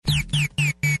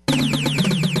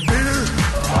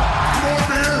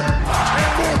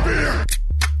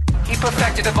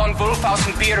invented the von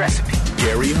Wolfhausen beer recipe.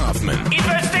 Gary Hoffman. It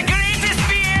was the greatest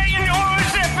beer in all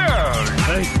the world.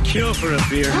 I'd kill for a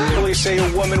beer. Police say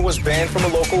a woman was banned from a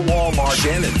local Walmart.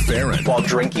 Shannon Farron. While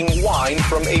drinking wine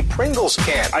from a Pringles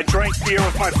can. I drank beer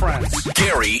with my friends.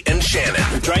 Gary and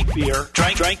Shannon. Drank beer,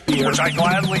 which I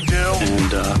gladly do.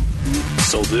 And,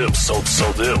 so do.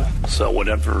 So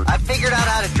whatever. I figured out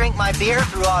how to drink my beer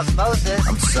through osmosis.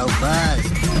 I'm so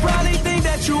buzzed. You probably think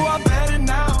that you are better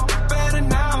now.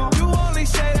 You only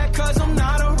say that 'cause I'm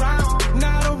not around.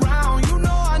 You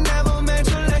know I never meant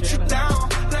to let you down.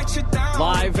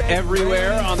 Live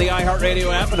everywhere on the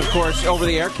iHeartRadio app and, of course, over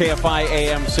the air, KFI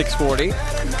AM 640.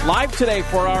 Live today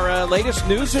for our latest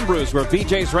News and Brews. We're at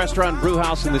BJ's Restaurant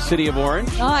Brewhouse in the city of Orange.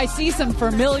 Oh, I see some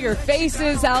familiar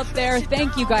faces out there.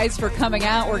 Thank you guys for coming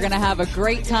out. We're going to have a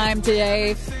great time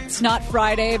today. It's not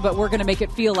Friday, but we're going to make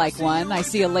it feel like one. I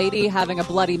see a lady having a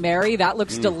Bloody Mary. That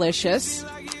looks delicious.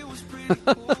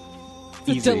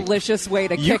 It's a delicious way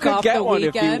to kick off the weekend.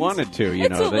 You could get one if you wanted to.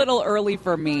 It's a little early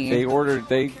for me.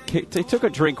 They took a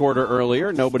drink order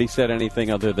earlier. Nobody said anything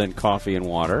other than coffee and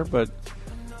water, but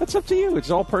that's up to you.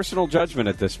 It's all personal judgment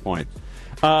at this point.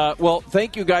 Well,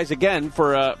 thank you guys again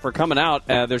for coming out.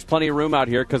 There's plenty of room out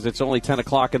here because it's only 10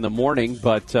 o'clock in the morning,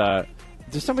 but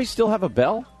does somebody still have a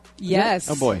bell? Yes.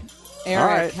 Oh, boy.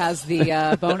 Eric has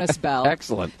the bonus bell.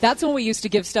 Excellent. That's when we used to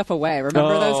give stuff away.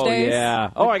 Remember those days? Yeah.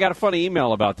 Oh, I got a funny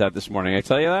email about that this morning. I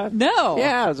tell you that? No.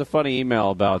 Yeah, it was a funny email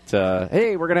about,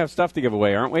 hey, we're going to have stuff to give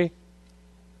away, aren't we?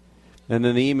 And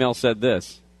then the email said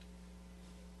this.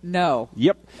 No.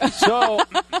 Yep. So.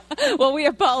 Well, we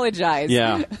apologize.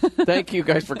 Yeah. Thank you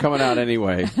guys for coming out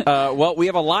anyway. Well, we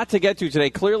have a lot to get to today.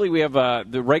 Clearly, we have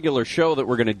the regular show that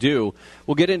we're going to do.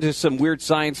 We'll get into some weird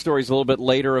science stories a little bit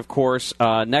later, of course.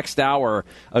 Next hour,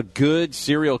 a good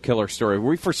serial killer story.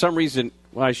 We, for some reason,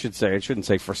 well, I shouldn't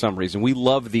say for some reason. We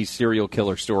love these serial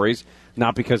killer stories,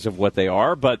 not because of what they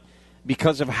are, but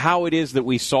because of how it is that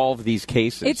we solve these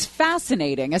cases. It's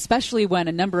fascinating, especially when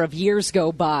a number of years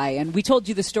go by. And we told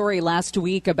you the story last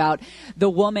week about the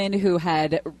woman who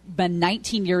had been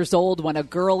 19 years old when a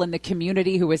girl in the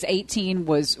community who was 18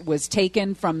 was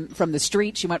taken from the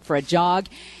street. She went for a jog.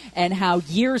 And how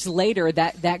years later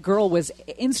that girl was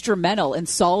instrumental in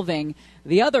solving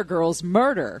the other girl's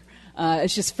murder.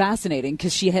 It's just fascinating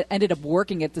because she had ended up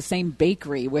working at the same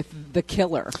bakery with the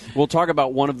killer. We'll talk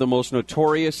about one of the most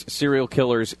notorious serial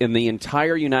killers in the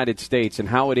entire United States and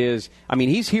how it is. I mean,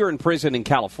 he's here in prison in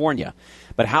California,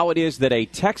 but how it is that a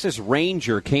Texas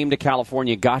Ranger came to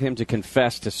California, got him to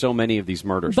confess to so many of these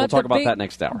murders. We'll talk about that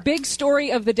next hour. Big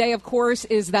story of the day, of course,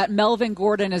 is that Melvin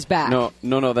Gordon is back. No,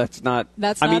 that's not.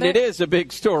 That's not it is a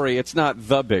big story. It's not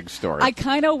the big story. I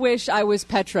kind of wish I was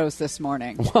Petros this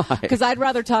morning. Why? Because I'd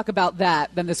rather talk about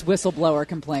that than this whistleblower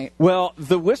complaint. Well,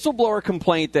 the whistleblower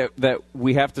complaint that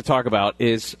we have to talk about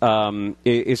is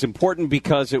important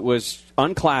because it was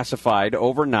unclassified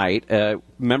overnight.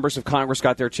 Members of Congress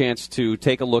got their chance to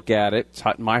take a look at it. It's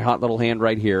my hot little hand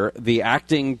right here. The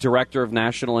acting director of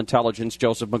national intelligence,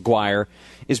 Joseph McGuire,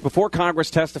 is before Congress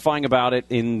testifying about it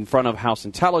in front of House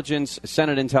Intelligence,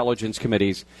 Senate Intelligence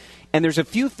committees. And there's a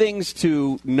few things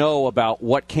to know about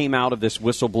what came out of this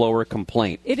whistleblower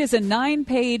complaint. It is a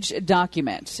 9-page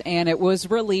document, and it was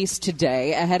released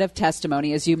today ahead of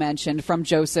testimony, as you mentioned, from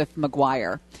Joseph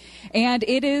McGuire. And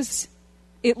it is,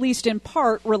 at least in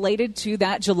part, related to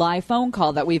that July phone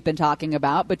call that we've been talking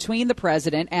about between the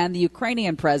president and the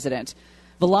Ukrainian president,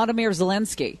 Volodymyr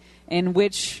Zelensky, in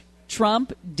which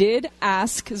Trump did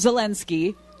ask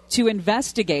Zelensky to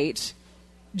investigate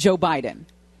Joe Biden.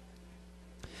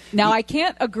 Now, I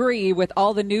can't agree with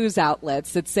all the news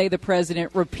outlets that say the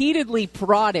president repeatedly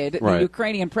prodded the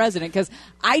Ukrainian president, because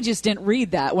I just didn't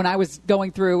read that when I was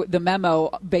going through the memo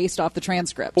based off the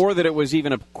transcript. Or that it was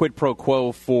even a quid pro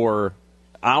quo for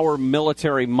our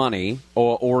military money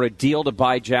or a deal to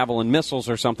buy Javelin missiles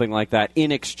or something like that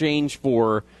in exchange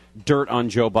for dirt on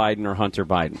Joe Biden or Hunter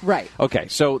Biden. Right. Okay,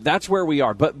 so that's where we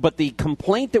are. But the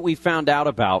complaint that we found out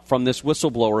about from this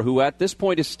whistleblower, who at this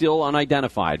point is still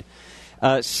unidentified,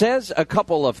 says a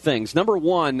couple of things. Number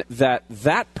one,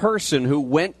 that person who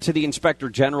went to the Inspector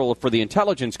General for the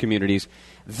intelligence communities,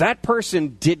 that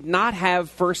person did not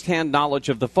have firsthand knowledge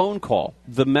of the phone call,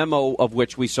 the memo of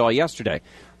which we saw yesterday.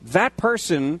 That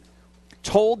person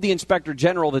told the Inspector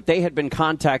General that they had been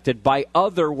contacted by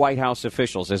other White House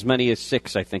officials, as many as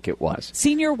 6, I think it was.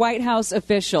 Senior White House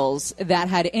officials that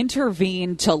had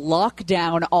intervened to lock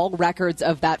down all records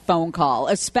of that phone call,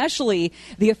 especially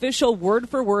the official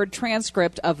word-for-word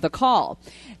transcript of the call.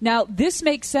 Now, this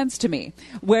makes sense to me.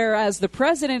 Whereas the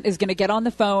president is going to get on the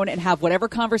phone and have whatever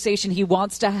conversation he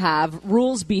wants to have,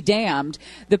 rules be damned,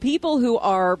 the people who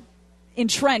are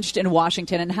entrenched in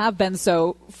Washington and have been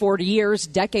so for years,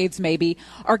 decades maybe,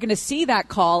 are going to see that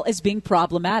call as being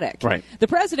problematic. Right. The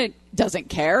president doesn't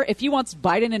care. If he wants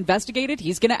Biden investigated,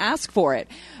 he's going to ask for it.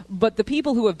 But the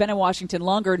people who have been in Washington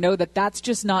longer know that that's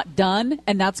just not done,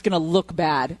 and that's going to look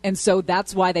bad. And so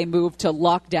that's why they moved to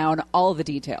lock down all the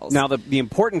details. Now, the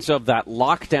importance of that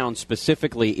lockdown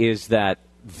specifically is that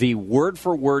the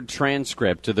word-for-word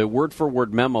transcript, or the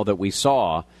word-for-word memo that we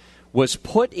saw, was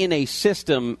put in a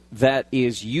system that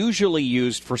is usually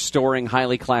used for storing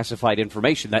highly classified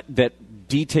information that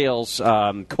details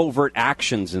covert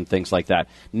actions and things like that,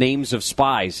 names of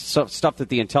spies, stuff that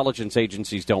the intelligence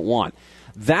agencies don't want.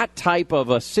 That type of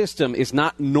a system is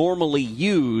not normally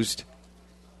used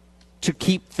to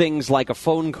keep things like a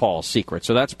phone call secret.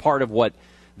 So that's part of what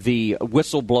the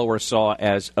whistleblower saw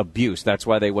as abuse. That's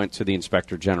why they went to the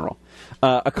Inspector General.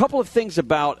 A couple of things there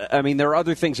are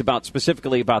other things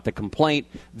specifically about the complaint.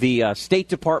 The State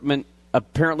Department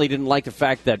apparently didn't like the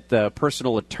fact that the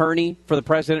personal attorney for the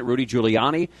president, Rudy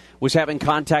Giuliani, was having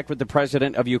contact with the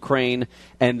president of Ukraine,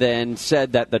 and then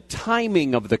said that the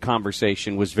timing of the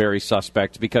conversation was very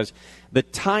suspect because the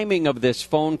timing of this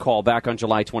phone call back on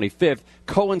July 25th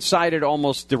coincided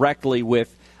almost directly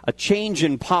with a change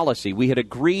in policy. We had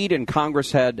agreed, and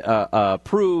Congress had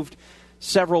approved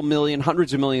several million,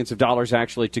 hundreds of millions of dollars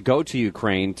actually, to go to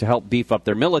Ukraine to help beef up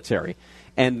their military.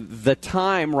 And the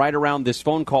time right around this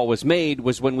phone call was made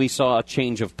was when we saw a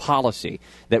change of policy,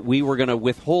 that we were going to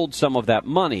withhold some of that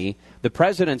money. The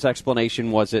president's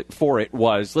explanation was,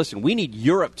 listen, we need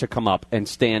Europe to come up and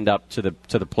stand up to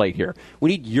the plate here. We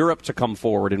need Europe to come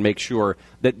forward and make sure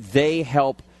that they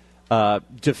help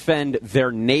defend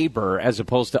their neighbor as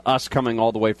opposed to us coming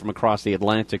all the way from across the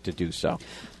Atlantic to do so.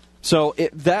 So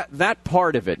that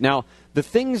part of it. Now, the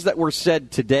things that were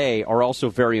said today are also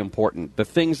very important. The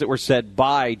things that were said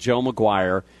by Joe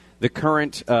McGuire, the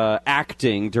current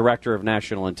acting director of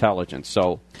national intelligence.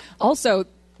 So, also,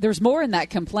 there's more in that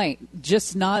complaint,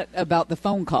 just not about the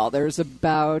phone call. There's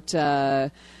about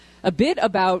a bit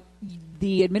about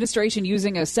the administration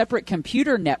using a separate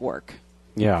computer network.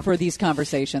 Yeah. For these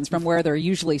conversations from where they're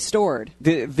usually stored.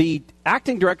 The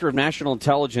acting director of national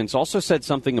intelligence also said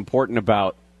something important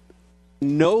about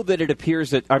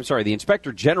the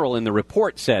Inspector General in the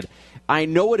report said, I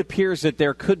know it appears that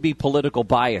there could be political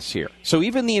bias here. So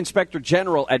even the Inspector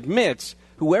General admits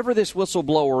whoever this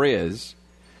whistleblower is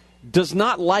does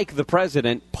not like the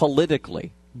president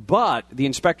politically. But the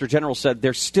Inspector General said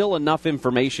there's still enough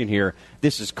information here.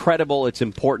 This is credible. It's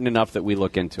important enough that we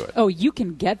look into it. Oh, you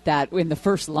can get that in the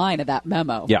first line of that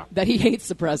memo. Yeah. That he hates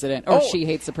the president or she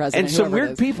hates the president. And some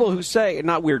weird people who say,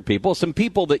 not weird people, some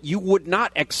people that you would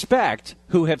not expect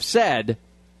who have said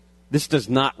this does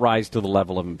not rise to the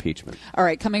level of impeachment. All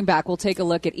right, coming back, we'll take a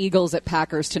look at Eagles at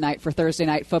Packers tonight for Thursday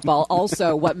Night Football.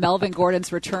 Also, what Melvin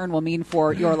Gordon's return will mean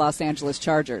for your Los Angeles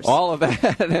Chargers. All of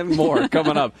that and more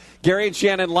coming up. Gary and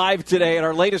Shannon live today at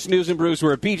our latest News and Brews.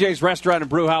 We're at BJ's Restaurant and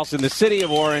Brewhouse in the city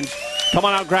of Orange. Come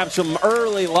on out, grab some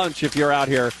early lunch if you're out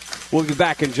here. We'll be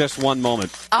back in just one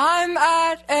moment. I'm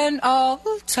at an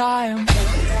all-time.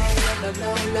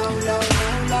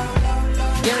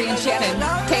 Gary and Shannon,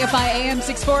 KFI AM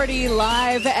 640,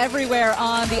 live everywhere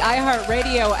on the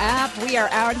iHeartRadio app. We are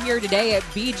out here today at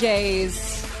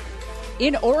BJ's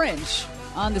in Orange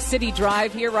on the City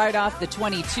Drive here, right off the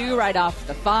 22, right off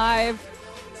the 5.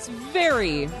 It's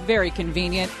very, very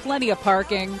convenient. Plenty of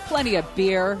parking, plenty of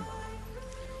beer.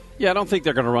 Yeah, I don't think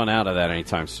they're going to run out of that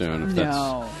anytime soon.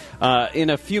 No. In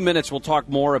a few minutes, we'll talk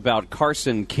more about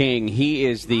Carson King. He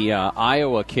is the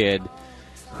Iowa kid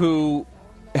who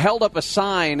held up a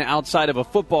sign outside of a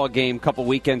football game a couple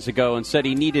weekends ago and said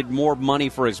he needed more money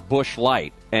for his Busch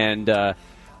Light. And,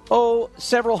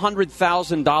 several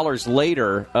 $100,000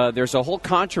 later, there's a whole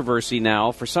controversy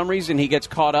now. For some reason, he gets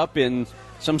caught up in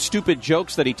some stupid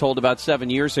jokes that he told about 7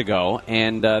 years ago,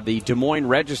 and the Des Moines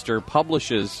Register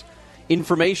publishes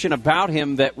information about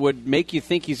him that would make you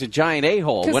think he's a giant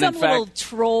a-hole. Because some little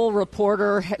troll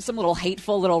reporter, some little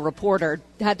hateful little reporter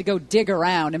had to go dig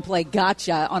around and play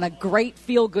gotcha on a great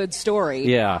feel-good story.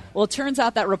 Yeah. Well, it turns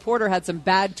out that reporter had some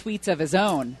bad tweets of his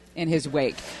own in his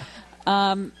wake.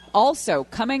 Also,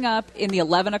 coming up in the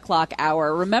 11 o'clock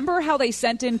hour, remember how they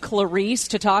sent in Clarice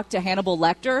to talk to Hannibal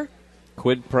Lecter?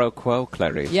 Quid pro quo,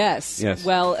 Clarice. Yes.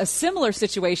 Well, a similar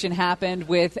situation happened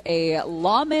with a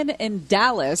lawman in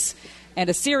Dallas and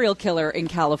a serial killer in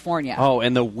California. Oh,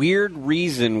 and the weird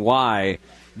reason why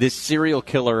this serial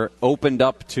killer opened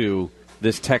up to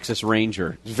this Texas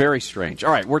Ranger. Very strange.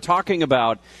 All right, we're talking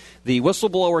about the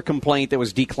whistleblower complaint that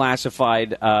was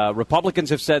declassified.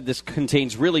 Republicans have said this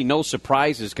contains really no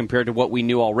surprises compared to what we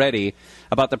knew already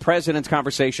about the president's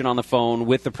conversation on the phone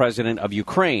with the president of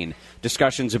Ukraine.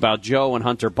 Discussions about Joe and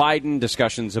Hunter Biden,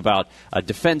 discussions about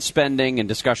defense spending, and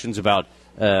discussions about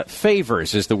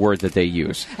favors is the word that they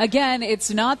use. Again,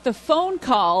 it's not the phone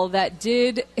call that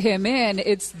did him in.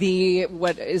 It's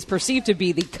what is perceived to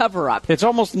be the cover-up. It's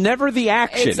almost never the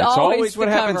action. It's always what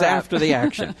happens cover-up. after the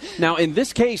action. Now, in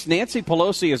this case, Nancy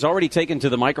Pelosi has already taken to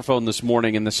the microphone this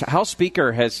morning, and the House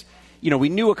Speaker has, we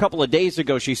knew a couple of days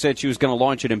ago she said she was going to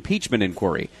launch an impeachment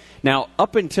inquiry. Now,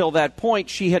 up until that point,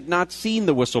 she had not seen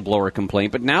the whistleblower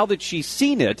complaint, but now that she's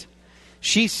seen it,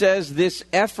 she says this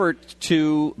effort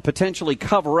to potentially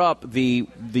cover up the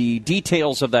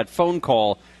details of that phone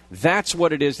call, that's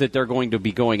what it is that they're going to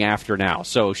be going after now.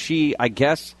 So she, I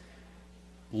guess,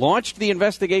 launched the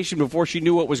investigation before she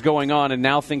knew what was going on and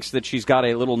now thinks that she's got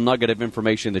a little nugget of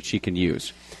information that she can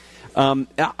use.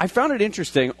 I found it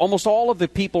interesting. Almost all of the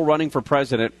people running for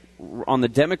president on the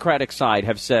Democratic side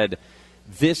have said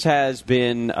this has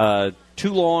been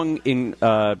too long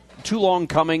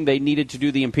coming. They needed to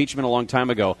do the impeachment a long time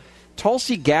ago.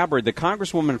 Tulsi Gabbard, the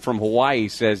congresswoman from Hawaii,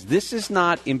 says this is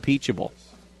not impeachable.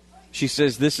 She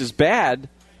says this is bad,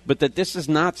 but that this is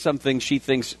not something she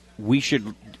thinks we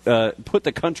should put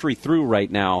the country through right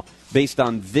now based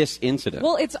on this incident.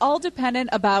 Well, it's all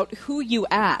dependent about who you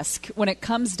ask when it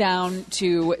comes down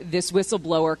to this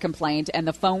whistleblower complaint and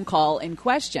the phone call in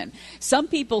question. Some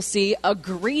people see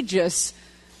egregious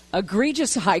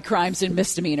high crimes and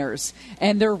misdemeanors,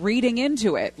 and they're reading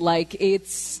into it like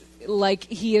it's like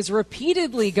he is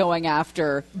repeatedly going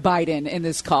after Biden in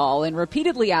this call and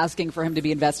repeatedly asking for him to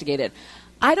be investigated.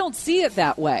 I don't see it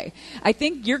that way. I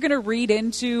think you're going to read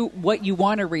into what you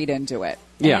want to read into it.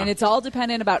 Yeah. And it's all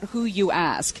dependent about who you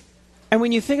ask. And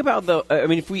when you think about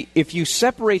if you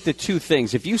separate the two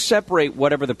things, if you separate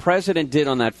whatever the president did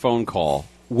on that phone call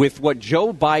with what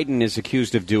Joe Biden is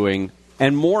accused of doing,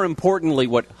 and more importantly,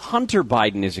 what Hunter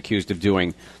Biden is accused of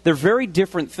doing, they're very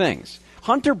different things.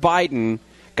 Hunter Biden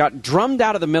got drummed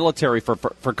out of the military for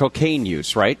cocaine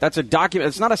use, right? That's a document.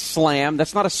 It's not a slam.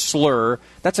 That's not a slur.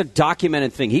 That's a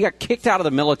documented thing. He got kicked out of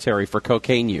the military for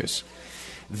cocaine use.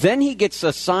 Then he gets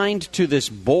assigned to this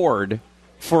board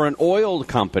for an oil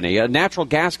company, a natural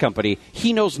gas company.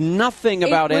 He knows nothing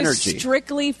about energy. It was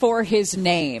strictly for his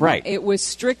name. Right. It was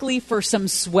strictly for some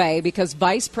sway because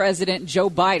Vice President Joe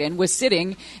Biden was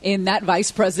sitting in that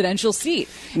vice presidential seat.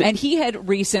 And he had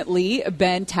recently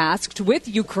been tasked with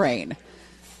Ukraine.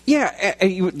 Yeah,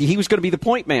 he was going to be the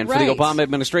point man for the Right. Obama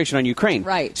administration on Ukraine.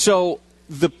 Right. So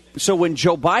when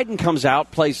Joe Biden comes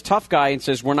out, plays tough guy, and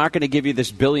says, we're not going to give you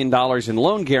this $1 billion in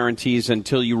loan guarantees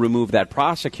until you remove that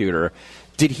prosecutor,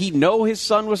 did he know his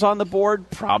son was on the board?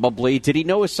 Probably. Did he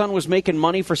know his son was making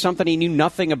money for something he knew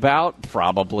nothing about?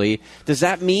 Probably. Does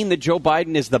that mean that Joe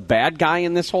Biden is the bad guy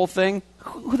in this whole thing?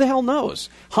 Who the hell knows?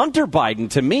 Hunter Biden,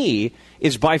 to me,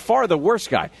 is by far the worst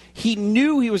guy. He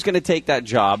knew he was going to take that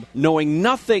job knowing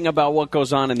nothing about what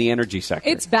goes on in the energy sector.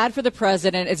 It's bad for the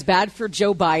president. It's bad for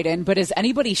Joe Biden. But is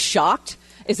anybody shocked?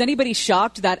 Is anybody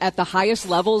shocked that at the highest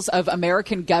levels of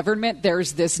American government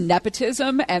there's this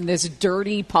nepotism and this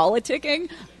dirty politicking?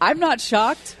 I'm not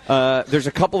shocked. There's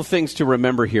a couple of things to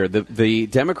remember here. The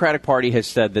Democratic Party has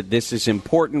said that this is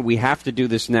important. We have to do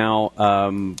this now.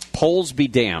 Polls be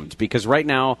damned, because right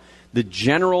now the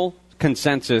general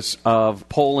consensus of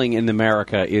polling in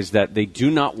America is that they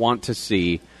do not want to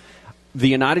see the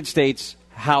United States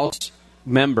House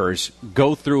members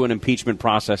go through an impeachment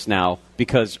process now,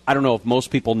 because I don't know if most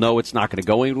people know it's not going to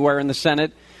go anywhere in the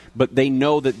Senate, but they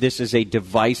know that this is a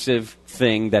divisive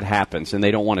thing that happens, and they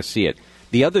don't want to see it.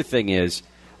 The other thing is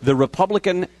the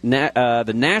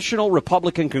the National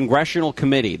Republican Congressional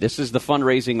Committee. This is the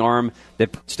fundraising arm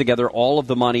that puts together all of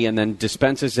the money and then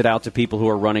dispenses it out to people who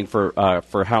are running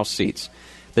for House seats.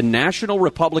 The National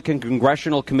Republican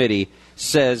Congressional Committee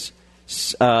says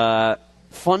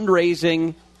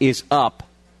fundraising is up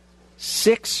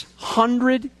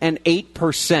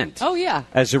 608%. Oh, yeah.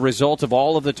 As a result of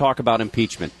all of the talk about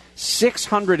impeachment.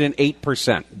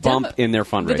 608% bump in their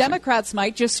fundraising. The Democrats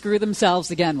might just screw themselves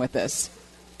again with this.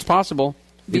 It's possible.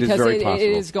 Because it is very possible.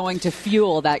 It is going to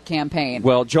fuel that campaign.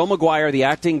 Well, Joe McGuire, the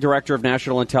acting director of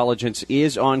national intelligence,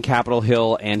 is on Capitol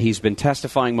Hill, and he's been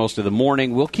testifying most of the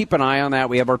morning. We'll keep an eye on that.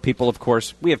 We have our people, of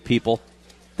course. We have people.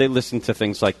 They listen to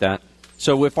things like that.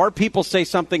 So if our people say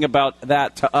something about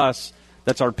that to us,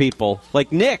 that's our people.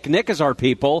 Like Nick. Nick is our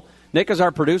people. Nick is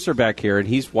our producer back here, and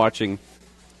he's watching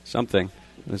something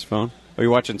on his phone. Are you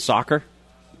watching soccer?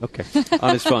 Okay,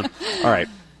 on his phone. All right.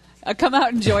 Come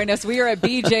out and join us. We are at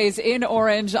BJ's in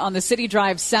Orange on the City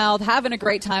Drive South, having a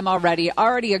great time already.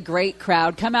 Already a great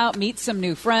crowd. Come out, meet some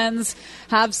new friends,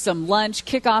 have some lunch,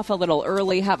 kick off a little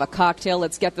early, have a cocktail.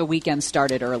 Let's get the weekend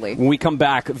started early. When we come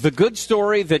back, the good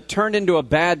story that turned into a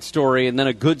bad story and then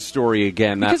a good story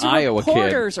again. Because that Iowa kid.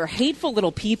 Reporters are hateful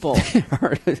little people.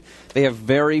 They have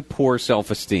very poor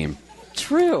self-esteem.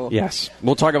 True. Yes.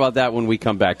 We'll talk about that when we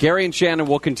come back. Gary and Shannon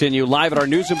will continue live at our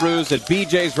News and Brews at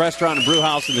BJ's Restaurant and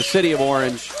Brewhouse in the city of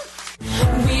Orange.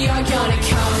 We are gonna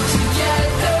come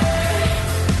together.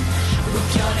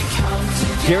 We're gonna come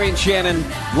together. Gary and Shannon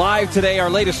live today, our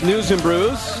latest News and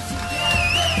Brews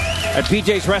at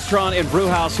BJ's Restaurant and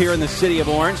Brewhouse here in the city of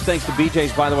Orange. Thanks to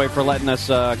BJ's, by the way, for letting us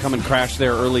come and crash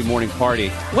their early morning party.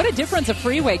 What a difference a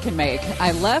freeway can make.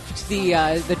 I left the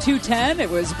 210. It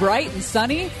was bright and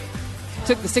sunny.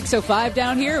 Took the 605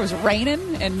 down here. It was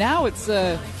raining, and now it's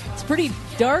pretty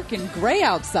dark and gray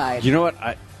outside. You know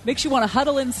what? Makes you want to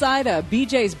huddle inside a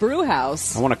BJ's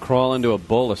Brewhouse. I want to crawl into a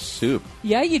bowl of soup.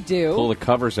 Yeah, you do. Pull the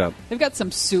covers up. They've got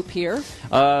some soup here.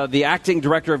 The acting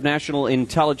director of national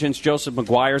intelligence, Joseph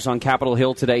McGuire's on Capitol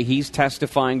Hill today. He's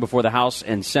testifying before the House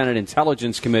and Senate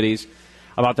Intelligence Committees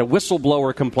about the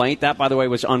whistleblower complaint. That, by the way,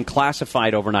 was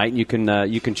unclassified overnight, and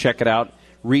you can check it out.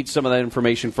 Read some of that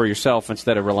information for yourself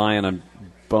instead of relying on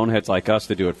boneheads like us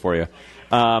to do it for you.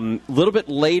 A little bit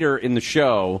later in the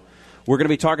show, we're going to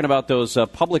be talking about those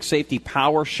public safety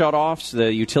power shutoffs.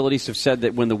 The utilities have said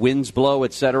that when the winds blow,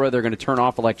 et cetera, they're going to turn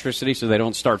off electricity so they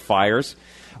don't start fires.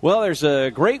 Well, there's a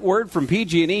great word from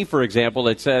PG&E, for example,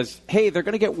 that says, hey, they're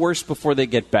going to get worse before they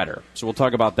get better. So we'll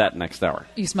talk about that next hour.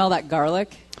 You smell that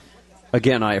garlic?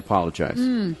 Again, I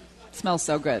apologize. Smells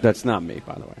so good. That's not me,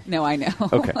 by the way. No, I know.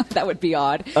 Okay. That would be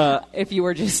odd if you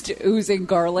were just oozing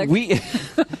garlic.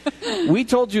 We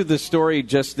told you the story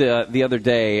just the other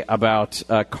day about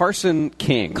Carson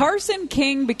King. Carson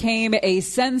King became a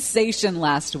sensation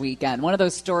last weekend. One of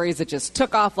those stories that just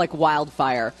took off like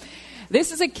wildfire.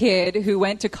 This is a kid who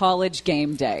went to college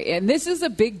game day, and this is a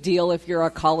big deal if you're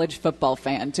a college football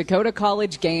fan, to go to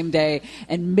college game day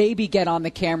and maybe get on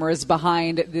the cameras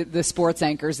behind the sports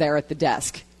anchors there at the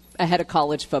desk ahead of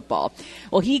college football.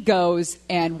 Well, he goes,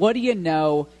 and what do you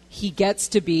know? He gets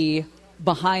to be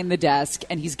behind the desk,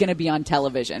 and he's going to be on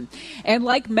television. And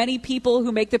like many people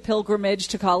who make the pilgrimage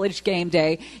to college game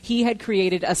day, he had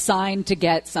created a sign to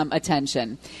get some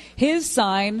attention. His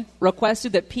sign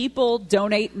requested that people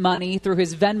donate money through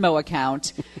his Venmo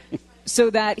account so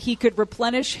that he could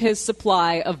replenish his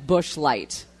supply of Busch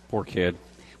Light. Poor kid.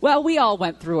 Well, we all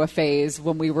went through a phase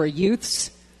when we were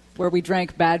youths where we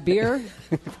drank bad beer.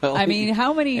 Well, I mean,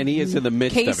 how many and he is in the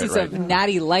midst cases of, it right of now.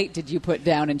 Natty Light did you put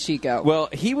down in Chico? Well,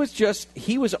 he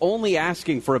was only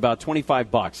asking for about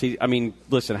 $25.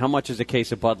 Listen, how much is a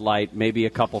case of Bud Light? Maybe a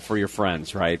couple for your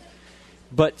friends, right?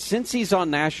 But since he's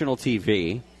on national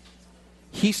TV,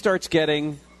 he starts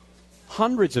getting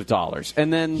hundreds of dollars,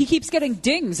 and then he keeps getting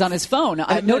dings on his phone,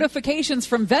 notifications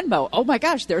from Venmo. Oh my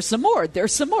gosh, there's some more.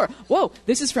 Whoa,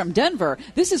 this is from Denver.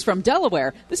 This is from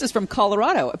Delaware. This is from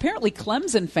Colorado. Apparently,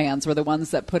 Clemson fans were the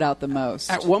ones that put out the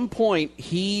most. At one point,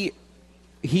 he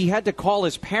had to call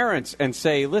his parents and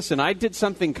say, "Listen, I did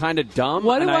something kind of dumb,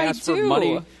 What do and I I asked do? for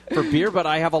money for beer, but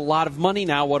I have a lot of money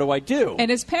now. What do I do?"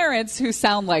 And his parents, who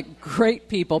sound like great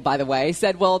people, by the way,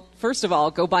 said, well, first of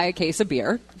all, go buy a case of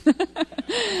beer.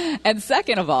 And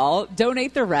second of all,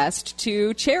 donate the rest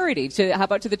to charity. How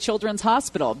about to the Children's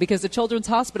Hospital? Because the Children's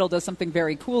Hospital does something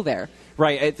very cool there.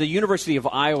 Right. At the University of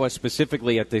Iowa,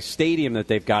 specifically at the stadium that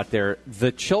they've got there,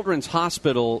 the Children's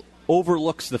Hospital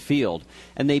overlooks the field.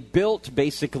 And they built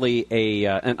basically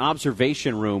an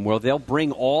observation room where they'll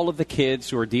bring all of the kids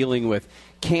who are dealing with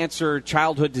cancer,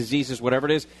 childhood diseases, whatever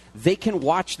it is. They can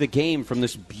watch the game from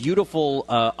this beautiful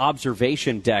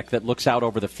observation deck that looks out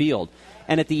over the field.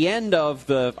 And at the end of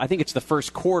I think it's the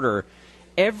first quarter,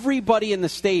 everybody in the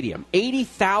stadium,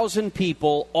 80,000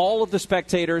 people, all of the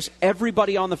spectators,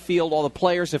 everybody on the field, all the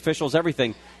players, officials,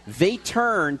 everything, they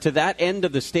turn to that end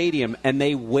of the stadium and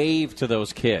they wave to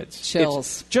those kids.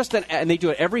 Chills. It's and they do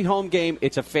it every home game.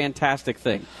 It's a fantastic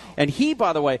thing. And he,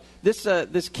 by the way, this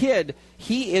kid,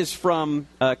 he is from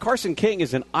Carson King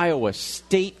is an Iowa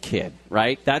State kid,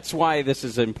 right? That's why this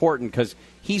is important, because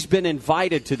he's been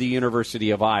invited to the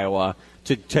University of Iowa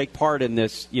to take part in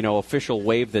this, official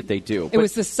wave that they do. It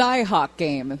was the Cy-Hawk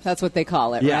game. That's what they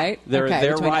call it, yeah, right? Their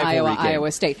between rivalry game.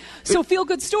 Iowa State. So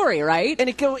feel-good story, right? And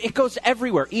it goes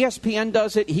everywhere. ESPN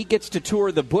does it. He gets to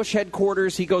tour the Bush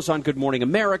headquarters. He goes on Good Morning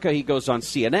America. He goes on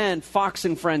CNN, Fox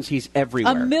and Friends. He's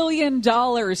everywhere. $1 million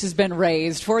has been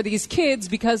raised for these kids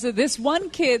because of this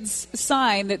one kid's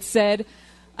sign that said,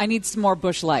 I need some more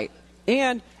Busch Light.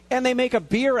 And and they make a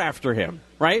beer after him,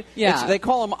 right? Yeah. They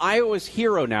call him Iowa's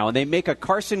hero now, and they make a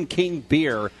Carson King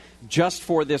beer just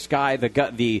for this guy.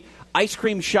 The ice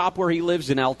cream shop where he lives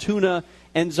in Altoona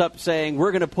ends up saying,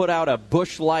 we're going to put out a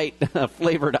Busch Light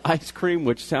flavored ice cream,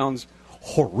 which sounds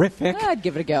horrific. I'd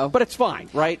give it a go. But it's fine,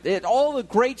 right? All a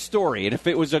great story. And if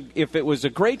it was a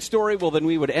great story, well, then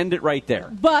we would end it right there.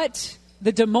 But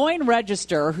the Des Moines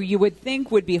Register, who you would think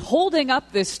would be holding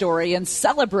up this story and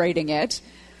celebrating it,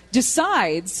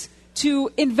 decides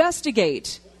to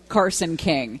investigate Carson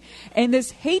King. And this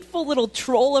hateful little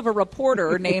troll of a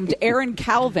reporter named Aaron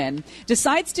Calvin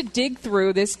decides to dig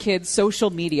through this kid's social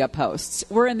media posts.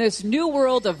 We're in this new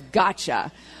world of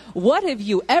gotcha. What have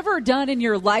you ever done in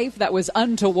your life that was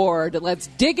untoward? Let's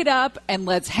dig it up and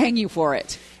let's hang you for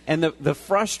it. And the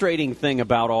frustrating thing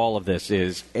about all of this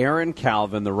is Aaron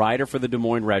Calvin, the writer for the Des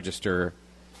Moines Register,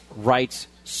 writes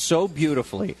so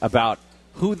beautifully about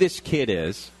who this kid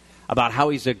is, about how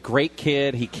he's a great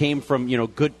kid. He came from,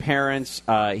 good parents.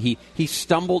 He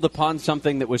stumbled upon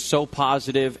something that was so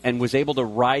positive and was able to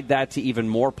ride that to even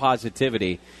more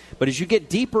positivity. But as you get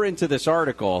deeper into this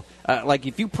article, like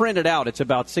if you print it out, it's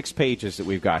about 6 pages that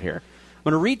we've got here. I'm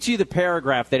going to read to you the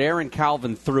paragraph that Aaron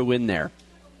Calvin threw in there.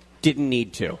 Didn't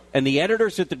need to. And the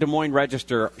editors at the Des Moines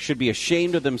Register should be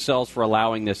ashamed of themselves for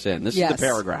allowing this in. This is the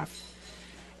paragraph.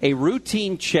 A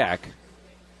routine check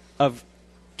of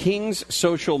King's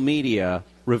social media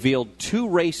revealed 2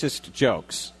 racist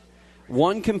jokes.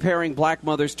 One comparing black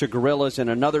mothers to gorillas and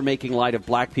another making light of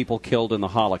black people killed in the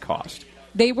Holocaust.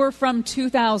 They were from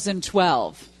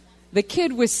 2012. The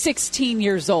kid was 16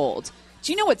 years old.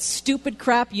 Do you know what stupid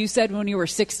crap you said when you were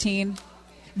 16?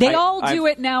 They all do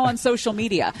it now on social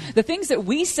media. The things that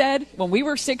we said when we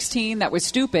were 16 that was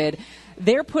stupid,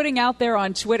 they're putting out there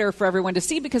on Twitter for everyone to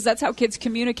see because that's how kids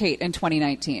communicate in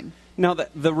 2019. Now,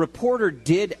 the reporter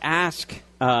did ask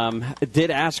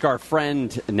our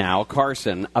friend now,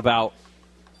 Carson, about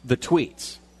the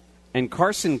tweets. And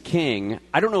Carson King,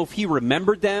 I don't know if he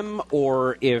remembered them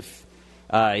or if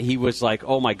he was like,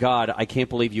 oh, my God, I can't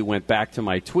believe you went back to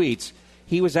my tweets.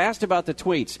 He was asked about the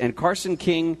tweets, and Carson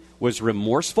King was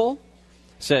remorseful,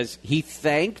 says he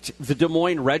thanked the Des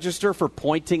Moines Register for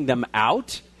pointing them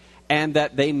out, and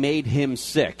that they made him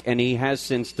sick, and he has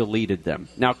since deleted them.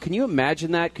 Now, can you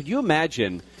imagine that? Could you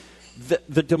imagine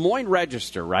the Des Moines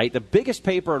Register, right? The biggest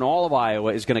paper in all of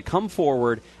Iowa is going to come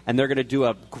forward, and they're going to do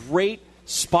a great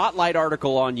spotlight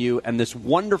article on you and this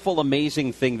wonderful,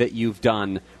 amazing thing that you've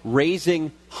done,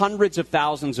 raising hundreds of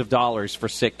thousands of dollars for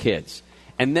sick kids.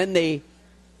 And then they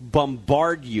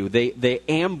bombard you, they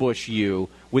ambush you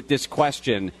with this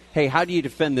question, hey, how do you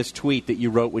defend this tweet that you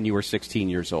wrote when you were 16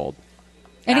 years old?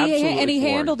 And he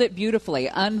handled it beautifully.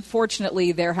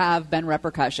 Unfortunately, there have been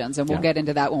repercussions, and we'll get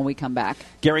into that when we come back.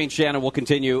 Gary and Shannon will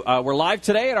continue. We're live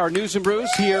today at our News and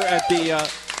Brews here at the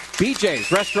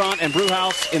BJ's Restaurant and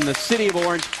Brewhouse in the city of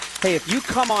Orange. Hey, if you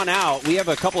come on out, we have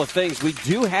a couple of things. We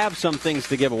do have some things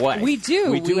to give away. We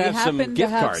do. We have some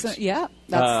gift cards.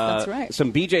 That's right.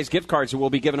 Some BJ's gift cards that we'll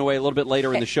be giving away a little bit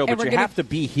later in the show, but you have to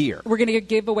be here. We're going to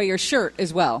give away your shirt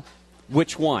as well.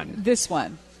 Which one? This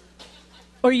one.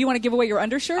 Or you want to give away your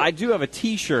undershirt? I do have a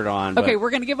T-shirt on. Okay, we're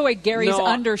going to give away Gary's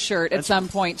undershirt at some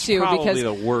point, too. Probably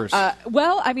the worst.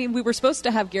 We were supposed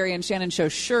to have Gary and Shannon show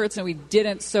shirts, and we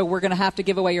didn't, so we're going to have to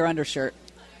give away your undershirt.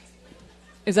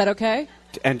 Is that okay?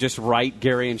 And just write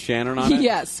Gary and Shannon on it?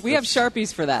 Yes, we have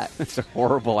Sharpies for that. That's a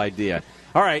horrible idea.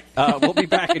 All right, we'll be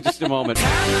back in just a moment.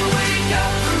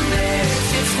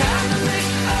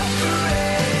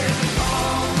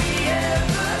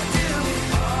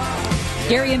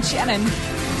 Gary and Shannon,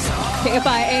 KFI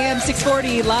AM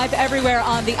 640, live everywhere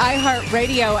on the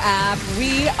iHeartRadio app.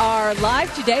 We are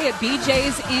live today at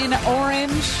BJ's in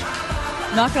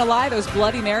Orange. Not going to lie, those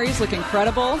Bloody Marys look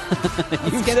incredible.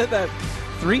 You've said that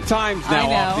 3 times now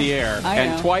off the air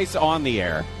and twice on the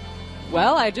air.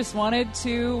 Well, I just wanted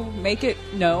to make it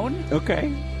known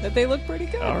that they look pretty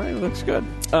good. All right, looks good.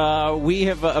 We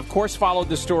have, of course, followed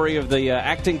the story of the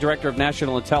acting director of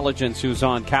national intelligence who's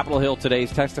on Capitol Hill today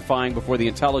testifying before the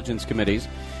intelligence committees.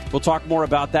 We'll talk more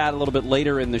about that a little bit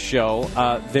later in the show.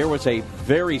 There was a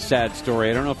very sad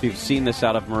story. I don't know if you've seen this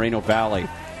out of Moreno Valley.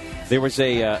 There was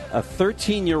a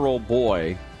 13-year-old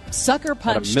boy sucker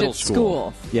punched at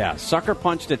school. Yeah, sucker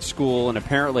punched at school, and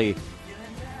apparently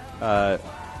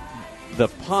the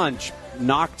punch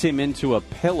knocked him into a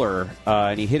pillar,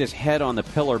 and he hit his head on the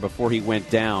pillar before he went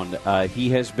down.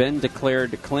 He has been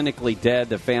declared clinically dead.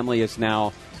 The family is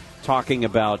now talking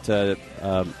about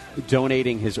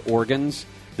donating his organs.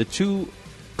 The 2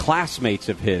 classmates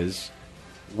of his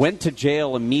went to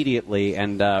jail immediately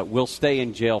and will stay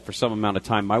in jail for some amount of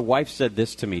time. My wife said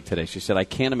this to me today. She said, I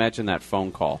can't imagine that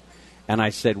phone call. And I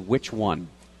said, which one?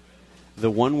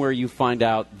 The one where you find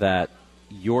out that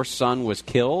your son was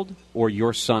killed or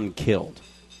your son killed?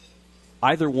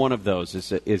 Either one of those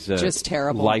is a just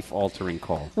terrible, life-altering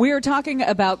call. We are talking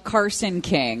about Carson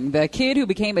King, the kid who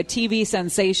became a TV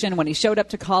sensation when he showed up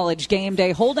to college game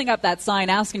day, holding up that sign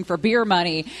asking for beer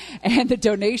money, and the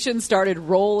donations started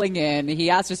rolling in. He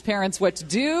asked his parents what to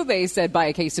do. They said buy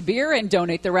a case of beer and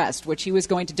donate the rest, which he was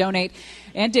going to donate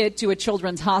and did to a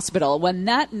children's hospital. When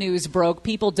that news broke,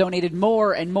 people donated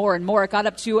more and more and more. It got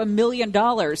up to $1 million.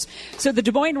 So the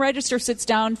Des Moines Register sits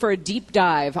down for a deep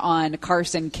dive on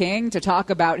Carson King to talk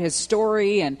about his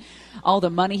story and all the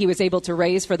money he was able to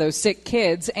raise for those sick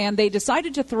kids. And they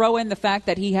decided to throw in the fact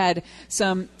that he had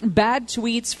some bad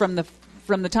tweets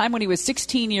from the time when he was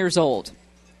 16 years old.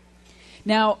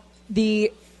 Now,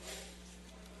 the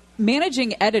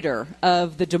managing editor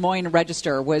of the Des Moines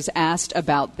Register was asked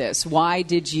about this. Why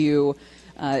did you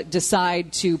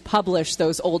decide to publish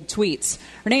those old tweets?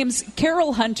 Her name's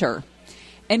Carol Hunter.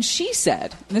 And she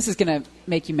said, and this is going to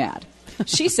make you mad,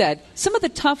 she said, some of the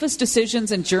toughest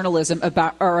decisions in journalism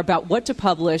are about what to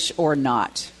publish or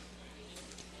not.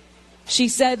 She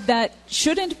said that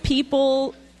shouldn't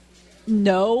people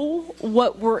know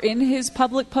what were in his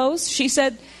public posts? She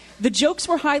said the jokes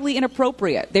were highly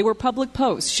inappropriate. They were public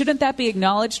posts. Shouldn't that be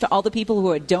acknowledged to all the people who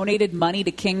had donated money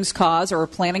to King's cause or were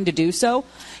planning to do so?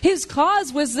 His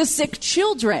cause was the sick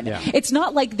children. Yeah. It's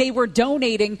not like they were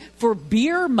donating for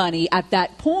beer money at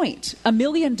that point. $1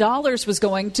 million was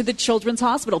going to the children's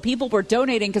hospital. People were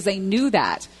donating because they knew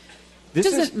that. It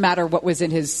doesn't matter what was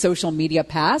in his social media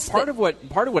past. Part of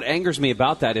what angers me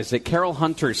about that is that Carol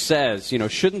Hunter says,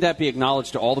 shouldn't that be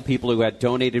acknowledged to all the people who had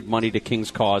donated money to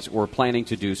King's cause or were planning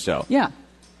to do so? Yeah.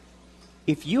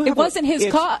 It wasn't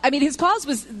his cause. I mean, his cause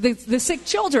was the sick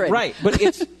children. Right, but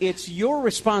it's your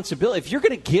responsibility. If you're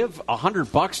going to give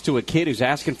 $100 to a kid who's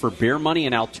asking for beer money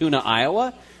in Altoona,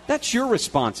 Iowa, that's your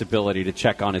responsibility to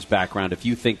check on his background if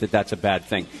you think that that's a bad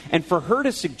thing. And for her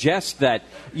to suggest that,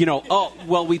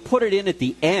 we put it in at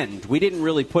the end, we didn't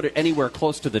really put it anywhere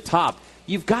close to the top,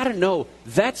 you've got to know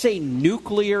that's a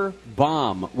nuclear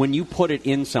bomb when you put it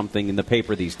in something in the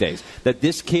paper these days. That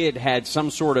this kid had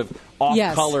some sort of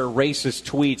off-color racist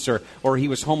tweets or he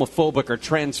was homophobic or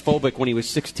transphobic when he was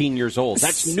 16 years old.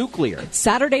 That's nuclear.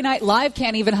 Saturday Night Live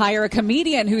can't even hire a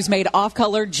comedian who's made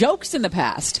off-color jokes in the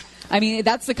past. I mean,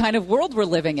 that's the kind of world we're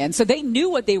living in. So they knew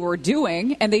what they were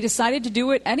doing, and they decided to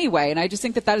do it anyway. And I just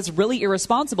think that is really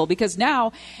irresponsible because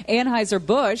now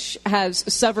Anheuser-Busch has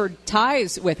severed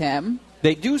ties with him.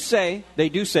 They do say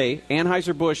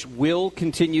Anheuser-Busch will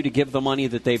continue to give the money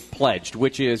that they've pledged,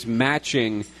 which is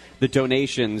matching the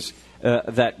donations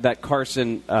that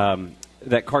Carson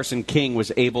King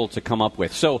was able to come up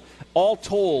with. So all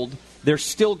told, there's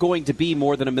still going to be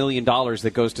more than $1 million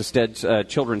that goes to Stead's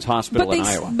Children's Hospital in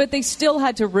Iowa. But they still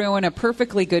had to ruin a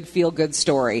perfectly good feel-good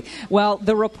story. Well,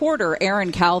 the reporter,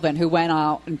 Aaron Calvin, who went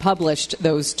out and published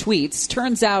those tweets,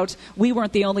 turns out we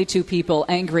weren't the only two people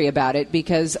angry about it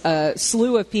because a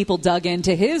slew of people dug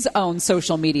into his own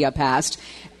social media past.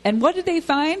 And what did they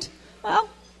find? Well,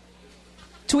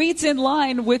 tweets in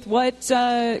line with what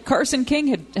Carson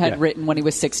King had written when he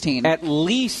was 16. At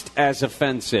least as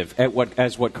offensive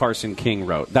as what Carson King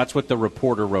wrote. That's what the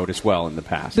reporter wrote as well in the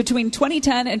past. Between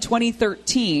 2010 and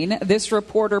 2013, this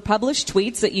reporter published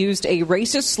tweets that used a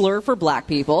racist slur for black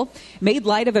people, made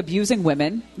light of abusing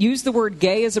women, used the word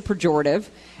gay as a pejorative,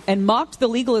 and mocked the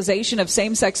legalization of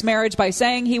same-sex marriage by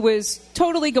saying he was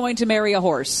totally going to marry a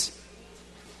horse.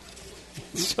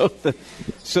 So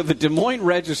the Des Moines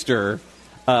Register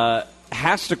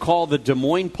has to call the Des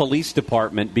Moines Police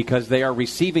Department because they are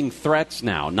receiving threats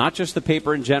now. Not just the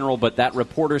paper in general, but that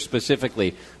reporter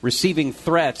specifically receiving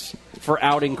threats for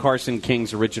outing Carson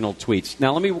King's original tweets.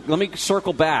 Now, let me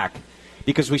circle back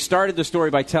because we started the story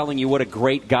by telling you what a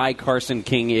great guy Carson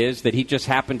King is, that he just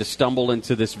happened to stumble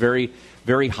into this very,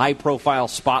 very high-profile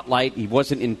spotlight. He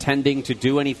wasn't intending to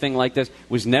do anything like this,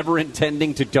 was never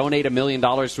intending to donate $1 million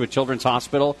to a children's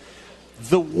hospital.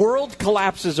 The world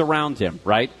collapses around him,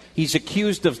 right? He's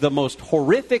accused of the most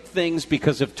horrific things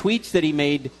because of tweets that he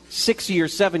made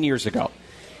 7 years ago.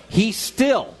 He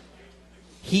still,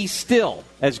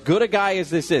 as good a guy as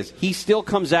this is, he still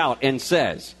comes out and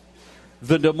says,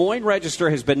 the Des Moines Register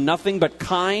has been nothing but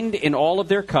kind in all of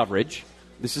their coverage.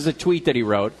 This is a tweet that he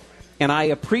wrote. And I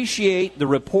appreciate the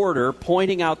reporter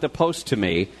pointing out the post to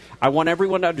me. I want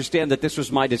everyone to understand that this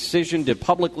was my decision to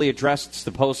publicly address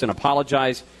the post and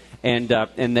apologize. And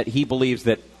that he believes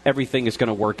that everything is going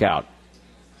to work out.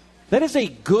 That is a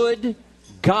good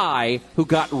guy who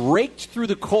got raked through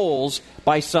the coals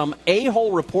by some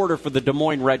a-hole reporter for the Des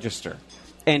Moines Register.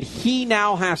 And he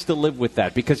now has to live with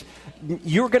that because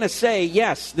you're going to say,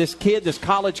 yes, this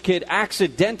college kid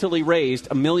accidentally raised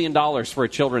 $1 million for a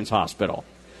children's hospital.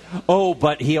 Oh,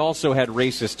 but he also had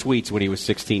racist tweets when he was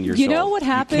 16 years old. You know what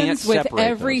happens with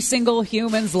every single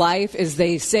human's life is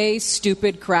they say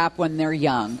stupid crap when they're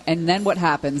young. And then what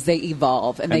happens? They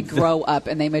evolve and they grow up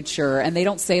and they mature and they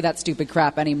don't say that stupid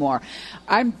crap anymore.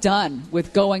 I'm done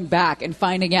with going back and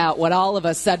finding out what all of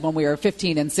us said when we were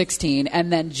 15 and 16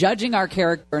 and then judging our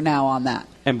character now on that.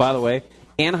 And by the way,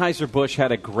 Anheuser-Busch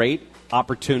had a great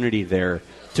opportunity there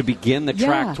to begin the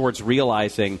track towards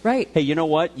realizing, hey, you know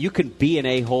what? You can be an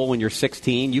a-hole when you're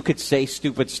 16. You could say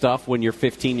stupid stuff when you're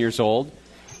 15 years old,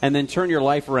 and then turn your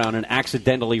life around and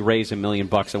accidentally raise $1 million,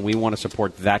 and we want to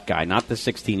support that guy, not the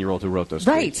 16-year-old who wrote those tweets.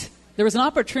 Right. There was an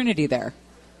opportunity there.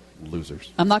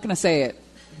 Losers. I'm not going to say it,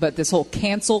 but this whole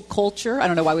cancel culture, I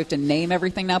don't know why we have to name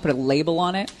everything now, put a label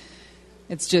on it.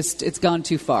 It's gone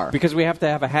too far. Because we have to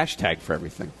have a hashtag for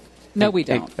everything. No, we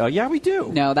don't. Yeah, we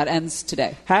do. No, that ends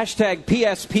today. Hashtag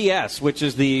PSPS, which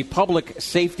is the public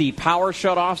safety power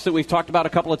shutoffs that we've talked about a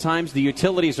couple of times. The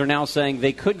utilities are now saying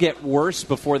they could get worse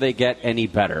before they get any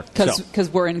better. Because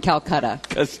we're in Calcutta.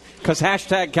 Because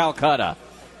hashtag Calcutta.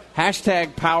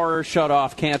 Hashtag power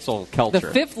shutoff cancel culture.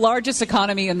 The fifth largest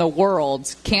economy in the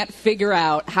world can't figure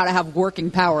out how to have working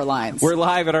power lines. We're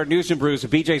live at our News and Brews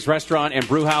at BJ's Restaurant and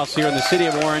Brewhouse here in the city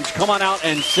of Orange. Come on out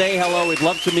and say hello. We'd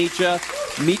love to meet you.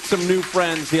 Meet some new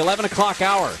friends. The 11 o'clock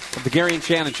hour of the Gary and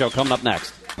Shannon Show coming up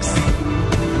next.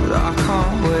 I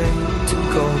can't wait to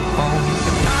go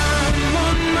home. I'm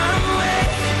on my way.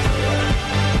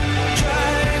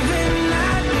 Driving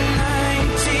at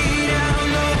 90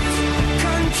 down those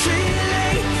country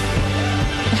lanes.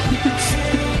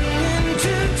 Singing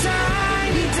to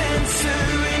Tiny Dancer.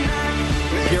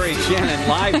 Gary and Shannon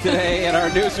live today at our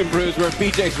News and Brews. We're at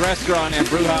BJ's Restaurant and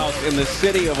Brewhouse in the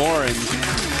city of Orange.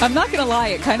 I'm not going to lie.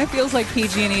 It kind of feels like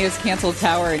PG&E has canceled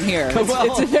tower in here.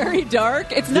 It's very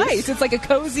dark. It's nice. It's like a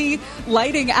cozy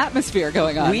lighting atmosphere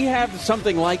going on. We have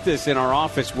something like this in our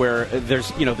office where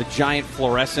there's, the giant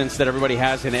fluorescence that everybody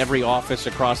has in every office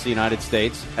across the United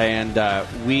States. And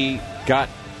we got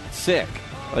sick.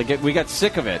 We got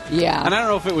sick of it. Yeah. And I don't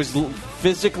know if it was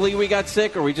physically we got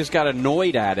sick or we just got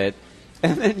annoyed at it.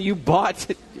 And then you bought...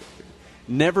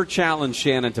 Never challenge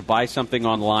Shannon to buy something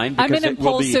online. I'm an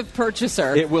impulsive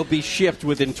purchaser. It will be shipped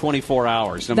within 24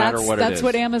 hours, no matter what it is. That's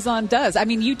what Amazon does. I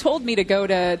mean, you told me to go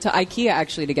to IKEA,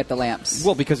 actually, to get the lamps.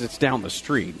 Well, because it's down the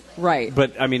street. Right.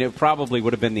 But, I mean, it probably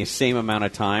would have been the same amount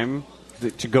of time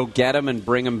to go get them and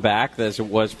bring them back as it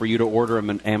was for you to order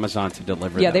them on Amazon to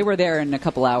deliver them. Yeah, they were there in a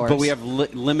couple hours. But we have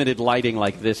limited lighting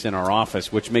like this in our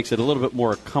office, which makes it a little bit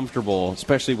more comfortable,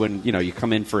 especially when, you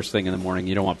come in first thing in the morning.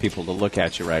 You don't want people to look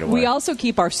at you right away. We also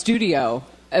keep our studio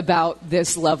about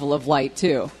this level of light,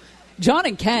 too. John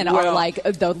and Ken are like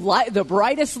the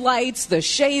brightest lights. The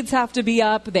shades have to be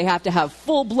up. They have to have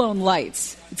full-blown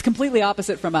lights. It's completely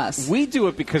opposite from us. We do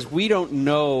it because we don't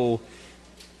know...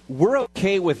 We're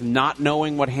okay with not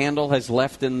knowing what handle has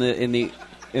left in the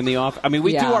office. I mean,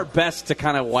 we do our best to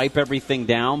kind of wipe everything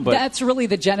down, but that's really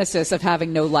the genesis of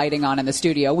having no lighting on in the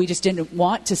studio. We just didn't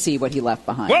want to see what he left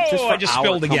behind. Whoa! I just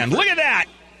spilled again. Look at that.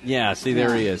 Yeah, see,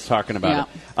 there he is talking about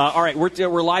it. All right,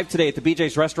 we're live today at the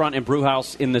BJ's Restaurant and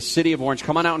Brewhouse in the city of Orange.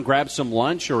 Come on out and grab some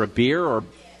lunch or a beer or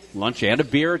lunch and a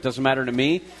beer. It doesn't matter to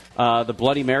me. The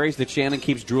Bloody Marys that Shannon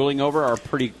keeps drooling over are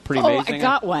pretty amazing. I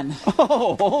got one.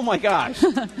 Oh my gosh.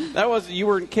 You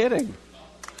weren't kidding.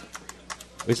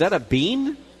 Is that a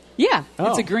bean? Yeah,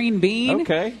 it's a green bean.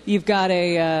 Okay. You've got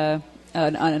an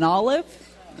olive,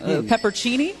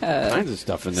 peppercini. Kinds of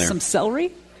stuff in there. Some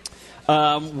celery.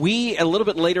 We, a little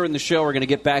bit later in the show, are going to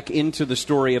get back into the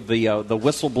story of the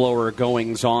whistleblower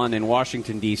goings-on in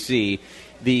Washington, D.C.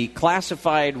 The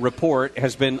classified report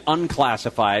has been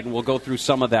unclassified, and we'll go through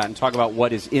some of that and talk about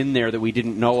what is in there that we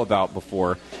didn't know about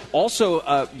before. Also,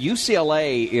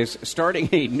 UCLA is starting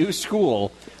a new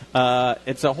school.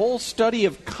 It's a whole study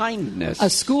of kindness.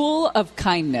 A school of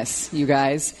kindness, you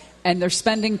guys. And they're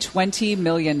spending $20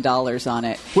 million on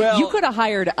it. Well, you could have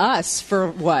hired us for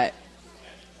what?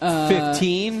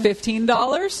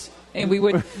 $15? And we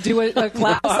would do a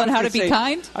class on how to be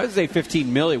kind? I would say $15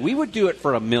 million. We would do it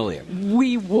for $1 million.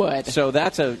 We would. So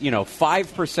that's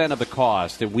 5% of the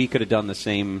cost, and we could have done the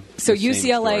same. So the same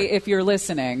UCLA, story. if you're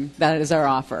listening, that is our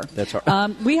offer. That's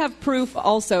our. We have proof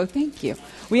also. Thank you.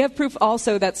 We have proof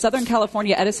also that Southern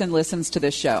California Edison listens to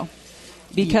this show.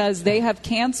 Because they have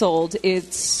canceled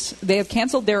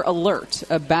their alert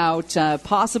about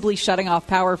possibly shutting off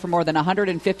power for more than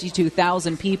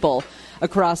 152,000 people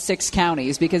across 6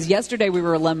 counties, because yesterday we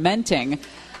were lamenting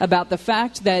about the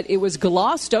fact that it was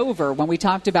glossed over when we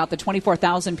talked about the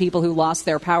 24,000 people who lost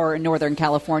their power in Northern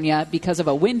California because of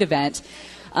a wind event,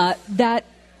 that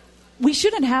we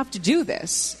shouldn't have to do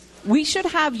this. We should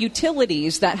have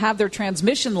utilities that have their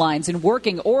transmission lines in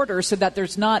working order so that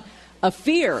there's not a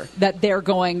fear that there's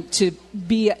going to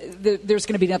be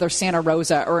another Santa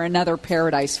Rosa or another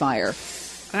Paradise Fire.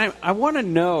 I want to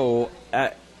know,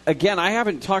 again, I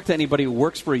haven't talked to anybody who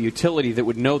works for a utility that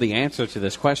would know the answer to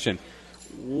this question.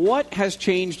 What has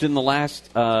changed in the last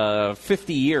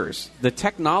 50 years? The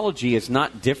technology is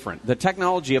not different. The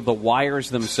technology of the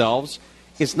wires themselves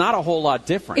is not a whole lot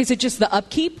different. Is it just the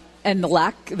upkeep and the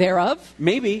lack thereof?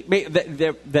 Maybe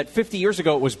that 50 years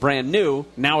ago it was brand new.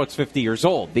 Now it's 50 years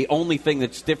old. The only thing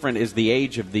that's different is the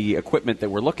age of the equipment that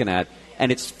we're looking at,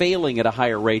 and it's failing at a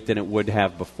higher rate than it would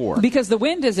have before. Because the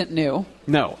wind isn't new.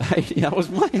 No. That was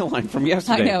my line from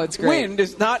yesterday. I know, it's great. Wind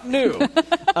is not new.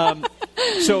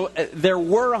 There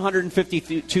were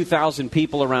 152,000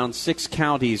 people around 6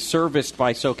 counties serviced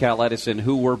by SoCal Edison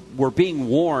who were being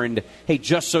warned, hey,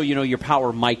 just so you know, your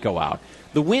power might go out.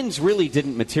 The winds really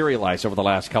didn't materialize over the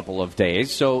last couple of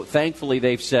days, so thankfully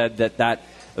they've said that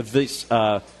this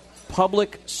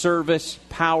public service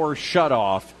power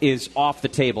shutoff is off the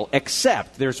table,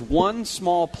 except there's one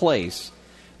small place,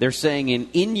 they're saying in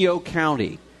Inyo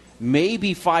County,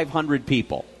 maybe 500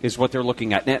 people is what they're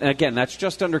looking at. And again, that's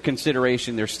just under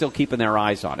consideration. They're still keeping their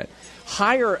eyes on it.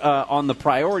 Higher on the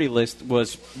priority list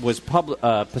was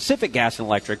Pacific Gas and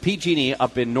Electric, PG&E,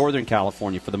 up in Northern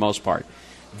California for the most part.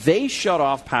 They shut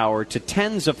off power to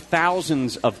tens of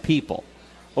thousands of people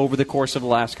over the course of the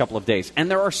last couple of days. And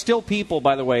there are still people,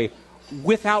 by the way,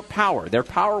 without power. Their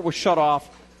power was shut off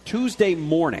Tuesday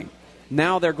morning.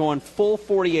 Now they're going full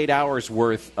 48 hours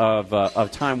worth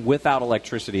of time without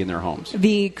electricity in their homes.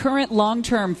 The current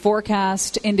long-term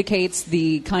forecast indicates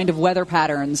the kind of weather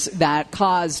patterns that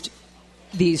caused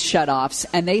these shutoffs,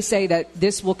 and they say that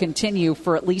this will continue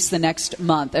for at least the next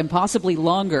month and possibly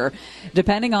longer,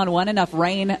 depending on when enough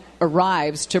rain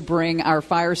arrives to bring our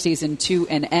fire season to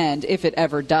an end, if it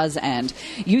ever does end.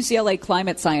 UCLA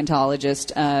climate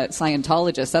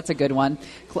Scientologist, that's a good one.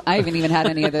 I haven't even had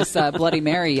any of this Bloody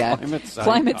Mary yet.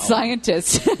 Climate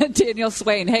scientist Daniel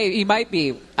Swain. Hey, he might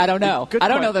be. I don't know. I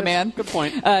don't know the man. Good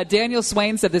point. Daniel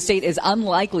Swain said the state is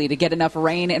unlikely to get enough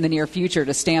rain in the near future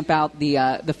to stamp out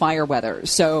the fire weather.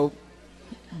 So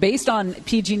based on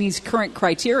PG&E's current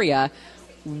criteria,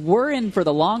 we're in for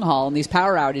the long haul in these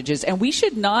power outages, and we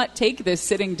should not take this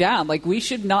sitting down. Like, we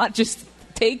should not just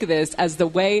take this as the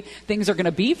way things are going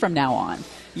to be from now on.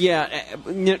 Yeah.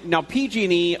 Now,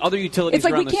 PG&E, other utilities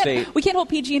around the state. We can't hold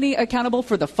PG&E accountable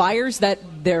for the fires that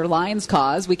their lines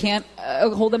cause. We can't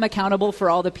hold them accountable for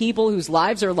all the people whose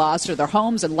lives are lost or their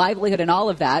homes and livelihood and all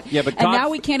of that. Yeah, but now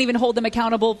we can't even hold them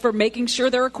accountable for making sure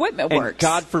their equipment works.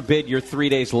 God forbid you're 3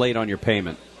 days late on your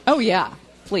payment. Oh, yeah.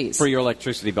 Please. For your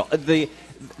electricity bill.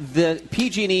 The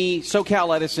PG&E,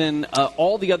 SoCal Edison,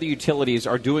 all the other utilities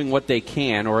are doing what they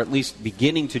can, or at least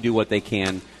beginning to do what they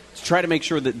can, to try to make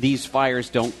sure that these fires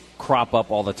don't crop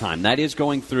up all the time. That is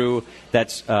going through,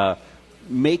 that's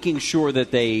making sure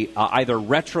that they either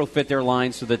retrofit their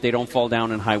lines so that they don't fall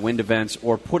down in high wind events,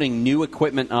 or putting new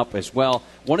equipment up as well.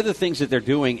 One of the things that they're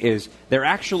doing is they're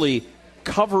actually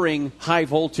covering high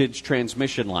voltage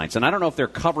transmission lines. And I don't know if they're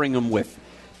covering them with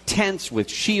tents, with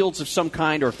shields of some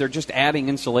kind, or if they're just adding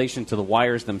insulation to the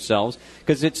wires themselves,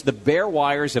 because it's the bare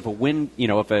wires. If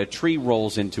if a tree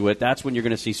rolls into it, that's when you're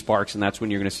going to see sparks, and that's when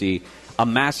you're going to see a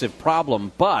massive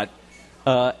problem. But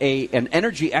an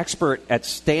energy expert at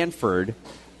Stanford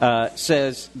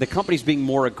says the company's being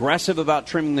more aggressive about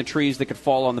trimming the trees that could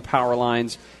fall on the power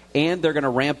lines, and they're going to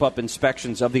ramp up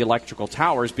inspections of the electrical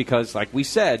towers because, like we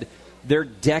said, they're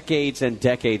decades and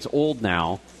decades old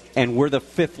now. And we're the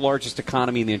 5th largest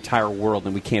economy in the entire world,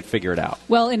 and we can't figure it out.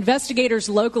 Well, investigators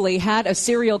locally had a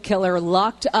serial killer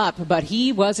locked up, but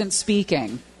he wasn't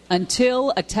speaking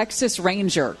until a Texas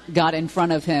Ranger got in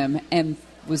front of him and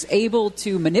was able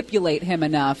to manipulate him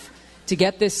enough to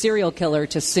get this serial killer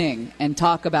to sing and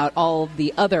talk about all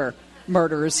the other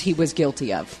murders he was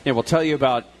guilty of. Yeah, we'll tell you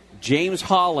about James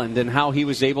Holland and how he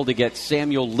was able to get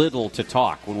Samuel Little to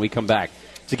talk when we come back.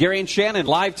 To Gary and Shannon,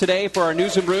 live today for our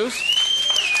News and Brews.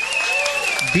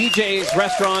 BJ's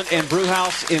Restaurant and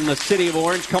Brewhouse in the city of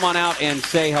Orange. Come on out and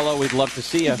say hello. We'd love to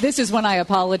see you. This is when I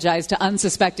apologize to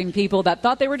unsuspecting people that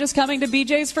thought they were just coming to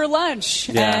BJ's for lunch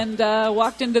and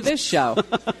walked into this show.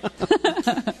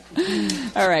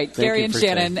 All right, Gary and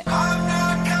Shannon.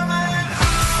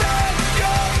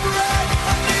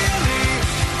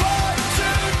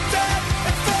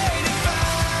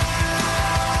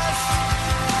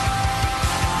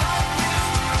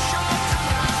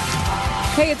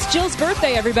 Jill's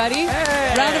birthday, everybody.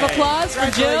 Hey, round of applause for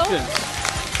Jill. congratulations.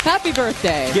 Happy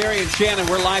birthday. Gary and Shannon,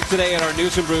 we're live today at our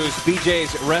News and Brews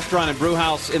BJ's Restaurant and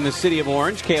Brewhouse in the city of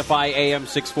Orange, KFI AM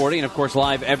 640, and of course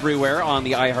live everywhere on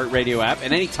the iHeartRadio app,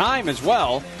 and anytime as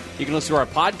well. You can listen to our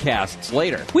podcasts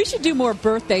later. We should do more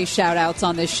birthday shout-outs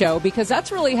on this show because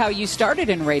that's really how you started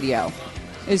in radio,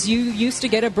 is you used to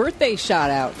get a birthday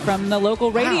shout-out from the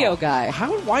local radio guy.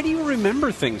 Why do you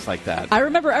remember things like that? I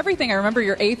remember everything. I remember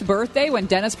your 8th birthday when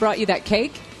Dennis brought you that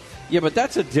cake. Yeah, but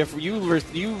that's a different.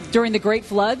 You during the Great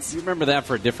Floods. You remember that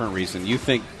for a different reason. You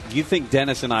think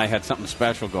Dennis and I had something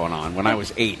special going on when I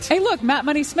was 8. Hey, look, Matt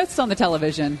Money Smith's on the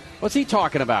television. What's he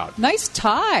talking about? Nice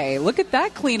tie. Look at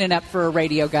that cleaning up for a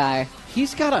radio guy.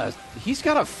 He's got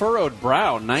a furrowed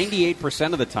brow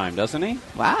 98% of the time, doesn't he?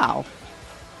 Wow.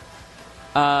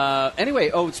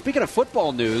 Anyway, speaking of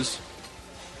football news.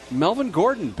 Melvin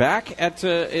Gordon back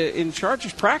in charge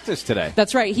of practice today.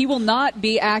 That's right. He will not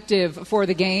be active for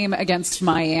the game against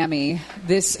Miami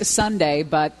this Sunday,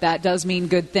 but that does mean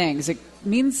good things. It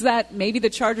means that maybe the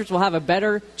Chargers will have a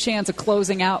better chance of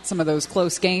closing out some of those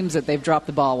close games that they've dropped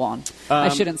the ball on. I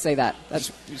shouldn't say that.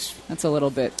 That's a little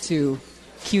bit too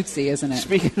cutesy, isn't it?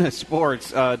 Speaking of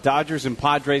sports, Dodgers and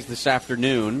Padres this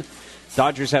afternoon.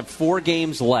 Dodgers have 4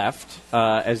 games left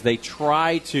as they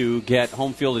try to get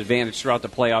home field advantage throughout the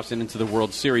playoffs and into the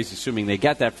World Series, assuming they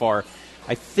get that far.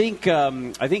 I think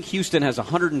Houston has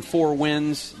 104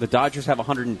 wins. The Dodgers have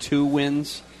 102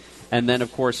 wins. And then,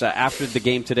 of course, after the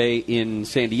game today in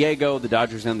San Diego, the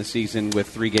Dodgers end the season with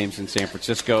 3 games in San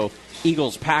Francisco.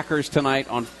 Eagles-Packers tonight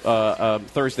on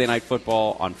Thursday Night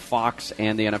Football on Fox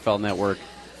and the NFL Network.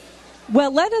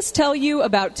 Well, let us tell you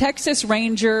about Texas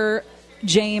Ranger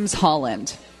James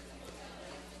Holland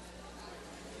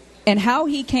and how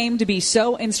he came to be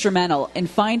so instrumental in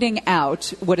finding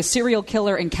out what a serial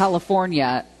killer in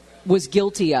California was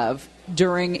guilty of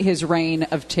during his reign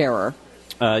of terror.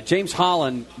 James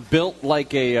Holland built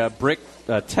like a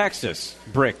Texas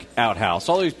brick outhouse.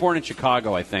 Although he was born in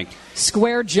Chicago, I think.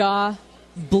 Square jaw,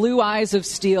 blue eyes of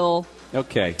steel.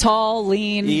 Okay. Tall,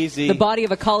 lean. Easy. The body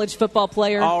of a college football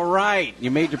player. All right.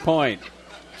 You made your point.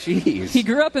 Jeez. He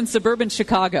grew up in suburban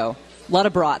Chicago. A lot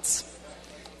of brats.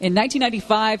 In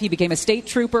 1995, he became a state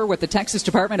trooper with the Texas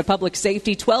Department of Public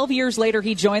Safety. 12 years later,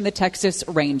 he joined the Texas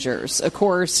Rangers. Of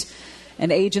course, an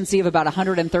agency of about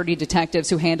 130 detectives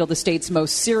who handle the state's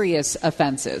most serious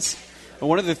offenses.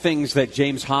 One of the things that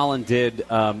James Holland did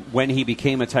when he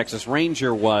became a Texas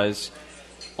Ranger was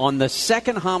on the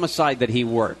second homicide that he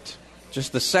worked,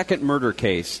 just the second murder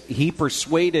case, he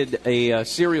persuaded a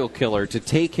serial killer to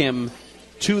take him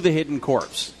to the hidden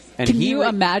corpse. And Can you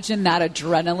imagine that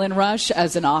adrenaline rush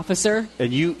as an officer?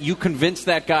 And you convinced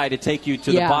that guy to take you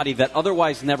to the body that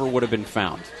otherwise never would have been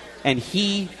found. And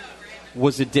he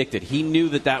was addicted. He knew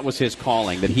that was his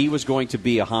calling, that he was going to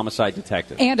be a homicide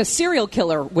detective. And a serial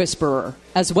killer whisperer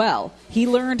as well. He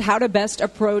learned how to best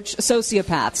approach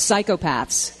sociopaths,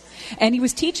 psychopaths. And he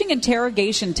was teaching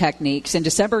interrogation techniques in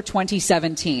December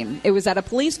 2017. It was at a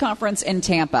police conference in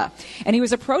Tampa. And he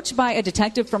was approached by a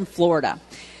detective from Florida.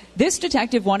 This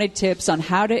detective wanted tips on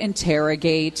how to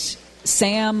interrogate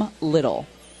Sam Little.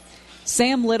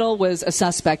 Sam Little was a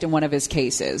suspect in one of his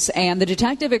cases. And the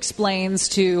detective explains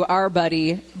to our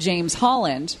buddy James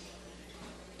Holland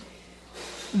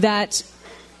that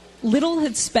Little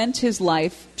had spent his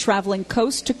life traveling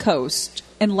coast to coast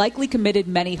and likely committed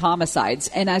many homicides.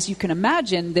 And as you can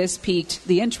imagine, this piqued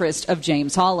the interest of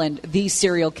James Holland, the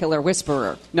serial killer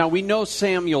whisperer. Now, we know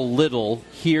Samuel Little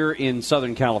here in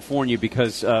Southern California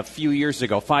because a few years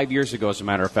ago, 5 years ago, as a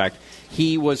matter of fact,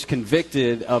 he was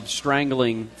convicted of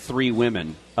strangling 3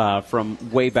 women from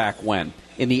way back when,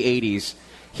 in the 80s.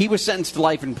 He was sentenced to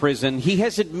life in prison. He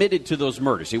has admitted to those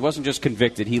murders. He wasn't just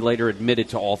convicted. He later admitted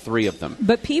to all 3 of them.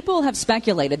 But people have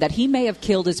speculated that he may have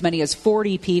killed as many as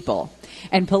 40 people.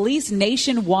 And police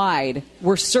nationwide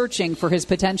were searching for his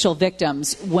potential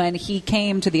victims when he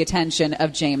came to the attention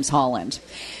of James Holland.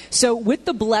 So with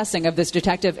the blessing of this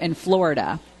detective in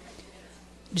Florida,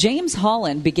 James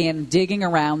Holland began digging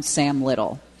around Sam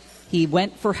Little. He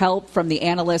went for help from the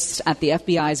analysts at the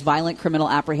FBI's Violent Criminal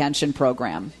Apprehension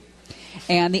Program.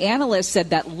 And the analyst said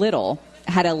that Little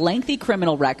had a lengthy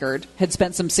criminal record, had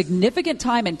spent some significant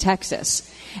time in Texas,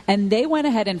 and they went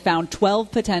ahead and found 12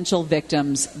 potential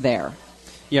victims there.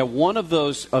 Yeah, one of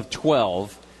those of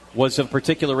 12 was of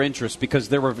particular interest because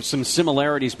there were some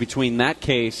similarities between that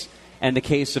case and the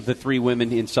case of the 3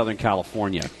 women in Southern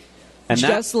California. And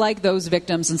just like those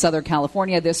victims in Southern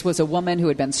California, this was a woman who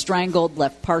had been strangled,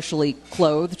 left partially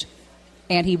clothed,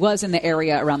 and he was in the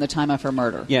area around the time of her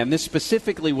murder. Yeah, and this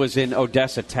specifically was in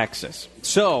Odessa, Texas.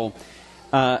 So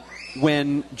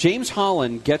when James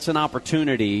Holland gets an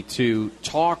opportunity to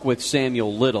talk with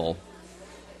Samuel Little,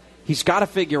 he's got to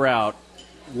figure out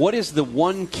what is the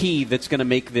one key that's going to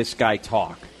make this guy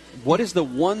talk. What is the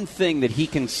one thing that he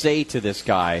can say to this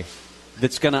guy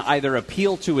that's going to either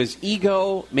appeal to his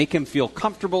ego, make him feel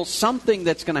comfortable, something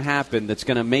that's going to happen that's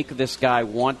going to make this guy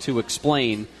want to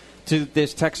explain to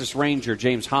this Texas Ranger,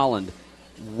 James Holland,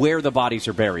 where the bodies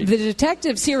are buried. The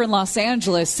detectives here in Los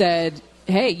Angeles said,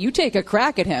 hey, you take a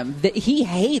crack at him. He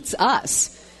hates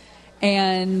us.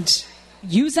 And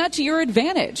use that to your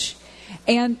advantage.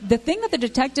 And the thing that the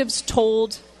detectives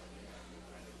told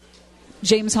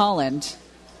James Holland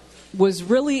was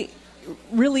really,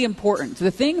 really important.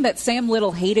 The thing that Sam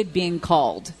Little hated being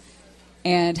called,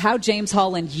 and how James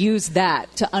Holland used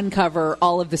that to uncover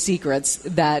all of the secrets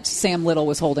that Sam Little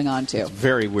was holding on to. It's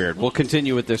very weird. We'll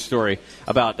continue with this story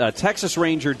about Texas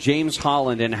Ranger James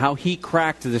Holland and how he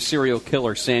cracked the serial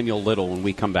killer Samuel Little when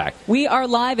we come back. We are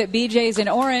live at BJ's in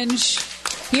Orange,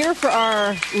 here for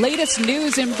our latest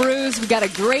news and brews. We've got a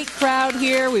great crowd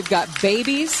here. We've got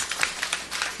babies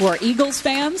who are Eagles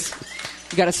fans.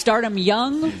 We've got to start them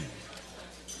young.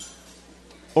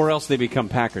 Or else they become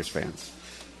Packers fans.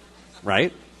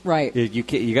 Right? Right.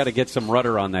 You got to get some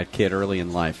rudder on that kid early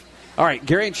in life. All right,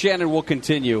 Gary and Shannon will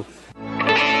continue.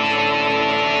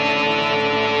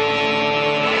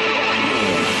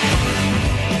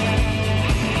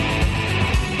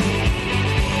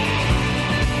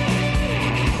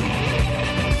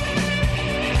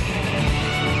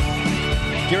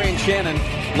 Gary and Shannon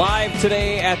live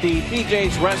today at the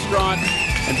BJ's Restaurant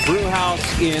and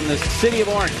Brewhouse in the city of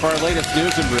Orange for our latest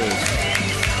news and brews.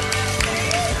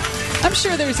 I'm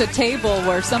sure there's a table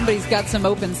where somebody's got some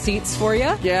open seats for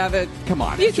you. Yeah, come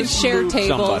on. You can share move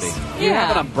tables. Somebody. You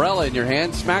have an umbrella in your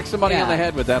hand. Smack somebody on the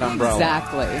head with that umbrella.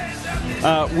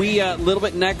 Exactly. We a little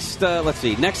bit next,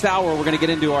 next hour we're going to get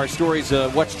into our stories,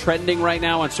 what's trending right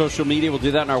now on social media. We'll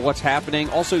do that in our What's Happening.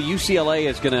 Also, UCLA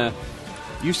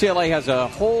has a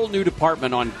whole new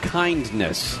department on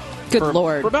kindness. Good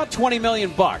Lord. For about $20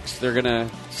 million, they're going to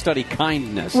study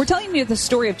kindness. We're telling you the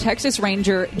story of Texas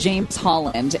Ranger James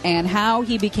Holland and how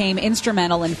he became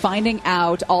instrumental in finding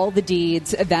out all the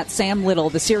deeds that Sam Little,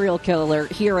 the serial killer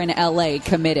here in L.A.,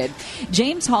 committed.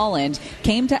 James Holland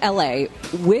came to L.A.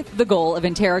 with the goal of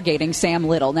interrogating Sam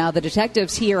Little. Now, the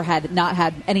detectives here had not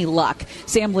had any luck.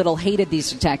 Sam Little hated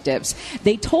these detectives.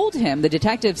 They told him, the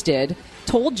detectives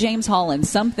told James Holland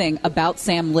something about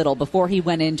Sam Little before he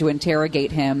went in to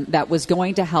interrogate him that was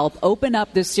going to help open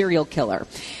up this serial killer.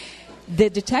 The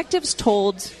detectives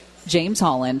told James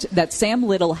Holland that Sam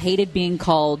Little hated being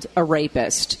called a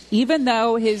rapist, even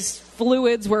though his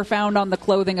fluids were found on the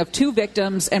clothing of 2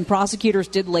 victims and prosecutors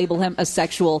did label him a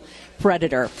sexual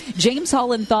predator. James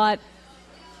Holland thought,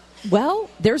 well,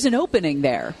 there's an opening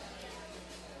there.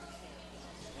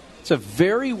 It's a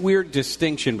very weird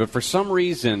distinction, but for some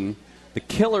reason, the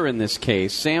killer in this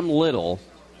case, Sam Little,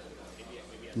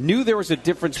 knew there was a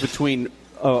difference between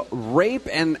rape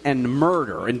and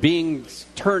murder and being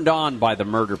turned on by the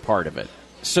murder part of it.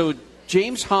 So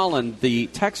James Holland, the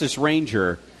Texas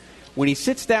Ranger, when he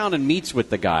sits down and meets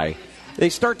with the guy, they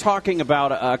start talking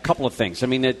about a couple of things. I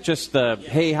mean,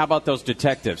 hey, how about those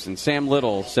detectives? And Sam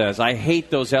Little says, I hate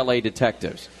those L.A.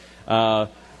 detectives. I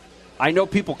know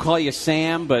people call you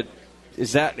Sam, but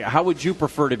how would you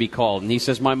prefer to be called? And he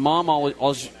says, my mom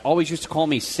always used to call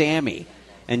me Sammy.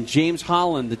 And James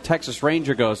Holland, the Texas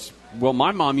Ranger, goes, well,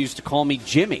 my mom used to call me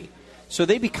Jimmy. So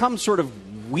they become sort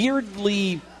of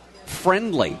weirdly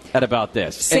friendly about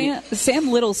this. Sam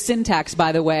Little's syntax,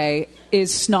 by the way,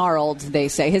 is snarled, they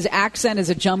say. His accent is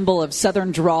a jumble of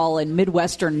Southern drawl and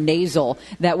Midwestern nasal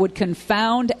that would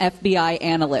confound FBI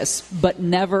analysts, but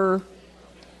never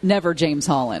James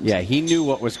Holland. Yeah, he knew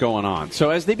what was going on.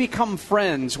 So as they become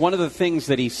friends, one of the things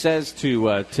that he says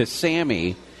to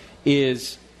Sammy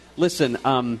is, listen,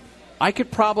 I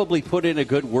could probably put in a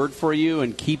good word for you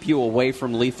and keep you away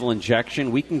from lethal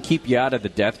injection. We can keep you out of the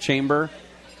death chamber,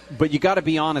 but you got to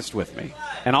be honest with me.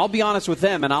 And I'll be honest with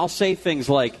them, and I'll say things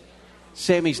like,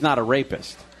 Sammy's not a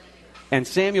rapist. And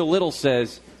Samuel Little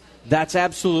says, that's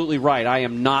absolutely right. I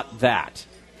am not that.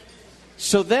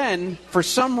 So then, for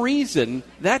some reason,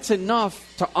 that's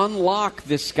enough to unlock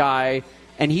this guy,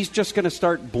 and he's just going to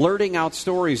start blurting out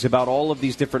stories about all of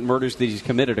these different murders that he's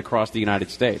committed across the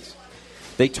United States.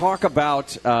 They talk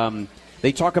about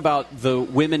the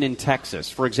women in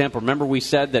Texas. For example, remember we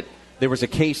said that there was a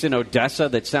case in Odessa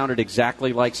that sounded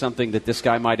exactly like something that this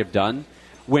guy might have done?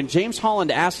 When James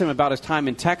Holland asked him about his time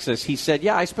in Texas, he said,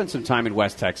 yeah, I spent some time in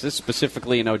West Texas,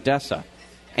 specifically in Odessa.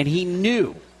 And he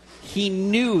knew he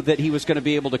knew that he was going to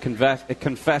be able to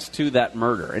confess to that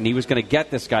murder, and he was going to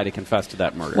get this guy to confess to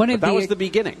that murder. But that was the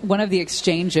beginning. One of the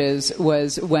exchanges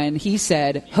was when he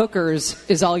said, "Hookers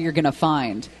is all you're going to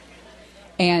find."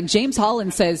 And James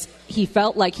Holland says he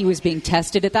felt like he was being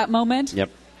tested at that moment. Yep.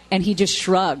 And he just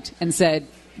shrugged and said,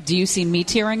 "Do you see me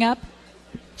tearing up?"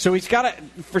 So he's got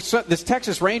to, this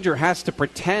Texas Ranger has to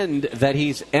pretend that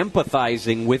he's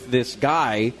empathizing with this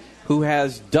guy who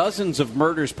has dozens of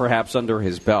murders perhaps under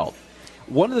his belt.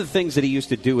 One of the things that he used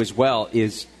to do as well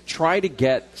is try to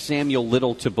get Samuel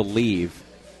Little to believe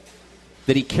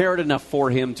that he cared enough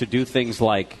for him to do things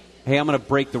like, hey, I'm going to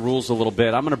break the rules a little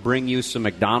bit. I'm going to bring you some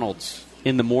McDonald's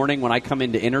in the morning when I come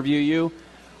in to interview you.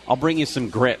 I'll bring you some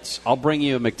grits. I'll bring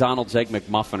you a McDonald's Egg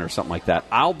McMuffin or something like that.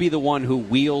 I'll be the one who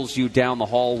wheels you down the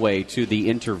hallway to the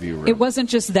interview room. It wasn't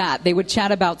just that. They would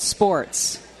chat about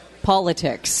sports,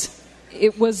 politics.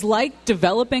 It was like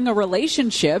developing a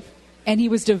relationship, and he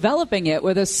was developing it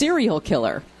with a serial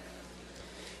killer.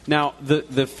 Now,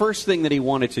 the first thing that he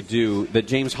wanted to do, that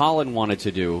James Holland wanted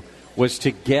to do, was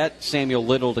to get Samuel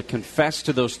Little to confess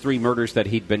to those 3 murders that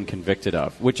he'd been convicted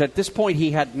of, which at this point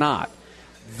he had not.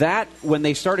 That, when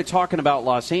they started talking about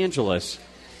Los Angeles,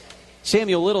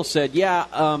 Samuel Little said,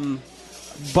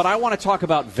 but I want to talk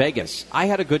about Vegas. I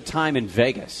had a good time in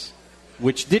Vegas,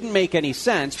 which didn't make any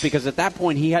sense because at that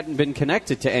point he hadn't been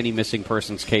connected to any missing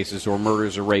persons cases or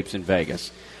murders or rapes in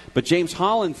Vegas. But James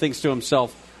Holland thinks to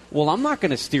himself, well, I'm not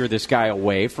going to steer this guy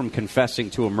away from confessing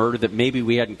to a murder that maybe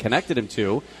we hadn't connected him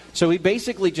to. So he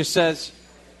basically just says,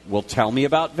 well, tell me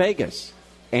about Vegas.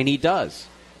 And he does.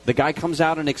 The guy comes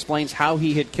out and explains how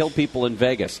he had killed people in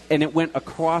Vegas. And it went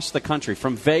across the country.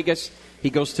 From Vegas, he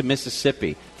goes to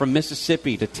Mississippi. From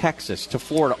Mississippi to Texas to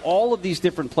Florida. All of these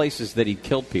different places that he'd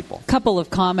killed people. A couple of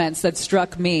comments that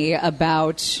struck me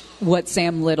about what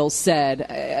Sam Little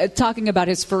said. Talking about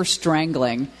his first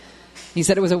strangling. He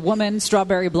said it was a woman,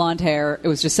 strawberry blonde hair. It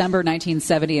was December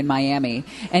 1970 in Miami.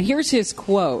 And here's his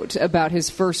quote about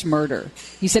his first murder.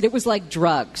 He said, it was like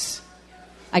drugs.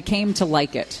 I came to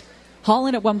like it.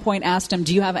 Holland at one point asked him,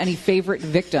 do you have any favorite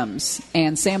victims?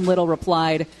 And Sam Little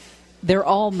replied, they're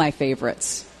all my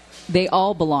favorites. They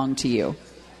all belong to you.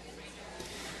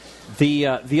 The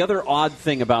other odd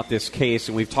thing about this case,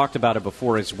 and we've talked about it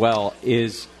before as well,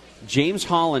 is James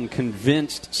Holland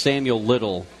convinced Samuel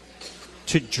Little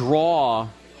to draw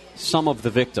some of the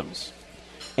victims.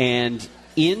 And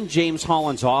in James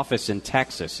Holland's office in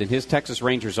Texas, in his Texas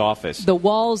Rangers office, the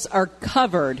walls are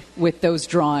covered with those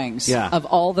drawings of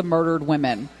all the murdered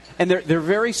women. And they're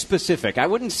very specific. I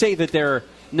wouldn't say that they're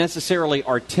necessarily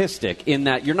artistic in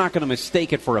that you're not going to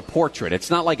mistake it for a portrait. It's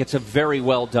not like it's a very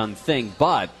well done thing,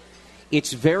 but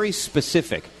it's very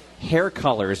specific. Hair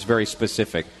color is very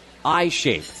specific. Eye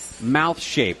shape, mouth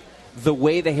shape, the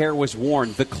way the hair was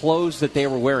worn, the clothes that they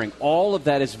were wearing, all of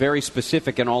that is very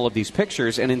specific in all of these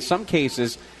pictures. And in some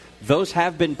cases, those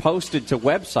have been posted to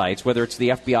websites, whether it's the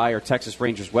FBI or Texas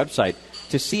Rangers website,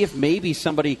 to see if maybe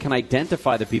somebody can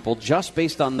identify the people just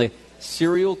based on the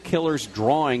serial killer's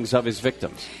drawings of his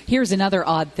victims. Here's another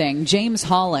odd thing. James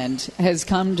Holland has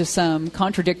come to some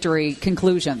contradictory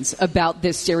conclusions about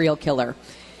this serial killer.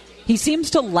 He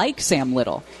seems to like Sam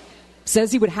Little.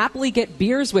 Says he would happily get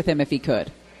beers with him if he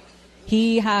could.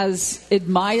 He has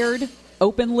admired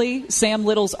openly Sam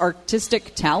Little's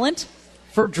artistic talent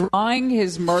for drawing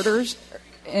his murders,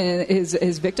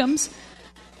 his victims.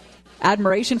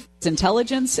 Admiration for his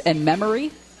intelligence and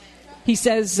memory. He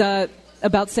says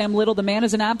about Sam Little, the man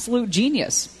is an absolute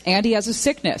genius, and he has a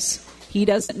sickness. He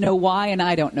doesn't know why, and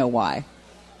I don't know why.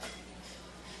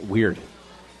 Weird.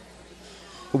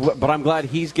 But I'm glad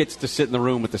he gets to sit in the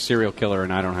room with the serial killer,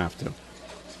 and I don't have to.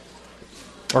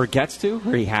 Or gets to,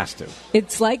 or he has to.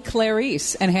 It's like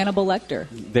Clarice and Hannibal Lecter.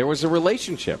 There was a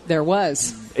relationship. There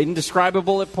was.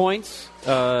 Indescribable at points.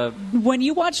 When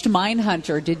you watched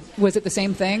Mindhunter, was it the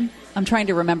same thing? I'm trying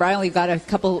to remember. I only got a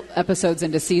couple episodes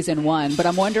into season 1, but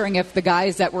I'm wondering if the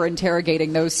guys that were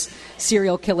interrogating those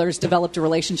serial killers developed a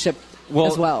relationship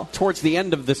as well. Towards the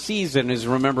end of the season is,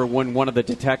 remember, when one of the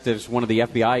detectives, one of the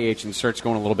FBI agents, starts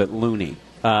going a little bit loony.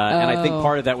 And I think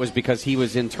part of that was because he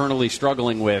was internally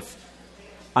struggling with,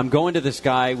 I'm going to this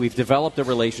guy, we've developed a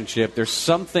relationship, there's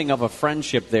something of a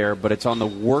friendship there, but it's on the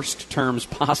worst terms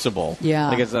possible. Yeah.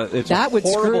 Like it's a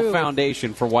horrible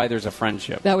foundation for why there's a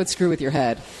friendship. That would screw with your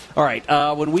head. All right,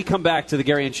 when we come back to the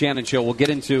Gary and Shannon Show, we'll get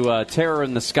into Terror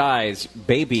in the Skies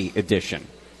Baby Edition.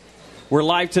 We're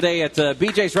live today at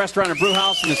BJ's Restaurant and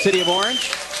Brewhouse in the city of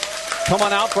Orange. Come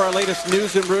on out for our latest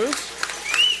news and brews.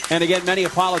 And again, many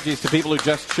apologies to people who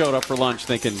just showed up for lunch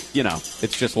thinking,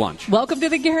 it's just lunch. Welcome to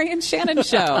the Gary and Shannon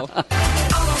Show. All those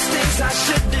things I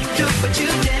shouldn't do, but you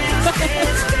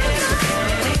dance.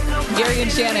 Gary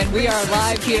and Shannon. We are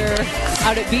live here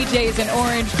out at BJ's in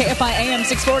Orange, KFI AM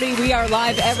 640. We are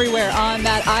live everywhere on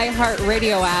that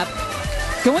iHeartRadio app.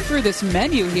 Going through this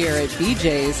menu here at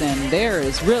BJ's, and there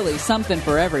is really something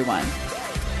for everyone.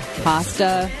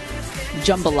 Pasta,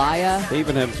 jambalaya. They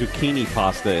even have zucchini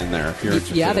pasta in there, if you're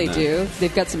interested. Yeah, they in that. do.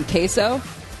 They've got some queso,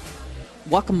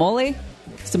 guacamole,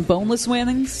 some boneless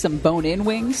wings, some bone-in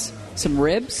wings, some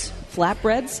ribs,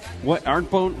 flatbreads. What, aren't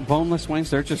boneless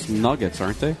wings? They're just nuggets,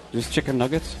 aren't they? Just chicken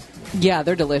nuggets? Yeah,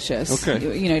 they're delicious.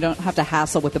 Okay. You don't have to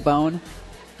hassle with the bone.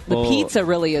 The pizza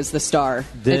really is the star at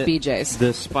BJ's.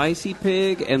 The spicy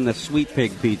pig and the sweet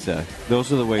pig pizza.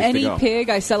 Those are the ways to go. Any pig,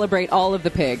 I celebrate all of the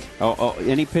pig. Oh,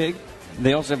 any pig?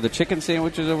 They also have the chicken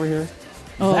sandwiches over here.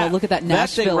 Oh, look at that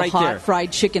Nashville right hot there.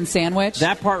 fried chicken sandwich.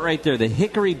 That part right there, the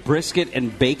hickory brisket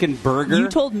and bacon burger. You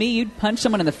told me you'd punch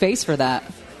someone in the face for that.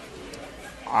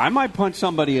 I might punch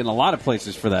somebody in a lot of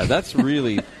places for that. That's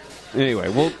really... Anyway,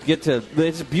 we'll get to...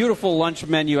 It's a beautiful lunch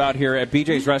menu out here at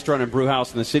BJ's Restaurant and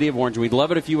Brewhouse in the city of Orange. We'd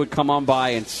love it if you would come on by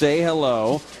and say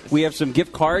hello. We have some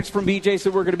gift cards from BJ's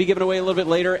that we're going to be giving away a little bit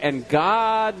later, and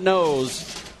God knows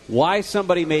why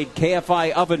somebody made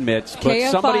KFI oven mitts, but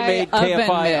somebody made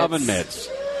KFI oven mitts.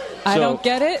 I don't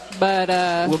get it, but...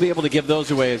 we'll be able to give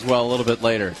those away as well a little bit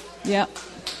later. Yeah.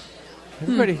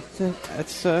 Everybody,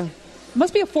 that's...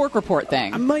 Must be a fork report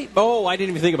thing. I didn't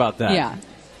even think about that. Yeah.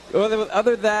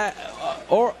 Other that,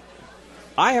 or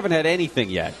I haven't had anything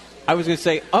yet. I was going to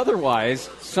say, otherwise,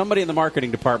 somebody in the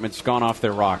marketing department's gone off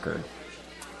their rocker.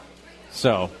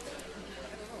 So,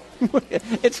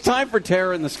 it's time for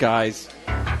Terror in the Skies.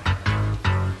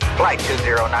 Flight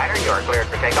 209er, you are cleared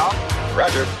for takeoff.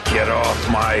 Roger. Get off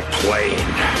my plane.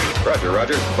 Roger,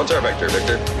 Roger. What's our vector,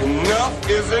 Victor? Enough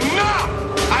is enough!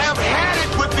 I have had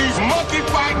it with these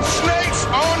monkey-fighting snakes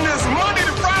on this Monday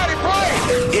to Friday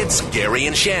plane! It's Gary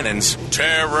and Shannon's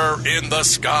Terror in the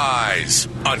Skies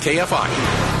on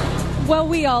KFI. Well,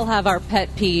 we all have our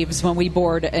pet peeves when we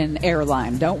board an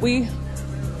airline, don't we?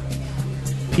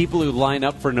 People who line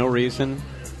up for no reason.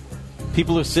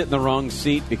 People who sit in the wrong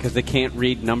seat because they can't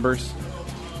read numbers.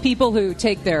 People who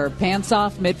take their pants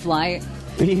off mid-flight.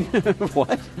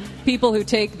 What? People who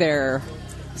take their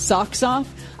socks off.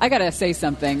 I got to say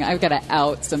something. I've got to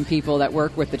out some people that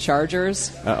work with the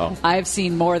Chargers. Uh-oh. I've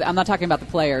seen more. I'm not talking about the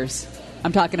players.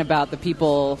 I'm talking about the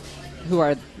people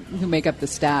who make up the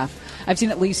staff. I've seen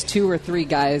at least 2 or 3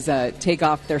 guys take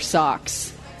off their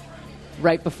socks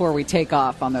right before we take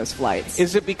off on those flights.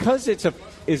 Is it because it's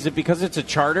a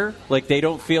charter? Like they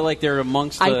don't feel like they're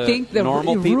amongst the I think the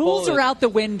normal people? rules are out the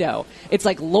window. It's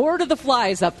like Lord of the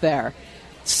Flies up there.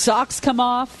 Socks come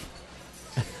off.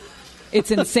 It's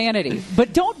insanity.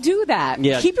 But don't do that.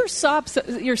 Yeah. Keep your socks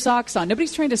on.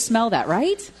 Nobody's trying to smell that,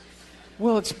 right?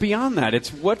 Well, it's beyond that.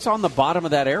 It's what's on the bottom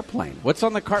of that airplane. What's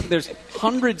on the carpet? There's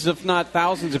hundreds, if not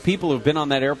thousands, of people who've been on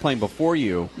that airplane before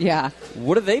you. Yeah.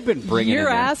 What have they been bringing You're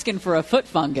in there? asking for a foot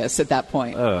fungus at that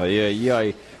point. Oh,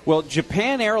 yeah. Well,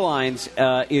 Japan Airlines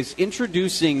is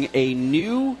introducing a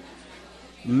new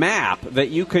map that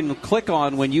you can click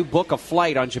on when you book a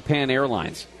flight on Japan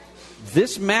Airlines.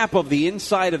 This map of the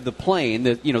inside of the plane,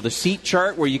 the seat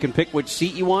chart where you can pick which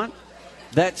seat you want,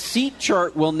 that seat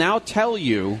chart will now tell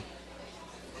you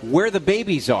where the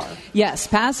babies are. Yes,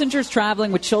 passengers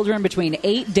traveling with children between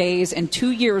 8 days and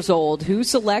 2 years old who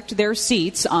select their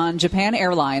seats on Japan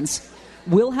Airlines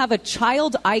will have a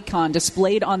child icon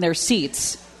displayed on their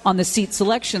seats on the seat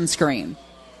selection screen.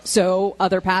 So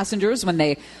other passengers, when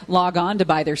they log on to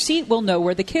buy their seat, will know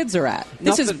where the kids are at.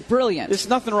 This is brilliant. There's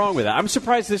nothing wrong with that. I'm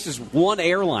surprised this is one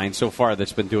airline so far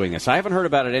that's been doing this. I haven't heard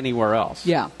about it anywhere else.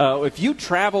 Yeah. If you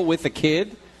travel with a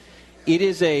kid, it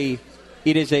is a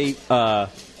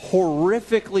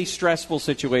horrifically stressful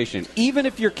situation, even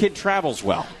if your kid travels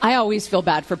well. I always feel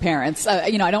bad for parents. I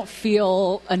don't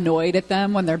feel annoyed at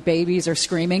them when their babies are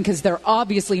screaming because they're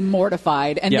obviously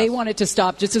mortified and Yes. they want it to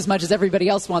stop just as much as everybody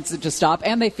else wants it to stop,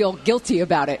 and they feel guilty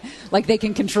about it, like they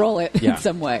can control it in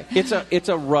some way. It's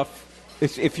a rough.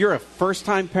 If you're a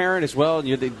first-time parent as well,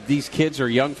 and these kids are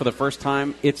young for the first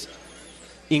time, it's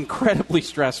incredibly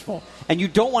stressful, and you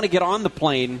don't want to get on the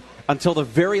plane until the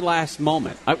very last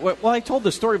moment. I told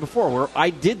the story before where I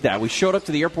did that. We showed up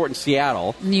to the airport in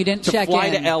Seattle. And you didn't check fly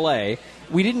in. to L.A.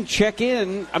 We didn't check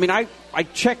in. I mean, I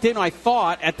checked in, I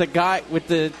thought, at the guy with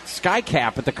the sky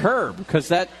cap at the curb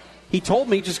because he told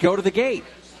me just go to the gate.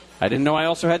 I didn't know I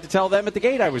also had to tell them at the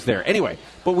gate I was there. Anyway,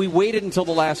 but we waited until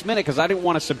the last minute because I didn't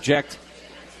want to subject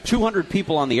 200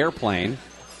 people on the airplane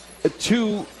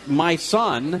to my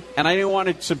son, and I didn't want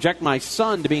to subject my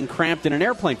son to being cramped in an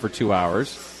airplane for 2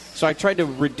 hours. So I tried to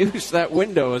reduce that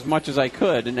window as much as I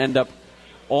could and end up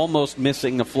almost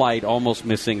missing the flight, almost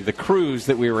missing the cruise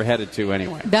that we were headed to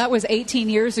anyway. That was 18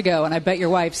 years ago, and I bet your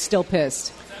wife's still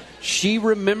pissed. She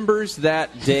remembers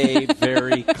that day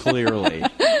very clearly.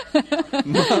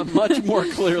 Much more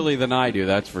clearly than I do,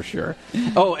 that's for sure.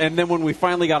 Oh, and then when we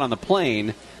finally got on the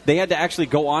plane, they had to actually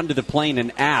go onto the plane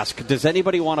and ask, does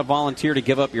anybody want to volunteer to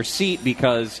give up your seat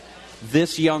because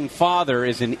this young father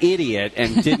is an idiot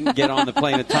and didn't get on the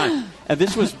plane at time. And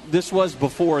this was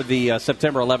before the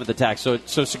September 11th attack, so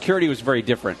security was very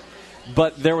different.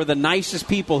 But there were the nicest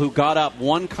people who got up.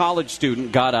 One college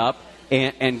student got up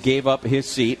and gave up his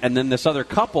seat, and then this other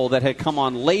couple that had come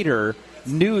on later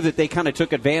knew that they kind of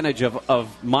took advantage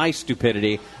of my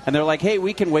stupidity, and they're like, hey,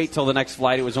 we can wait till the next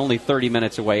flight. It was only 30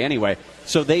 minutes away anyway.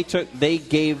 So they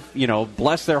gave,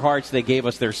 bless their hearts, they gave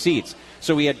us their seats.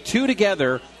 So we had two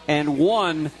together and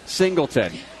one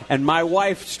singleton. And my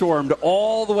wife stormed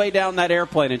all the way down that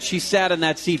airplane, and she sat in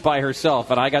that seat by herself,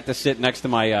 and I got to sit next to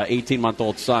my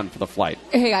 18-month-old son for the flight.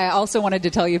 Hey, I also wanted to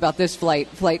tell you about this flight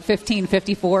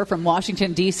 1554 from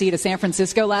Washington, D.C. to San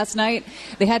Francisco last night.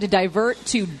 They had to divert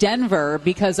to Denver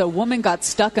because a woman got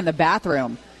stuck in the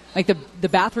bathroom. Like the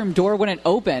bathroom door wouldn't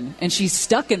open, and she's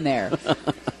stuck in there.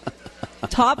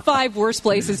 Top 5 worst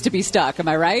places to be stuck, am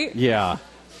I right? Yeah.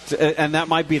 And that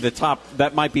might be the top.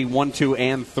 That might be 1, 2,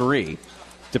 and 3,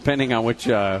 depending on which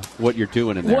what you're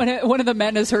doing in there. One of the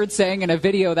men is heard saying in a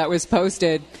video that was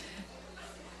posted,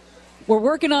 "We're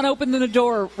working on opening the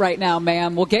door right now,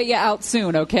 ma'am. We'll get you out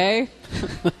soon, okay?"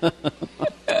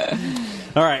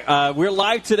 All right, we're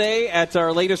live today at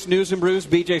our latest News and Brews,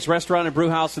 BJ's Restaurant and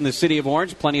Brewhouse in the city of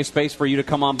Orange. Plenty of space for you to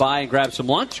come on by and grab some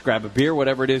lunch, grab a beer,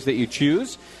 whatever it is that you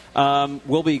choose.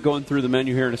 We'll be going through the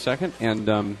menu here in a second,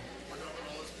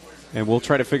 and we'll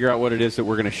try to figure out what it is that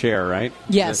we're going to share, right?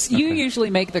 Yes, you usually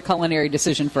make the culinary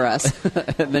decision for us.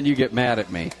 And then you get mad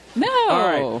at me. No.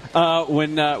 All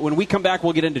right. When we come back,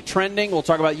 we'll get into trending. We'll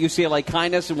talk about UCLA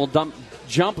kindness, and we'll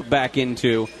jump back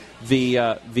into the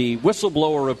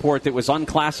whistleblower report that was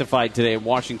unclassified today in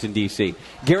Washington, D.C.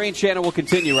 Gary and Shannon will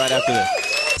continue right after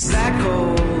this. Black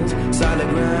holes, solid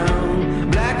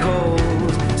ground. Black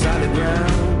holes, solid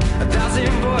ground. 1,000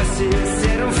 voices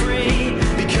set them free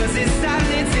because this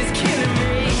silence is killing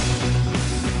me.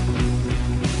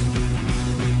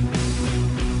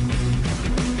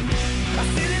 I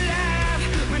feel alive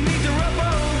beneath the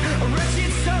rubble. A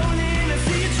wretched soul in a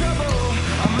sea of trouble.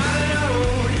 I'm all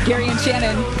alone. Gary and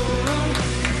Shannon.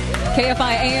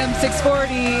 KFI AM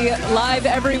 640, live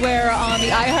everywhere on the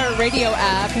iHeartRadio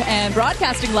app and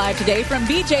broadcasting live today from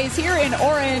BJ's here in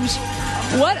Orange.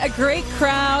 What a great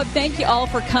crowd. Thank you all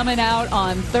for coming out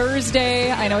on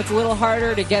Thursday. I know it's a little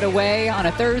harder to get away on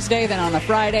a Thursday than on a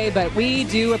Friday, but we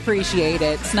do appreciate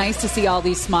it. It's nice to see all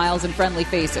these smiles and friendly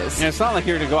faces. Yeah, it's not like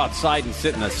you're going to go outside and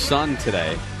sit in the sun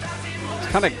today. It's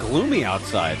kind of gloomy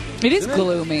outside. It is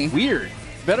gloomy. Weird.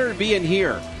 Better to be in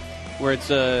here, where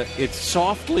it's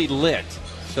softly lit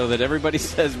so that everybody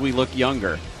says we look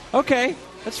younger. Okay,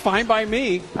 that's fine by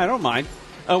me. I don't mind.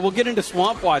 We'll get into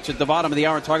Swamp Watch at the bottom of the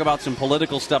hour and talk about some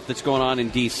political stuff that's going on in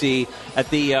D.C. At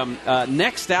the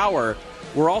next hour,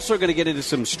 we're also going to get into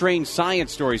some strange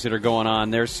science stories that are going on.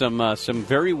 There's some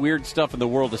very weird stuff in the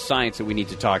world of science that we need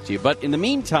to talk to you. But in the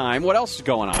meantime, what else is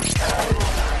going on?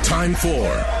 Time for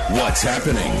What's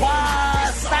Happening.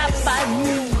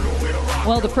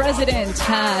 Well, the president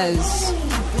has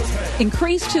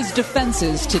increased his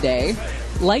defenses today,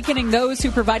 likening those who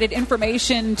provided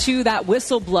information to that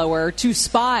whistleblower to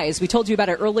spies. We told you about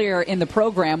it earlier in the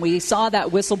program. We saw that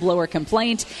whistleblower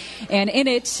complaint, and in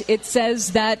it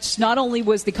says that not only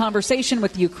was the conversation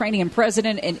with the Ukrainian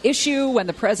president an issue when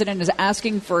the president is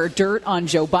asking for dirt on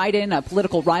Joe Biden, a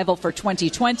political rival for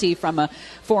 2020 from a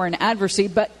foreign adversary,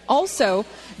 but also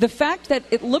the fact that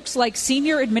it looks like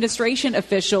senior administration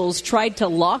officials tried to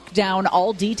lock down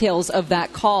all details of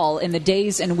that call in the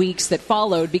days and weeks that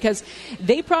followed because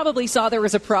they probably saw there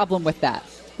was a problem with that.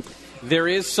 There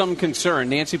is some concern.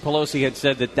 Nancy Pelosi had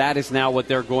said that is now what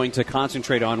they're going to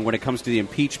concentrate on when it comes to the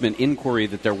impeachment inquiry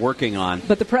that they're working on.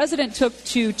 But the president took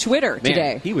to Twitter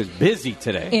today. He was busy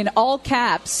today. In all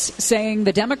caps, saying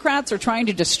the Democrats are trying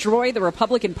to destroy the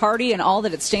Republican Party and all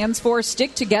that it stands for.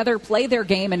 Stick together, play their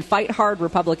game, and fight hard,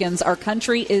 Republicans. Our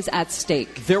country is at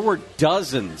stake. There were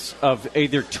dozens of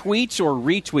either tweets or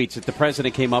retweets that the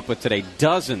president came up with today.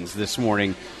 Dozens this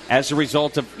morning as a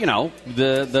result of,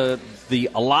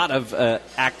 a lot of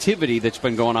activity that's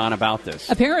been going on about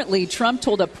this. Apparently, Trump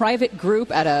told a private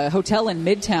group at a hotel in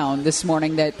Midtown this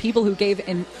morning that people who gave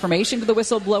information to the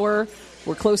whistleblower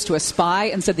were close to a spy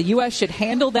and said the U.S. should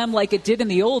handle them like it did in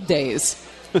the old days,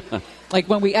 like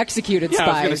when we executed spies.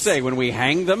 I was going to say, when we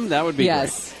hanged them, that would be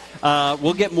yes. great.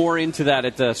 We'll get more into that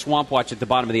at the Swamp Watch at the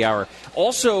bottom of the hour.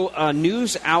 Also,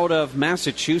 news out of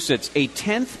Massachusetts. A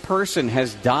 10th person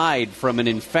has died from an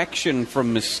infection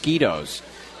from mosquitoes.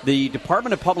 The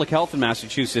Department of Public Health in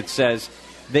Massachusetts says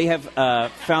they have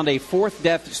found a 4th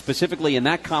death specifically in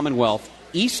that Commonwealth,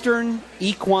 Eastern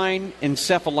equine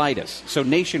encephalitis. So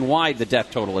nationwide, the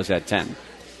death total is at 10.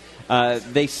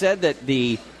 They said that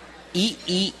the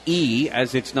EEE,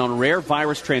 as it's known, rare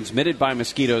virus transmitted by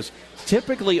mosquitoes,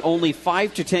 typically only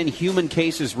 5 to 10 human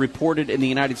cases reported in the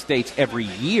United States every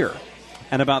year,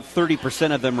 and about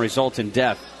 30% of them result in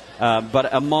death.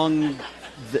 But among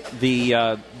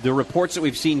the reports that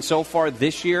we've seen so far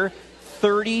this year,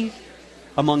 30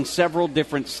 among several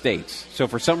different states. So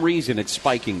for some reason, it's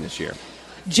spiking this year.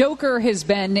 Joker has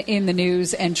been in the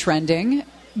news and trending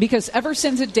because ever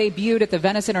since it debuted at the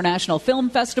Venice International Film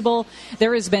Festival,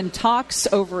 there has been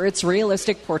talks over its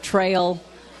realistic portrayal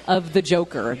of the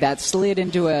Joker that slid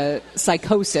into a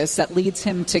psychosis that leads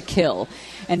him to kill.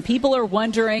 And people are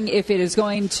wondering if it is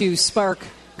going to spark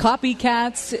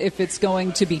copycats, if it's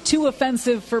going to be too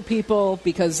offensive for people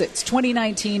because it's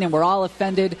 2019 and we're all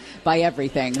offended by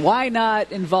everything. Why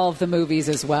not involve the movies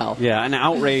as well? Yeah, and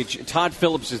outrage. Todd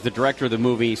Phillips is the director of the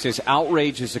movie. He says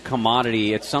outrage is a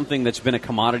commodity. It's something that's been a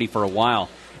commodity for a while.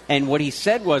 And what he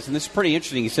said was, and this is pretty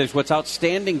interesting, he says, what's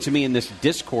outstanding to me in this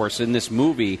discourse, in this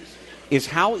movie, is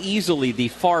how easily the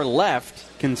far left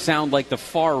can sound like the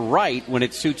far right when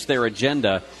it suits their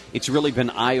agenda. It's really been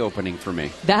eye-opening for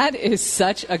me. That is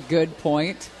such a good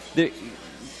point.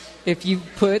 If you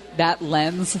put that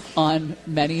lens on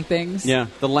many things. Yeah,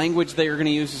 the language they are going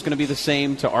to use is going to be the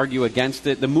same to argue against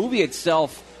it. The movie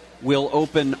itself will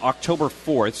open October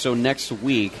 4th, so next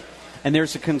week. And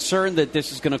there's a concern that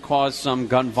this is going to cause some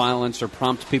gun violence or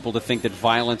prompt people to think that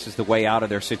violence is the way out of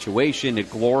their situation.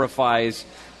 It glorifies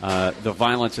the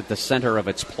violence at the center of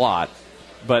its plot.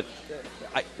 But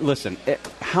listen,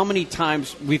 how many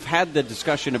times we've had the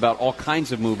discussion about all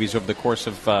kinds of movies over the course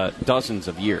of dozens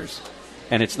of years,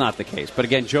 and it's not the case. But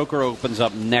again, Joker opens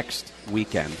up next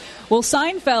weekend. Well,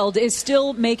 Seinfeld is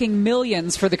still making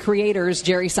millions for the creators,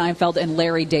 Jerry Seinfeld and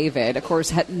Larry David. Of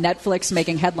course, Netflix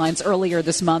making headlines earlier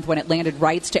this month when it landed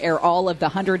rights to air all of the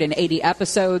 180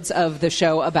 episodes of the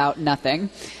show about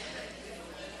nothing.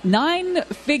 9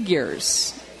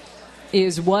 figures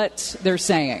is what they're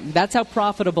saying. That's how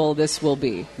profitable this will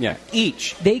be. Yeah,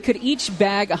 each. They could each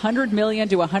bag $100 million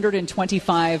to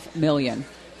 $125 million.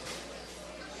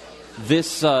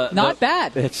 This not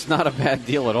bad. It's not a bad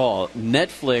deal at all.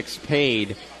 Netflix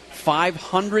paid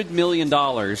 $500 million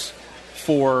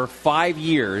for 5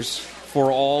 years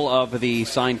for all of the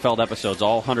Seinfeld episodes,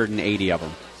 all 180 of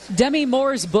them. Demi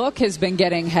Moore's book has been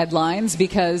getting headlines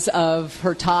because of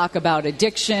her talk about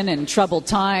addiction and troubled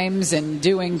times and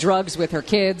doing drugs with her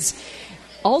kids.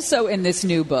 Also in this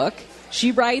new book,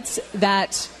 she writes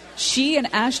that she and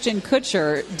Ashton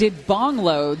Kutcher did bong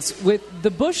loads with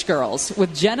the Bush girls,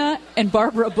 with Jenna and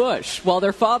Barbara Bush, while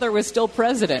their father was still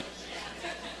president.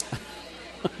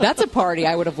 That's a party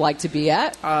I would have liked to be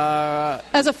at.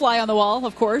 As a fly on the wall,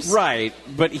 of course. Right.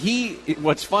 But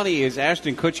what's funny is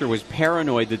Ashton Kutcher was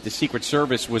paranoid that the Secret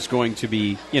Service was going to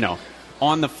be,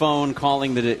 on the phone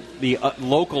calling the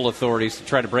local authorities to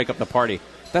try to break up the party.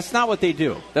 That's not what they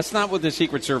do. That's not what the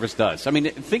Secret Service does. I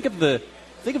mean, think of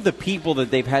the people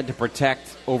that they've had to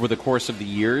protect over the course of the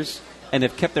years and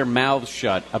have kept their mouths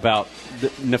shut about the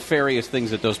nefarious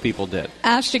things that those people did.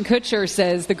 Ashton Kutcher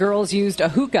says the girls used a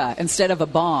hookah instead of a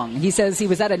bong. He says he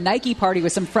was at a Nike party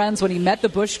with some friends when he met the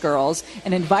Bush girls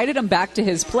and invited them back to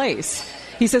his place.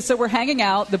 He says, so we're hanging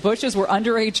out. The Bushes were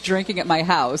underage drinking at my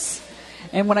house.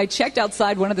 And when I checked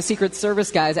outside, one of the Secret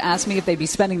Service guys asked me if they'd be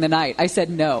spending the night. I said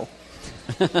no.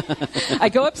 I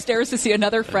go upstairs to see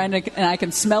another friend, and I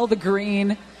can smell the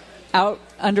green out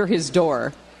under his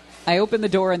door. I open the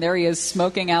door, and there he is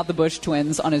smoking out the Bush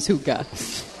twins on his hookah.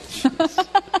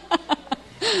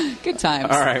 Good times.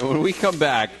 All right, when we come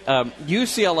back,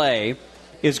 UCLA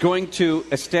is going to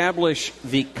establish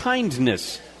the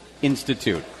Kindness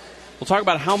Institute. We'll talk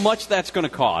about how much that's going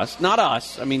to cost. Not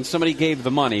us. I mean, somebody gave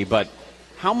the money, but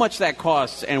how much that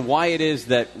costs and why it is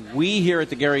that we here at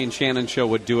the Gary and Shannon Show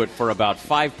would do it for about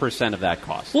 5% of that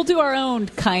cost. We'll do our own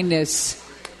kindness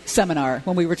seminar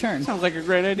when we return. Sounds like a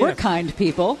great idea. We're kind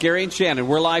people. Gary and Shannon,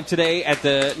 we're live today at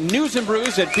the News and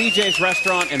Brews at BJ's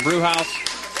Restaurant and Brewhouse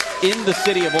in the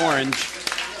city of Orange.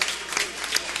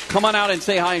 Come on out and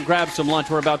say hi and grab some lunch.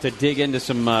 We're about to dig into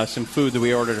some food that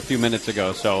we ordered a few minutes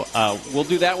ago. So we'll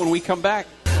do that when we come back.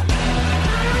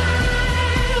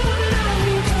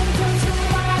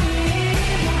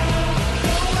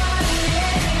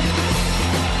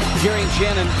 Jerry and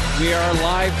Shannon, we are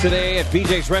live today at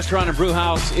BJ's Restaurant and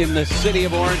Brewhouse in the city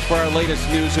of Orange for our latest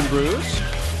News and Brews.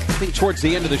 I think towards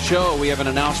the end of the show, we have an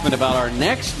announcement about our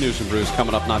next News and Brews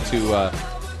coming up not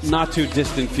too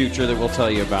distant future that we'll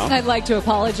tell you about. I'd like to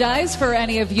apologize for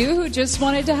any of you who just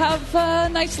wanted to have a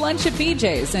nice lunch at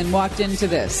BJ's and walked into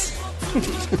this.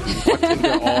 Walked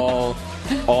into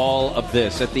all of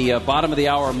this. At the bottom of the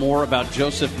hour, more about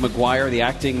Joseph Maguire, the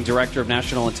acting director of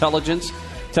national intelligence,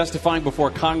 testifying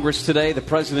before Congress today. The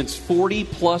president's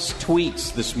 40-plus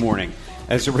tweets this morning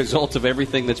as a result of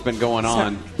everything that's been going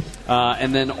on.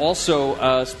 And then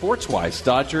also, sports-wise,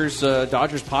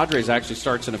 Dodgers-Padres actually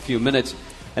starts in a few minutes,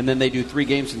 and then they do 3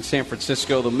 games in San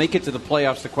Francisco. They'll make it to the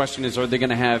playoffs. The question is, are they going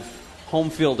to have home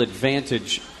field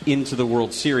advantage into the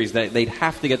World Series? They'd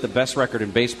have to get the best record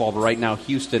in baseball, but right now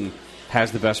Houston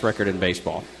has the best record in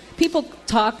baseball. People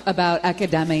talk about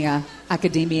academia,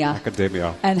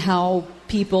 and how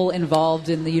people involved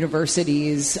in the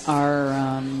universities are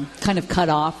kind of cut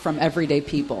off from everyday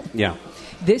people. Yeah.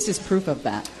 This is proof of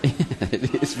that.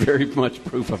 It is very much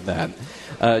proof of that.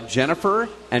 Jennifer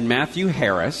and Matthew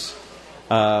Harris.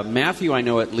 Matthew, I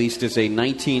know at least, is a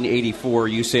 1984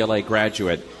 UCLA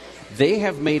graduate. They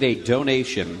have made a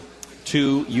donation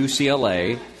to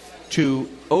UCLA to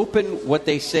open what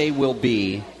they say will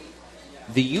be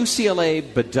the UCLA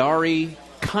Badari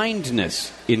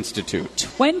Kindness Institute.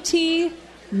 $20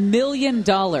 million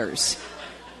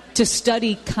to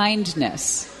study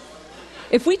kindness.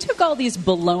 If we took all these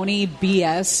baloney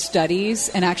BS studies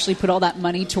and actually put all that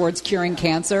money towards curing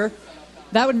cancer,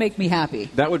 that would make me happy.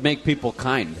 That would make people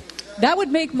kind. That would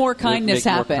make more kindness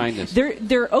happen. More kindness.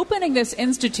 They're opening this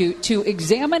institute to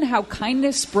examine how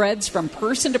kindness spreads from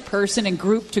person to person and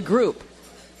group to group.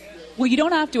 Well, you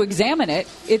don't have to examine it.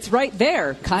 It's right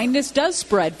there. Kindness does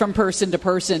spread from person to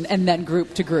person and then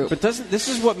group to group. But this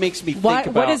is what makes me think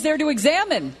about... What is there to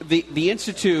examine? The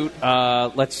Institute,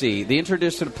 let's see, the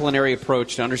interdisciplinary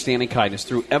approach to understanding kindness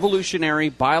through evolutionary,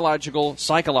 biological,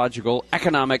 psychological,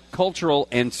 economic, cultural,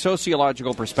 and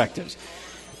sociological perspectives.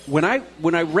 When I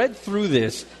read through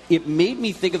this, it made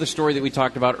me think of the story that we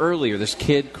talked about earlier. This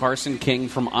kid, Carson King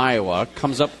from Iowa,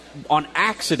 comes up on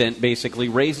accident, basically,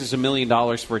 raises $1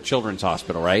 million for a children's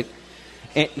hospital, right?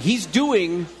 And he's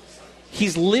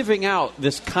living out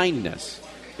this kindness.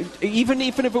 Even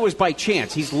if it was by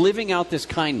chance, he's living out this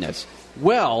kindness.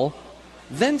 Well,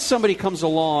 then somebody comes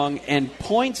along and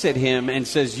points at him and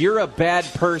says, you're a bad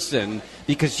person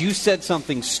because you said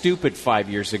something stupid 5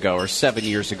 years ago or 7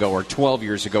 years ago or 12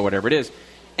 years ago, whatever it is.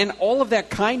 And all of that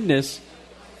kindness,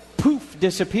 poof,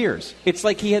 disappears. It's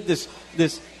like he had this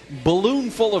balloon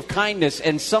full of kindness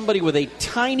and somebody with a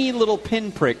tiny little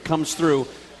pinprick comes through,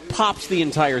 pops the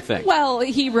entire thing. Well,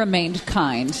 he remained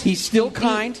kind. He's still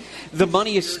kind. The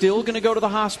money is still going to go to the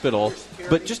hospital.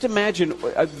 But just imagine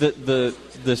the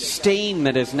stain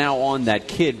that is now on that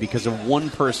kid because of one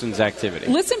person's activity.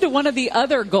 Listen to one of the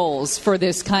other goals for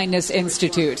this Kindness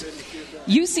Institute.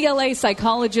 UCLA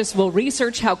psychologists will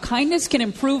research how kindness can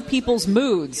improve people's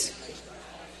moods.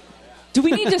 Do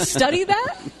we need to study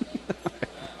that?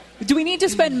 Do we need to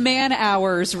spend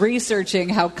man-hours researching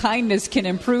how kindness can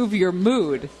improve your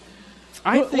mood?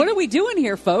 What are we doing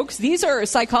here, folks? These are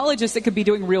psychologists that could be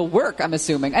doing real work, I'm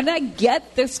assuming. And I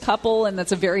get this couple, and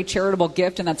that's a very charitable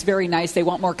gift, and that's very nice. They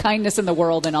want more kindness in the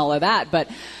world and all of that. But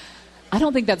I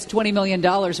don't think that's $20 million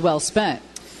well spent.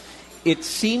 It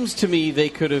seems to me they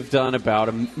could have done about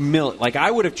 $1 million. Like, I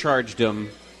would have charged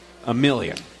them $1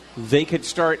 million. They could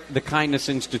start the Kindness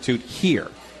Institute here.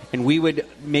 And we would,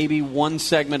 maybe one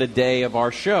segment a day of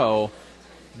our show,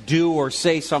 do or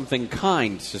say something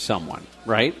kind to someone,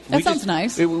 right? That sounds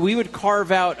nice. We would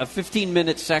carve out a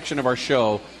 15-minute section of our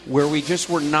show where we just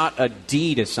were not a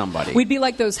D to somebody. We'd be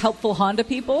like those helpful Honda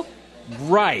people?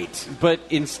 Right. But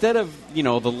instead of, the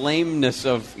lameness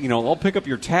of, I'll pick up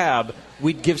your tab,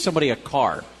 we'd give somebody a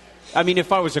car. I mean,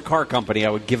 if I was a car company, I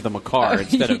would give them a car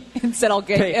instead I'll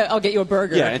get you a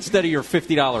burger. Yeah, instead of your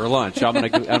 $50 lunch, I'm gonna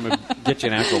get you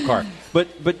an actual car.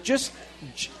 But just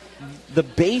the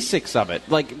basics of it,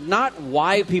 like not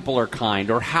why people are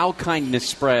kind or how kindness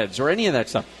spreads or any of that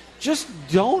stuff. Just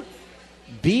don't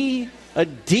be a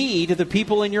D to the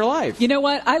people in your life. You know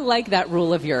what? I like that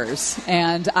rule of yours,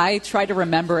 and I try to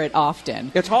remember it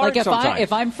often. It's hard sometimes.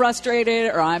 If I'm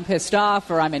frustrated or I'm pissed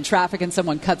off or I'm in traffic and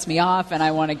someone cuts me off and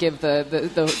I want to give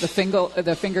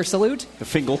the finger salute. The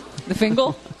fingle. The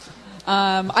fingle.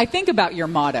 I think about your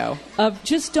motto of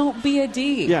just don't be a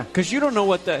D. Yeah, because you don't know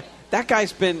what that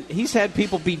guy's he's had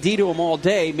people be D to him all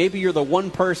day. Maybe you're the one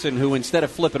person who, instead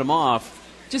of flipping him off,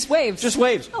 just waves. Just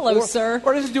waves. Hello, sir.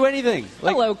 Or doesn't do anything.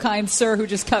 Hello, kind sir who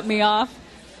just cut me off.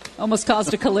 Almost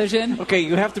caused a collision. Okay,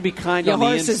 you have to be kind Your on the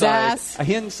horse's inside. ass.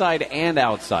 Inside and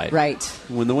outside. Right.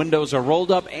 When the windows are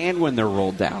rolled up and when they're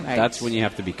rolled down. Right. That's when you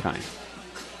have to be kind.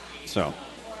 So,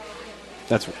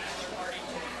 that's...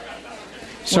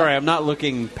 Sorry, I'm not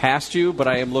looking past you, but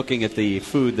I am looking at the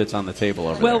food that's on the table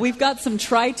over there. Well, we've got some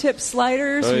tri-tip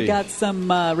sliders. Oy. We've got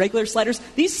some regular sliders.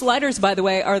 These sliders, by the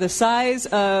way, are the size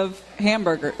of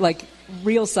hamburger, like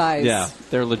real size. Yeah,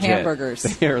 they're legit. Hamburgers.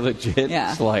 They're legit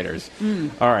sliders.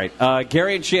 All right.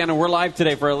 Gary and Shannon, we're live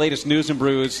today for our latest News and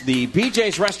Brews. The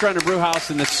BJ's Restaurant and Brewhouse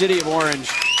in the city of Orange.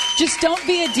 Just don't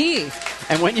be a D.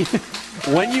 And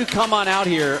when you come on out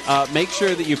here, make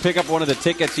sure that you pick up one of the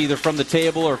tickets either from the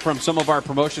table or from some of our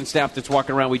promotion staff that's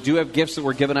walking around. We do have gifts that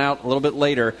we're giving out a little bit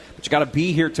later, but you got to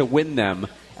be here to win them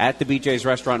at the BJ's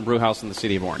Restaurant and Brewhouse in the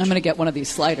city of Orange. I'm going to get one of these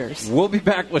sliders. We'll be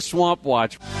back with Swamp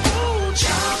Watch.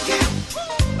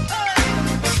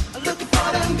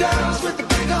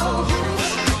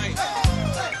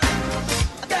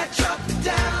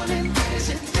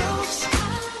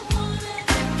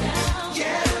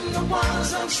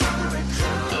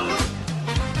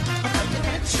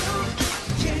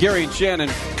 Gary and Shannon,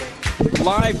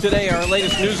 live today, our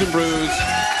latest News and Brews.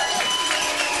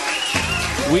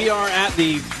 We are at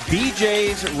the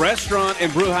BJ's Restaurant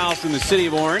and Brewhouse in the city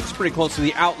of Orange, pretty close to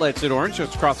the outlets at Orange, so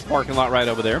it's across the parking lot right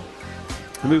over there.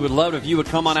 And we would love if you would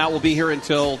come on out. We'll be here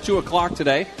until 2 o'clock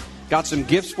today. Got some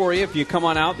gifts for you. If you come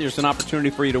on out, there's an opportunity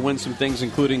for you to win some things,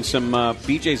 including some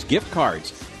BJ's gift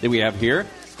cards that we have here.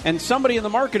 And somebody in the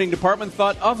marketing department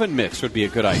thought oven mitts would be a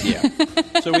good idea.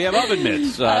 So we have oven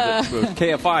mitts with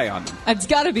KFI on them. It's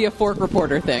got to be a Fork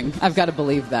Reporter thing. I've got to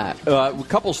believe that. A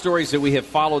couple stories that we have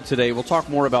followed today. We'll talk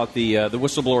more about the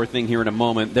whistleblower thing here in a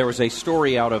moment. There was a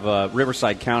story out of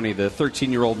Riverside County, the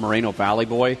 13-year-old Moreno Valley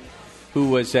boy who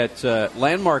was at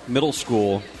Landmark Middle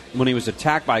School when he was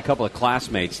attacked by a couple of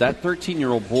classmates. That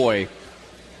 13-year-old boy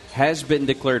has been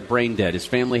declared brain dead. His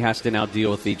family has to now deal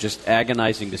with the just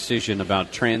agonizing decision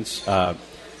about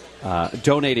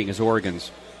donating his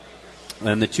organs.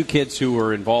 And the two kids who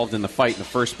were involved in the fight in the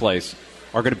first place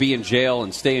are going to be in jail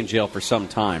and stay in jail for some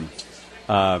time.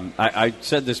 I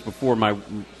said this before,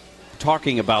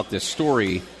 talking about this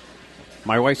story.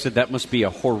 My wife said that must be a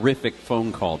horrific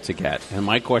phone call to get. And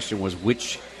my question was,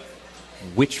 which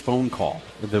phone call?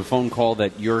 The phone call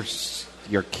that your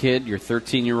kid, your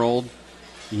 13-year-old,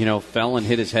 fell and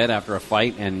hit his head after a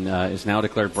fight and is now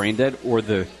declared brain dead, or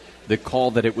the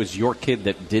call that it was your kid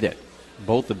that did it?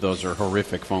 Both of those are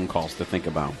horrific phone calls to think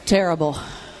about. Terrible.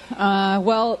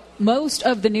 Well, most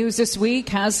of the news this week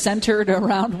has centered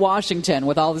around Washington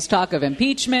with all this talk of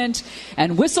impeachment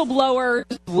and whistleblowers.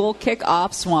 We'll kick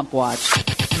off Swamp Watch.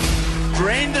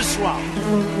 Drain the swamp.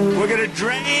 We're going to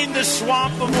drain the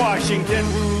swamp of Washington.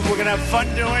 We're going to have fun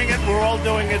doing it. We're all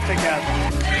doing it together.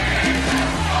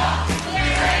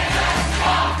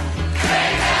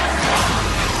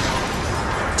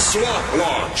 Swamp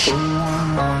Watch.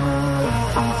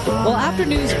 Well, after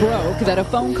news broke that a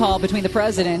phone call between the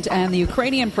president and the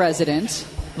Ukrainian president,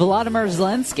 Volodymyr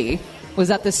Zelensky,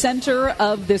 was at the center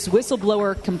of this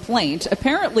whistleblower complaint,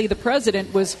 apparently the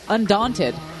president was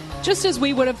undaunted, just as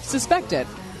we would have suspected.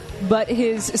 But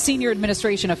his senior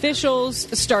administration officials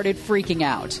started freaking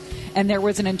out, and there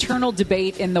was an internal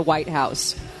debate in the White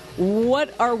House.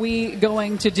 What are we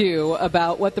going to do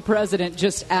about what the president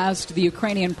just asked the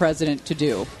Ukrainian president to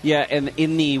do? Yeah, and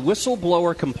in the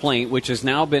whistleblower complaint, which has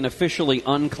now been officially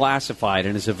unclassified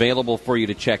and is available for you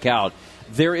to check out,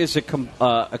 there is a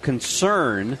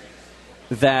concern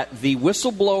that the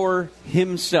whistleblower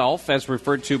himself, as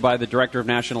referred to by the Director of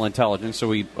National Intelligence, so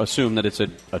we assume that it's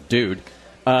a dude,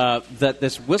 that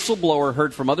this whistleblower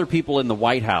heard from other people in the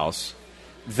White House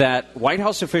that White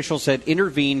House officials had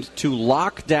intervened to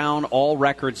lock down all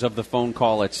records of the phone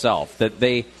call itself, that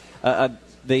they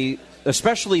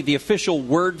especially the official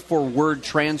word-for-word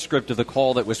transcript of the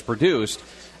call that was produced,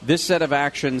 this set of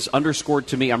actions underscored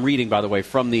to me, I'm reading, by the way,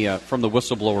 from the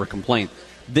whistleblower complaint,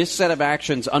 this set of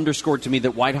actions underscored to me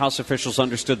that White House officials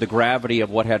understood the gravity of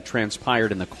what had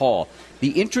transpired in the call.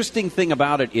 The interesting thing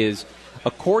about it is,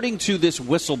 according to this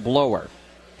whistleblower,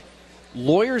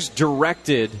 lawyers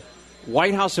directed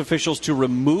White House officials to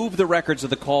remove the records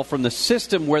of the call from the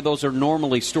system where those are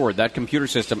normally stored, that computer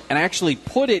system, and actually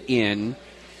put it in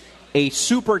a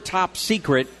super top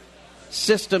secret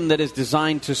system that is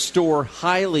designed to store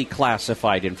highly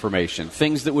classified information,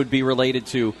 things that would be related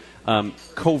to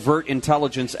covert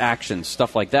intelligence actions,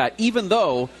 stuff like that, even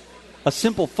though a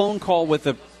simple phone call with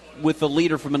a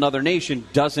leader from another nation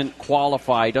doesn't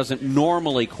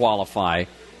normally qualify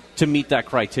to meet that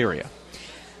criteria.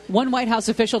 One White House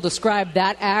official described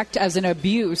that act as an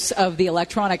abuse of the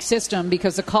electronic system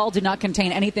because the call did not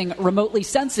contain anything remotely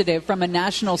sensitive from a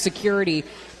national security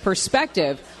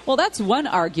perspective. Well, that's one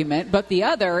argument, but the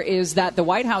other is that the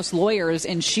White House lawyers,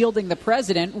 in shielding the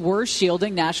president, were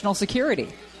shielding national security.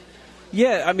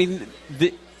 Yeah, I mean,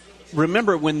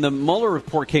 remember when the Mueller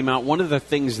report came out, one of the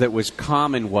things that was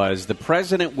common was the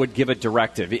president would give a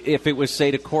directive. If it was,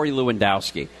 say, to Corey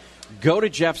Lewandowski, go to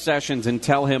Jeff Sessions and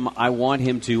tell him I want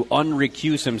him to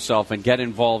unrecuse himself and get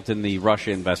involved in the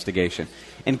Russia investigation.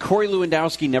 And Corey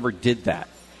Lewandowski never did that.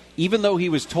 Even though he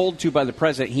was told to by the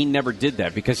president, he never did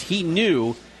that because he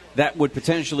knew that would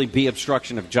potentially be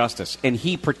obstruction of justice. And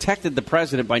he protected the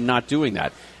president by not doing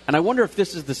that. And I wonder if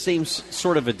this is the same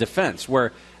sort of a defense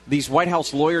where these White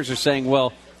House lawyers are saying,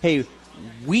 well, hey,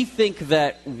 we think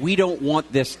that we don't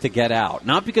want this to get out.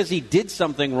 Not because he did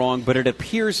something wrong, but it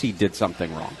appears he did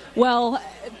something wrong. Well,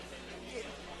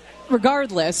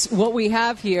 regardless, what we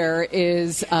have here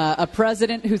is a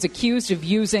president who's accused of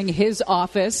using his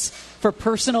office for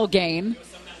personal gain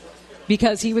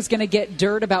because he was going to get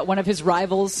dirt about one of his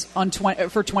rivals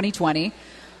for 2020.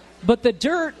 But the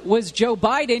dirt was Joe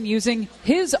Biden using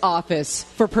his office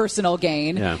for personal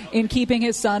gain in keeping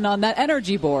his son on that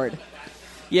energy board.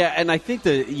 Yeah, and I think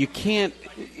that you can't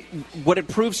 – what it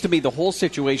proves to me, the whole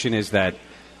situation is that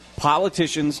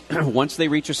politicians, once they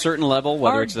reach a certain level,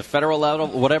 whether it's the federal level,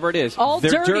 whatever it is,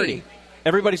 they're dirty.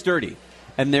 Everybody's dirty.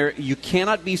 And you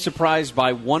cannot be surprised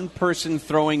by one person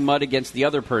throwing mud against the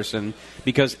other person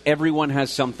because everyone has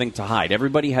something to hide.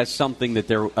 Everybody has something that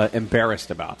they're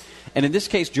embarrassed about. And in this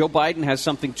case, Joe Biden has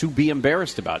something to be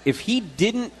embarrassed about. If he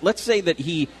didn't, let's say that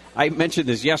I mentioned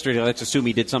this yesterday, let's assume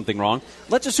he did something wrong.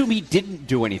 Let's assume he didn't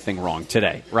do anything wrong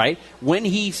today, right? When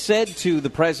he said to the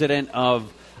president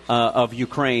of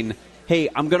Ukraine, hey,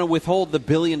 I'm going to withhold the $1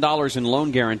 billion in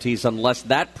loan guarantees unless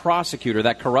that prosecutor,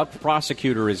 that corrupt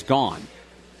prosecutor, is gone.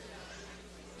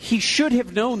 He should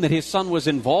have known that his son was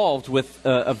involved with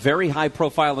a very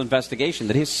high-profile investigation,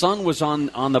 that his son was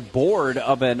on the board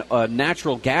of a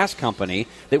natural gas company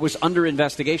that was under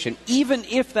investigation, even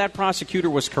if that prosecutor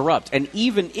was corrupt, and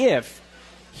even if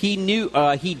he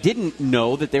didn't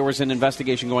know that there was an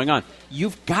investigation going on.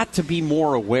 You've got to be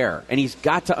more aware, and he's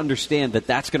got to understand that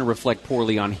that's going to reflect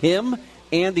poorly on him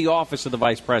and the office of the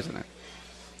vice president.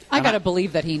 I got to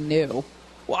believe that he knew.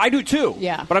 Well, I do too.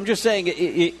 Yeah. But I'm just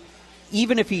saying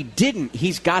even if he didn't,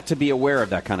 he's got to be aware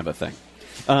of that kind of a thing.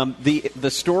 The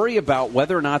story about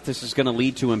whether or not this is going to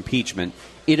lead to impeachment,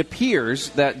 it appears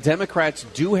that Democrats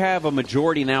do have a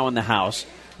majority now in the House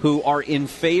who are in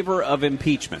favor of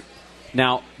impeachment.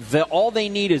 Now, all they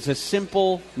need is a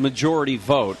simple majority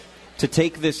vote to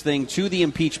take this thing to the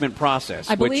impeachment process.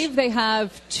 I believe they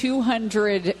have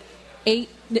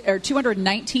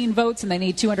 219 votes, and they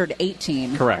need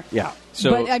 218. Correct, yeah.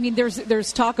 So, but, I mean,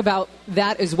 there's talk about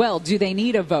that as well. Do they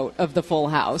need a vote of the full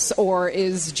House? Or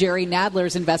is Jerry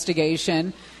Nadler's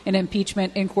investigation an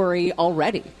impeachment inquiry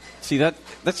already? See,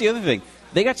 that's the other thing.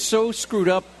 They got so screwed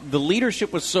up. The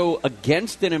leadership was so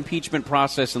against an impeachment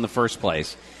process in the first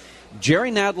place.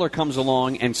 Jerry Nadler comes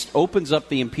along and opens up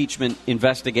the impeachment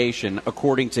investigation,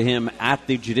 according to him, at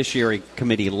the Judiciary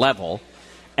Committee level.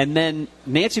 And then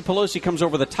Nancy Pelosi comes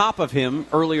over the top of him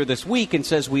earlier this week and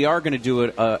says we are going to do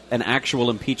an actual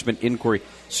impeachment inquiry.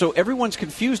 So everyone's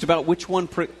confused about which one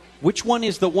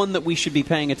is the one that we should be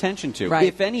paying attention to, right,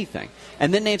 if anything.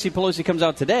 And then Nancy Pelosi comes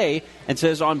out today and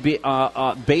says,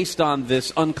 based on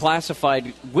this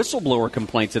unclassified whistleblower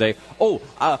complaint today,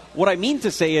 what I mean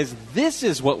to say is this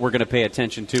is what we're going to pay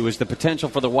attention to, is the potential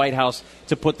for the White House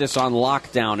to put this on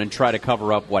lockdown and try to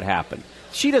cover up what happened.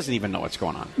 She doesn't even know what's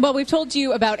going on. Well, we've told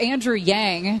you about Andrew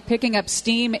Yang picking up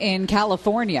steam in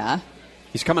California.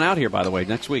 He's coming out here, by the way,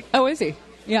 next week. Oh, is he?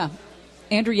 Yeah.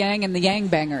 Andrew Yang and the Yang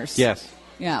Bangers. Yes.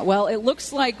 Yeah, well, it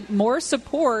looks like more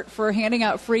support for handing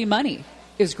out free money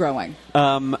is growing.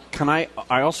 I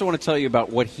also want to tell you about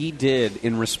what he did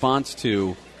in response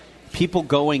to people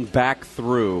going back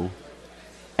through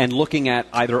and looking at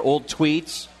either old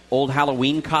tweets, old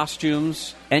Halloween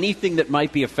costumes, anything that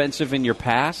might be offensive in your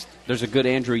past. There's a good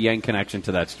Andrew Yang connection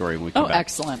to that story when we come back.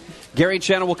 Excellent. Gary and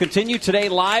Shannon will continue today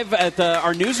live at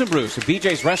our News and Brews at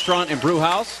BJ's Restaurant and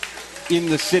Brewhouse in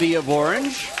the city of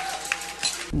Orange.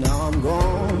 Now I'm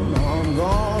gone, now I'm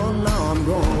gone, now I'm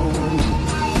gone.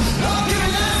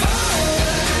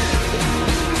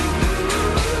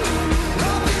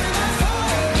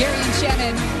 Gary and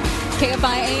Shannon, KFI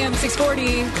AM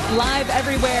 640, live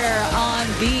everywhere on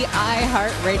the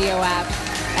iHeartRadio app.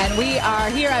 And we are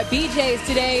here at BJ's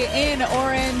today in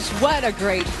Orange. What a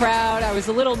great crowd. I was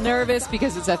a little nervous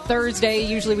because it's a Thursday.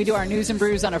 Usually we do our News and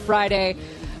Brews on a Friday.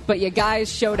 but you guys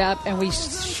showed up, and we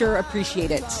sure appreciate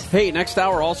it. Hey, next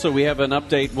hour also we have an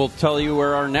update. We'll tell you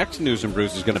where our next News and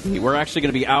Brews is going to be. We're actually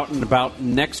going to be out and about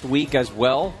next week as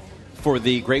well for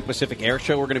the Great Pacific Air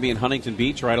Show. We're going to be in Huntington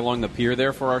Beach, right along the pier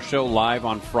there for our show, live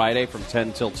on Friday from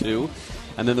 10 till 2.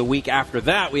 And then the week after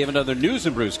that, we have another News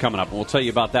and Brews coming up, and we'll tell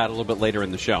you about that a little bit later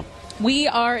in the show. We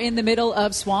are in the middle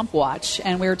of Swamp Watch,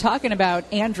 and we were talking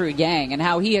about Andrew Yang and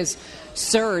how he has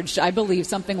surged, I believe,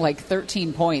 something like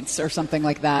 13 points or something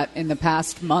like that in the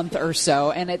past month or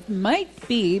so. And it might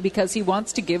be because he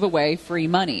wants to give away free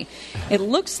money. It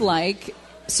looks like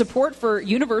support for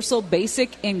universal basic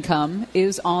income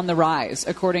is on the rise,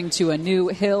 according to a new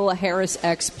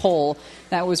Hill-Harris-X poll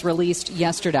that was released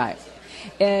yesterday.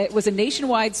 It was a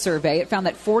nationwide survey. It found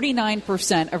that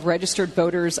 49% of registered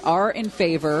voters are in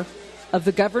favor of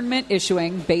the government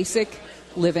issuing basic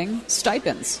living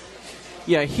stipends.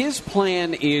 Yeah, his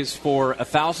plan is for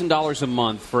 $1,000 a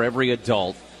month for every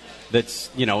adult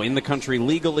that's, in the country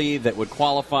legally that would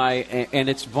qualify, and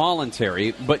it's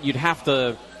voluntary, but you'd have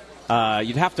to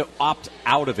opt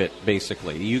out of it,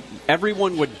 basically.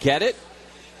 Everyone would get it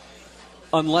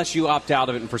unless you opt out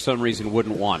of it and for some reason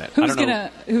wouldn't want it. Who's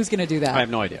gonna do that? I have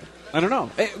no idea. I don't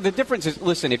know. The difference is,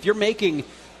 listen, if you're making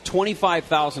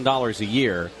 $25,000 a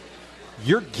year,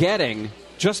 you're getting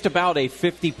just about a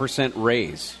 50%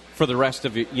 raise for the rest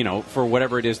of it, for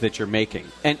whatever it is that you're making.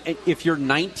 And if you're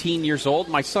 19 years old,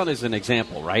 my son is an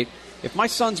example, right? If my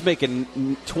son's making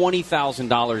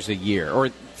 $20,000 a year or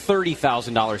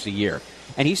 $30,000 a year,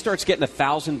 and he starts getting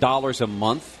 $1,000 a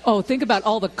month. Oh, think about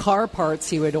all the car parts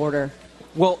he would order.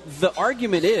 Well, the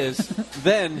argument is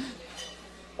then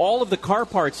all of the car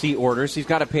parts he orders, he's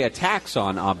got to pay a tax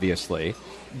on, obviously.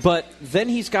 But then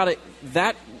he's got to,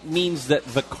 that means that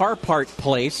the car part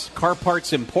place, Car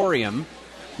Parts Emporium,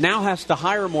 now has to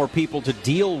hire more people to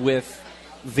deal with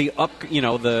the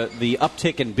the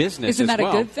uptick in business. Isn't that as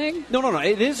well. a good thing? No,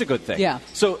 it is a good thing. Yeah.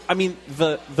 So, I mean,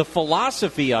 the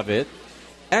philosophy of it,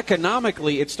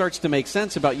 economically, it starts to make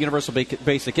sense about universal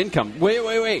basic income.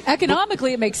 Wait.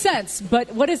 Economically, it makes sense,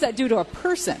 but what does that do to a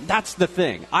person? That's the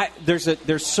thing.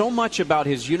 There's so much about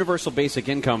his universal basic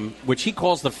income, which he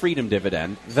calls the freedom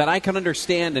dividend, that I can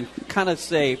understand and kind of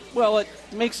say, well, it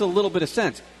makes a little bit of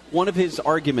sense. One of his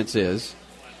arguments is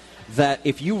that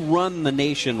if you run the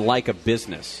nation like a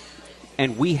business,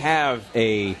 and we have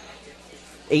a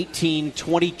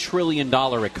 $18-20 trillion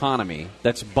economy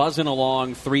that's buzzing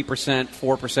along 3%,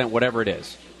 4%, whatever it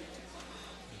is,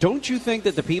 don't you think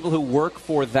that the people who work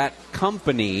for that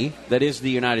company that is the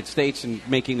United States and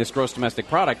making this gross domestic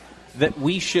product, that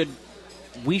we should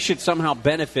somehow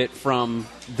benefit from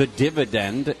the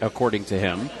dividend, according to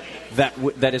him,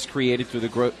 that is created through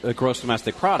the gross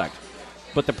domestic product?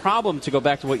 But the problem, to go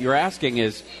back to what you're asking,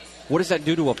 is what does that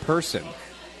do to a person?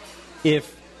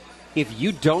 If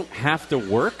you don't have to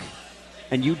work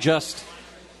and you just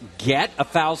get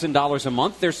 $1,000 a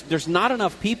month, there's not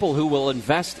enough people who will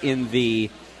invest in the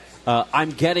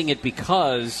I'm getting it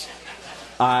because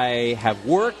I have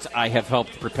worked, I have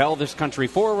helped propel this country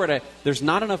forward. There's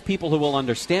not enough people who will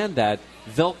understand that.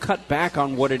 They'll cut back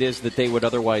on what it is that they would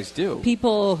otherwise do.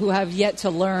 People who have yet to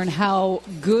learn how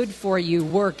good for you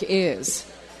work is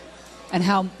and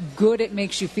how good it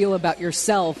makes you feel about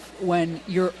yourself when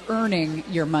you're earning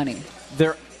your money.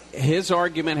 His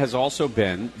argument has also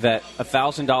been that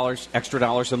 $1,000 extra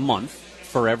dollars a month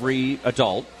for every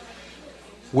adult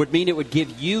would mean it would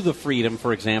give you the freedom,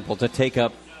 for example, to take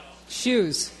up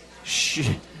shoes,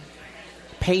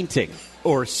 painting,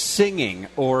 or singing,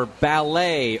 or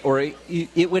ballet, or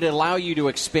it would allow you to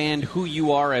expand who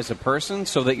you are as a person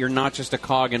so that you're not just a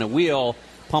cog in a wheel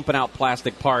pumping out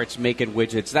plastic parts, making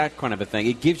widgets, that kind of a thing.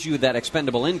 It gives you that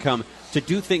expendable income to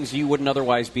do things you wouldn't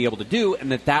otherwise be able to do,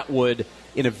 and that would,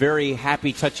 in a very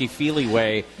happy, touchy-feely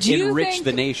way, enrich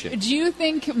the nation. Do you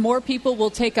think more people will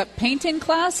take up painting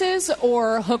classes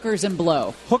or hookers and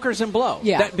blow? Hookers and blow.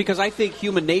 Yeah. Because I think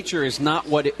human nature is not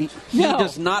what he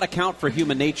does not account for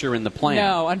human nature in the plan.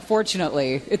 No,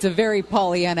 unfortunately. It's a very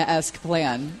Pollyanna-esque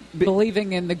plan,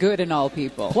 believing in the good in all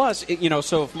people. Plus,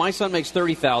 so if my son makes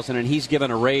 $30,000 and he's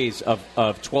given a raise of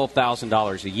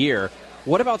 $12,000 a year,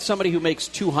 what about somebody who makes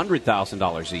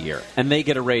 $200,000 a year and they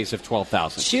get a raise of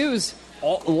 $12,000? Shoes.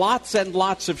 Lots and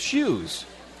lots of shoes.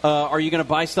 Are you going to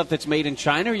buy stuff that's made in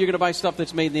China, or are you going to buy stuff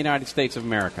that's made in the United States of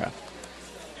America?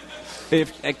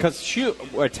 Because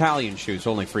Italian shoes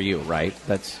only for you, right?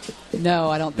 No,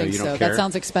 I don't think so. That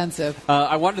sounds expensive.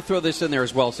 I wanted to throw this in there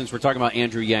as well, since we're talking about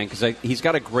Andrew Yang, because he's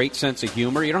got a great sense of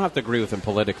humor. You don't have to agree with him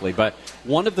politically, but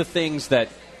one of the things that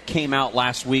came out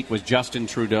last week was Justin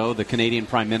Trudeau, the Canadian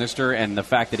Prime Minister, and the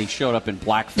fact that he showed up in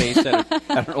blackface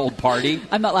at an old party.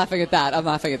 I'm not laughing at that. I'm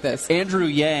laughing at this. Andrew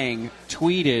Yang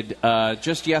tweeted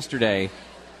just yesterday,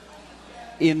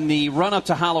 in the run-up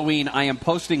to Halloween, I am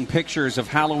posting pictures of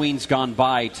Halloween's gone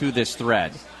by to this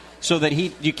thread so that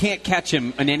you can't catch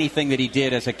him in anything that he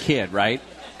did as a kid, right?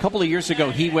 A couple of years ago,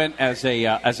 he went as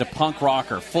a punk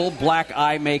rocker, full black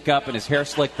eye makeup and his hair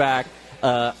slicked back,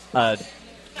 a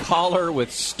collar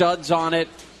with studs on it.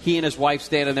 He and his wife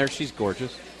standing there. She's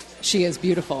gorgeous. She is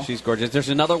beautiful. She's gorgeous. There's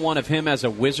another one of him as a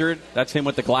wizard. That's him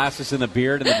with the glasses and the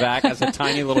beard in the back as a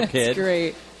tiny little kid. That's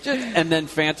great. And then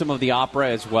Phantom of the Opera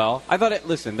as well. I thought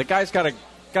listen, the guy's got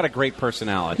a great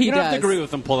personality. You don't have to agree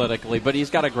with him politically, but he's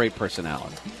got a great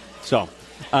personality. So,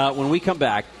 when we come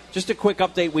back, just a quick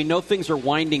update. We know things are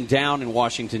winding down in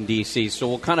Washington, D.C., so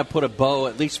we'll kind of put a bow,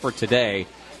 at least for today,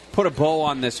 put a bow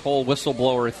on this whole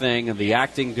whistleblower thing and the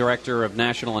acting director of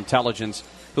national intelligence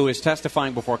who is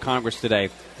testifying before Congress today.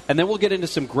 And then we'll get into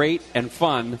some great and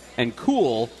fun and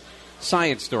cool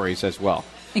science stories as well.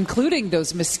 Including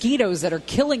those mosquitoes that are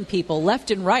killing people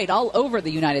left and right all over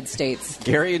the United States.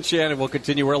 Gary and Shannon will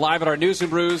continue. We're live at our News and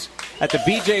Brews at the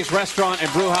BJ's Restaurant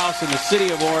and Brewhouse in the city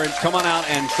of Orange. Come on out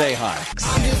and say hi.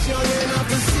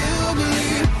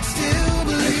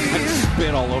 I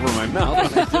spit all over my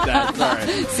mouth when I did that.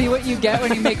 Sorry. See what you get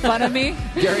when you make fun of me?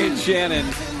 Gary and Shannon,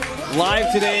 live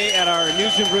today at our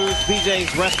News and Brews,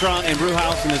 BJ's Restaurant and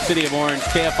Brewhouse in the city of Orange,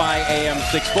 KFI AM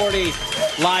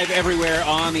 640, live everywhere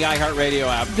on the iHeartRadio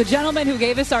app. The gentleman who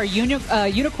gave us our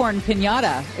unicorn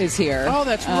piñata is here. Oh,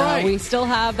 that's right. We still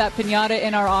have that piñata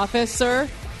in our office, sir.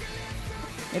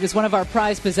 It is one of our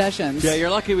prized possessions. Yeah, you're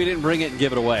lucky we didn't bring it and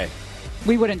give it away.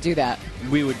 We wouldn't do that.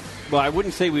 We would. Well, I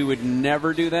wouldn't say we would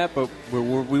never do that, but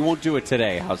we won't do it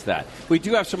today. How's that? We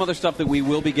do have some other stuff that we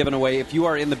will be giving away. If you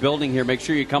are in the building here, make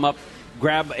sure you come up,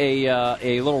 grab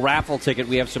a little raffle ticket.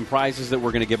 We have some prizes that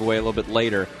we're going to give away a little bit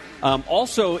later.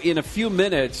 Also, in a few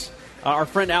minutes, our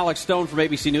friend Alex Stone from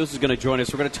ABC News is going to join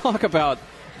us. We're going to talk about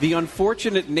the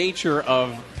unfortunate nature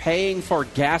of paying for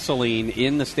gasoline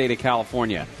in the state of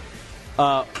California.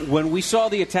 When we saw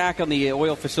the attack on the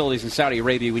oil facilities in Saudi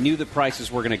Arabia, we knew the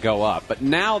prices were going to go up. But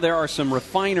now there are some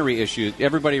refinery issues.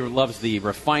 Everybody loves the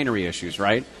refinery issues,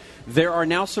 right? There are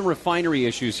now some refinery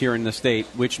issues here in the state,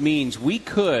 which means we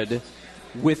could,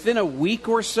 within a week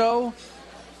or so,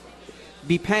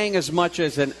 be paying as much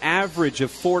as an average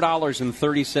of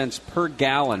 $4.30 per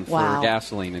gallon for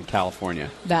gasoline in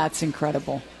California. That's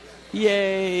incredible.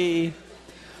 Yay!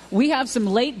 We have some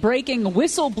late-breaking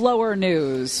whistleblower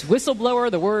news.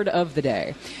 Whistleblower, the word of the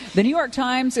day. The New York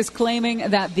Times is claiming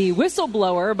that the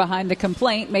whistleblower behind the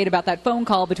complaint made about that phone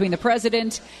call between the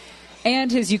president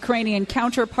and his Ukrainian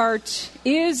counterpart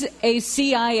is a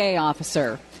CIA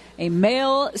officer, a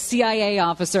male CIA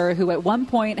officer who at one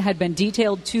point had been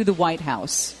detailed to the White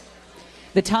House.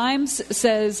 The Times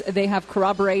says they have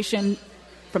corroboration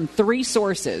from 3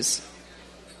 sources.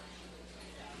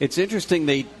 It's interesting.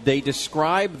 They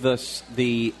describe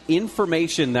the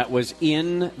information that was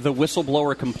in the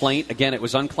whistleblower complaint. Again, it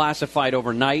was unclassified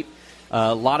overnight.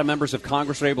 A lot of members of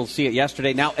Congress were able to see it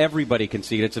yesterday. Now everybody can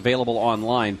see it. It's available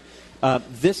online.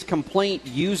 This complaint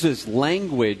uses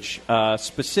language,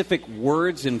 specific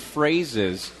words and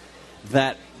phrases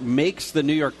that makes the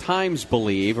New York Times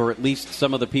believe, or at least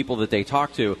some of the people that they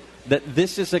talk to, that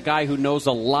this is a guy who knows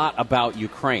a lot about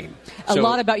Ukraine. A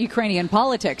lot about Ukrainian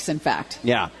politics, in fact.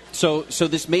 Yeah. So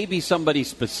this may be somebody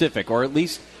specific, or at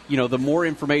least, the more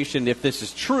information, if this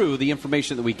is true, the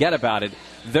information that we get about it,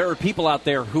 there are people out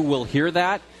there who will hear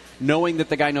that, knowing that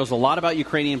the guy knows a lot about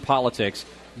Ukrainian politics,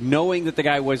 knowing that the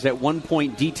guy was at one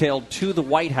point detailed to the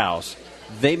White House.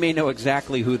 They may know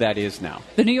exactly who that is now.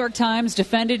 The New York Times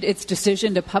defended its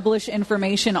decision to publish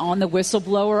information on the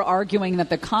whistleblower, arguing that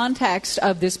the context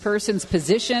of this person's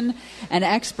position and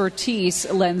expertise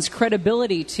lends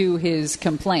credibility to his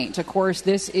complaint. Of course,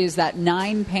 this is that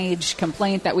 9-page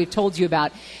complaint that we've told you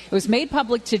about. It was made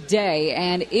public today,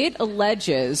 and it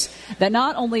alleges that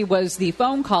not only was the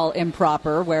phone call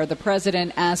improper, where the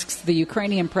president asks the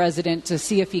Ukrainian president to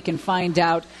see if he can find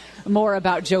out more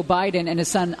about Joe Biden and his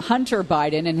son Hunter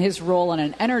Biden and his role on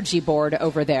an energy board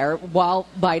over there while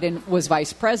Biden was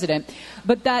vice president,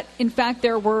 but that, in fact,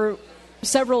 there were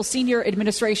several senior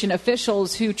administration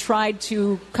officials who tried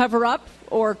to cover up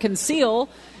or conceal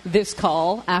this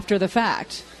call after the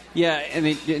fact. Yeah,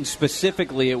 and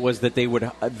specifically it was that they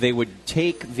would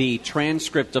take the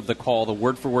transcript of the call, the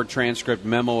word-for-word transcript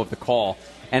memo of the call,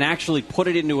 and actually put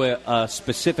it into a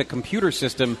specific computer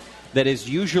system that is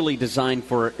usually designed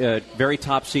for very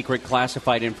top secret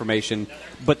classified information,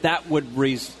 but that would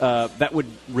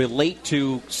relate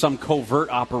to some covert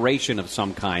operation of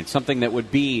some kind, something that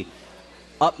would be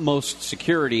utmost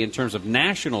security in terms of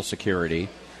national security.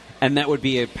 And that would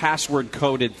be a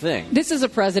password-coded thing. This is a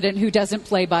president who doesn't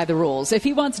play by the rules. If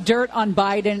he wants dirt on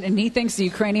Biden and he thinks the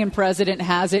Ukrainian president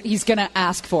has it, he's going to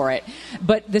ask for it.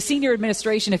 But the senior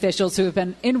administration officials who have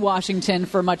been in Washington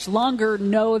for much longer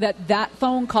know that that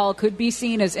phone call could be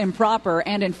seen as improper.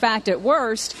 And in fact, at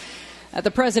worst, the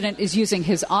president is using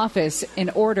his office in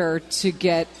order to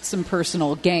get some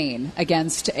personal gain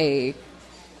against an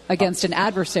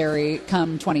adversary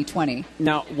come 2020.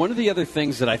 Now, one of the other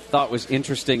things that I thought was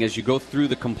interesting as you go through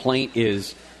the complaint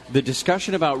is the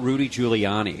discussion about Rudy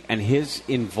Giuliani and his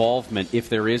involvement, if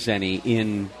there is any,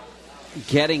 in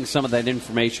getting some of that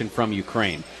information from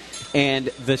Ukraine. And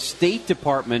the State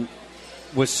Department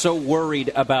was so worried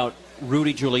about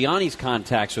Rudy Giuliani's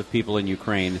contacts with people in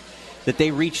Ukraine that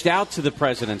they reached out to the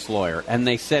president's lawyer and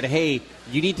they said, hey,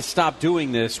 you need to stop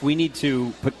doing this. We need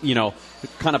to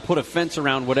kind of put a fence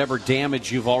around whatever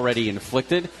damage you've already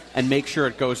inflicted and make sure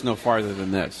it goes no farther than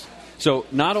this. So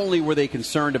not only were they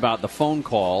concerned about the phone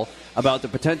call, about the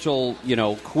potential,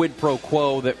 quid pro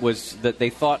quo that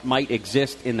they thought might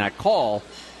exist in that call,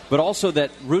 but also that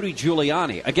Rudy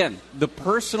Giuliani, again, the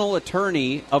personal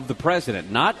attorney of the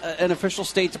president, not an official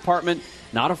State Department,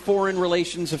 not a foreign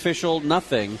relations official,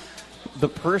 nothing. The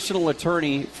personal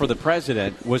attorney for the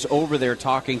president was over there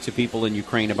talking to people in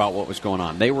Ukraine about what was going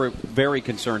on. They were very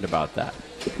concerned about that.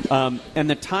 And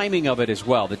the timing of it as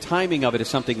well. The timing of it is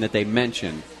something that they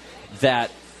mentioned,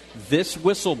 that this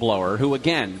whistleblower, who,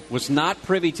 again, was not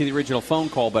privy to the original phone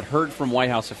call but heard from White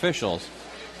House officials,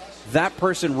 that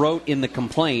person wrote in the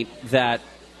complaint that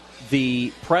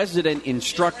the president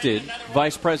instructed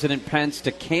Vice President Pence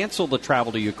to cancel the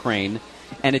travel to Ukraine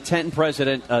and attend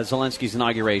President Zelensky's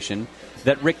inauguration,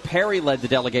 that Rick Perry led the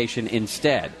delegation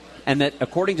instead, and that,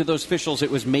 according to those officials, it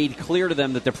was made clear to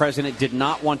them that the president did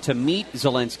not want to meet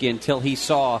Zelensky until he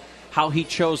saw how he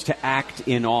chose to act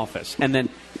in office, and then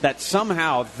that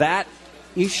somehow that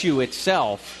issue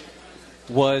itself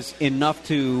was enough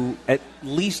to at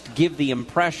least give the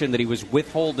impression that he was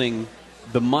withholding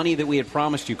the money that we had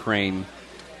promised Ukraine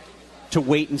to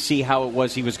wait and see how it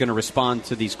was he was going to respond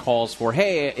to these calls for,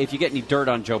 hey, if you get any dirt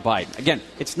on Joe Biden. Again,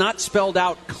 it's not spelled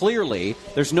out clearly.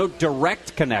 There's no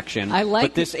direct connection.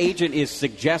 But this agent is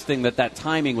suggesting that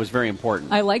timing was very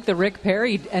important. I like the Rick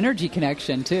Perry energy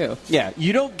connection, too. Yeah,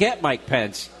 you don't get Mike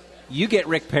Pence. You get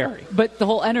Rick Perry. But the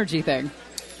whole energy thing.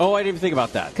 Oh, I didn't even think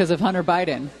about that. Because of Hunter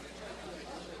Biden.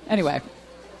 Anyway.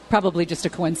 Probably just a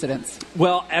coincidence.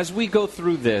 Well, as we go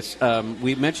through this,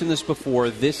 we mentioned this before,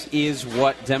 this is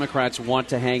what Democrats want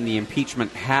to hang the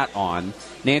impeachment hat on.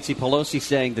 Nancy Pelosi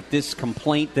saying that this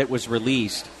complaint that was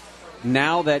released,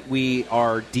 now that we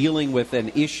are dealing with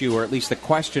an issue, or at least the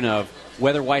question of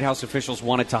whether White House officials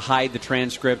wanted to hide the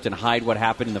transcript and hide what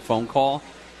happened in the phone call,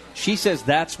 she says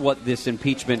that's what this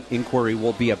impeachment inquiry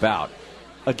will be about.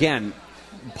 Again,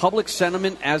 public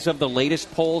sentiment, as of the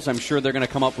latest polls, I'm sure they're going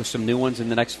to come up with some new ones in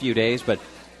the next few days, but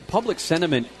public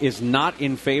sentiment is not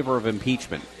in favor of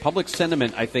impeachment. Public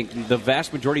sentiment, I think the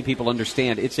vast majority of people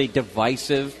understand, it's a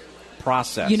divisive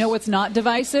process. You know what's not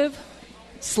divisive?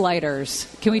 Sliders.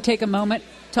 Can we take a moment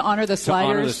to honor the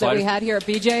sliders that we had here at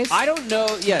BJ's? I don't know.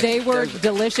 Yes, they were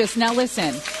delicious. Now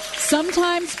listen,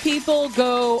 sometimes people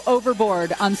go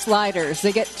overboard on sliders.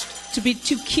 They get to be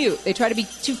too cute. They try to be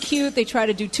too cute. They try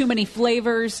to do too many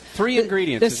flavors. Three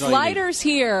ingredients. The sliders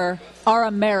here are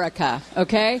America,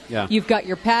 okay? Yeah. You've got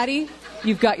your patty,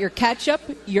 you've got your ketchup,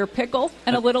 your pickle,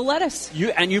 and a little lettuce.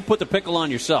 You put the pickle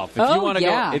on yourself. If you want to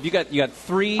go, if you got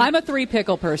three. I'm a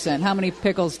 3-pickle person. How many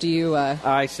pickles do you?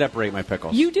 I separate my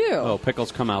pickles. You do? Oh,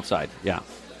 pickles come outside. Yeah.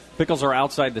 Pickles are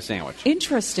outside the sandwich.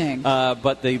 Interesting.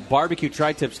 But the barbecue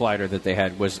tri-tip slider that they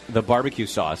had was the barbecue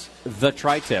sauce, the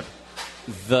tri-tip,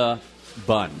 the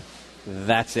bun.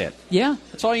 That's it. Yeah.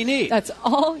 That's all you need. That's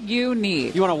all you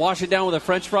need. You want to wash it down with a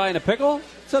French fry and a pickle?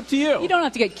 It's up to you. You don't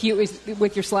have to get cute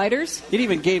with your sliders. It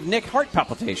even gave Nick heart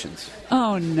palpitations.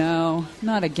 Oh, no.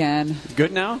 Not again.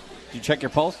 Good now? Did you check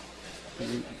your pulse?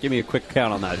 Give me a quick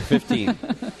count on that. 15.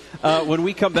 When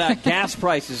we come back, gas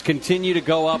prices continue to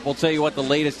go up. We'll tell you what the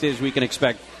latest is we can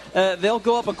expect. They'll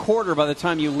go up a quarter by the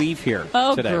time you leave here today.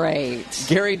 Oh, great.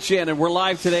 Gary and Shannon, we're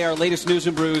live today. Our latest news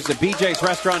and brews at BJ's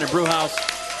Restaurant and Brewhouse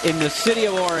in the city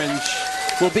of Orange.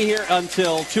 We'll be here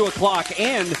until 2 o'clock.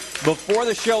 And before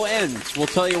the show ends, we'll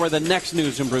tell you where the next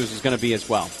news and brews is going to be as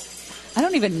well. I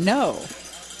don't even know.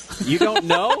 You don't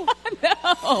know? No.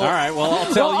 All right, well,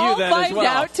 I'll tell you then as well. We'll find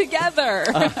out together.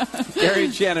 Gary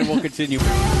and Shannon will continue.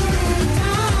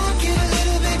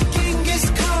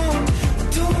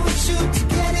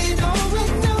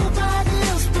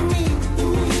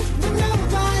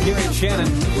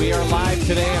 Shannon. We are live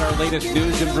today at our latest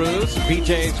News and Brews,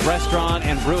 BJ's Restaurant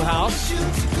and Brewhouse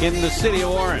in the city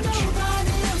of Orange.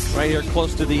 Right here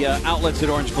close to the outlets at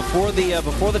Orange. Before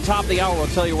the top of the hour, we'll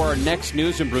tell you where our next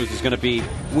News and Brews is going to be.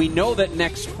 We know that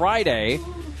next Friday,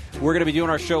 we're going to be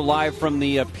doing our show live from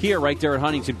the pier right there at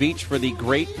Huntington Beach for the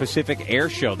Great Pacific Air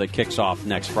Show that kicks off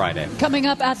next Friday. Coming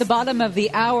up at the bottom of the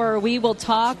hour, we will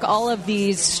talk all of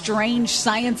these strange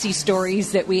science-y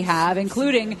stories that we have,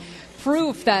 including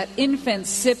proof that infants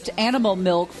sipped animal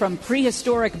milk from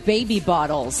prehistoric baby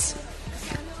bottles.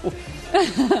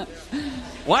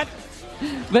 What?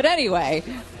 But anyway,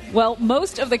 well,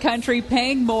 most of the country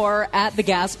paying more at the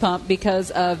gas pump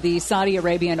because of the Saudi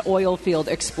Arabian oil field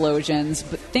explosions.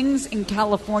 But things in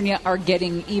California are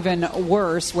getting even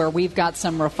worse, where we've got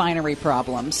some refinery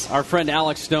problems. Our friend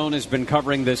Alex Stone has been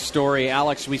covering this story.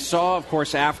 Alex, we saw, of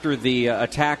course, after the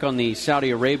attack on the Saudi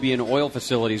Arabian oil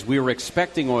facilities, we were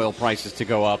expecting oil prices to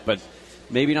go up, but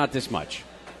maybe not this much.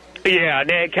 Yeah,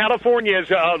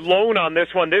 California's alone on this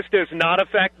one. This does not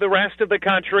affect the rest of the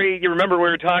country. You remember we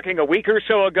were talking a week or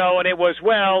so ago, and it was,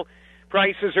 well,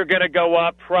 prices are going to go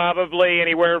up probably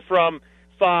anywhere from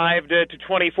 5 to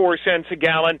 24 cents a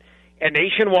gallon. And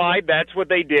nationwide, that's what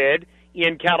they did.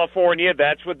 In California,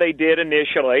 that's what they did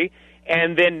initially.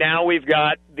 And then now we've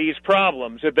got these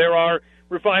problems. There are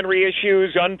refinery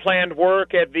issues, unplanned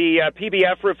work at the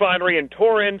PBF refinery in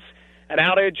Torrance, an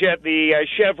outage at the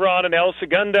Chevron in El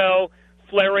Segundo,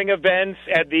 flaring events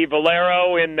at the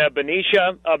Valero in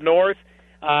Benicia up north.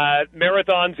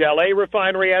 Marathon's L.A.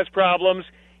 refinery has problems.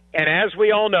 And as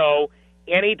we all know,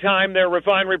 anytime there are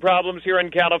refinery problems here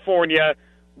in California,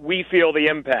 we feel the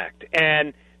impact.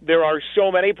 And there are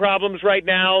so many problems right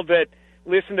now that,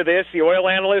 listen to this, the oil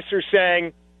analysts are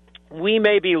saying we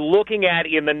may be looking at,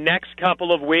 in the next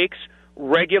couple of weeks,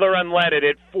 regular unleaded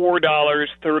at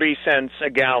 $4.30 a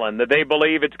gallon. That they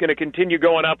believe it's going to continue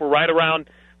going up. We're right around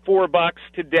 $4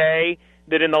 today.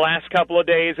 That in the last couple of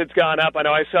days it's gone up. I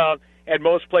know I saw at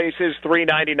most places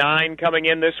 $3.99 coming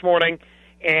in this morning,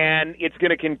 and it's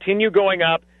going to continue going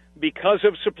up because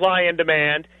of supply and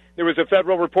demand. There was a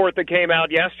federal report that came out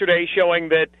yesterday showing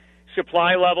that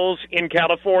supply levels in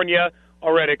California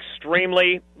are at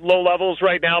extremely low levels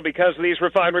right now because of these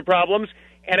refinery problems.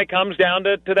 And it comes down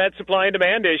to that supply and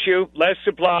demand issue. Less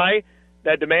supply,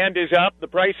 that demand is up, the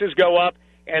prices go up,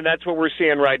 and that's what we're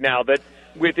seeing right now. That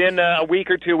within a week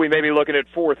or two, we may be looking at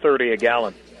 $4.30 a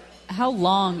gallon. How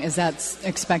long is that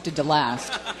expected to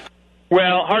last?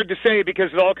 Well, hard to say,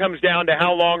 because it all comes down to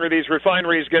how long are these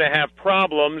refineries going to have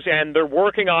problems, and they're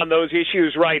working on those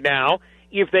issues right now.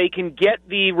 If they can get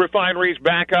the refineries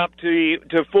back up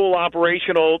to full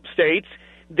operational states,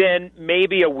 then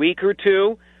maybe a week or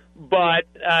two. But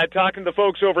talking to the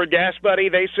folks over at Gas Buddy,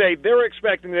 they say they're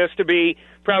expecting this to be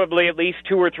probably at least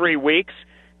 2 or 3 weeks,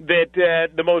 that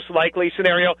the most likely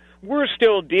scenario. We're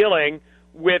still dealing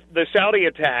with the Saudi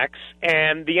attacks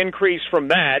and the increase from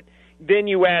that. Then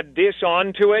you add this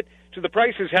on to it. So the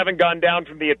prices haven't gone down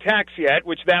from the attacks yet,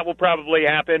 which that will probably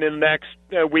happen in the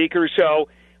next week or so.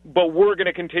 But we're going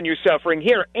to continue suffering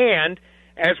here. And,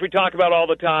 as we talk about all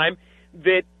the time,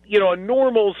 that, a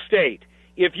normal state,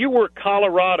 if you were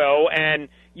Colorado and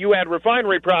you had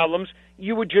refinery problems,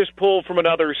 you would just pull from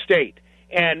another state.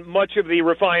 And much of the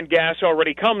refined gas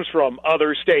already comes from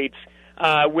other states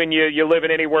when you live in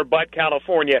anywhere but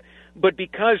California. But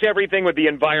because everything with the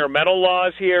environmental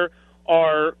laws here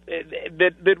are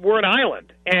that we're an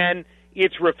island, and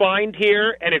it's refined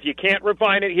here, and if you can't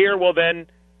refine it here, well, then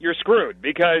you're screwed,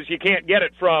 because you can't get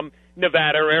it from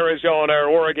Nevada or Arizona or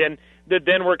Oregon, that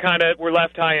then we're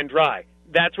left high and dry.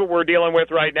 That's what we're dealing with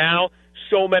right now.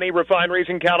 So many refineries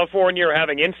in California are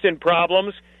having instant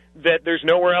problems that there's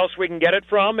nowhere else we can get it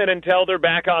from, and until they're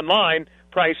back online,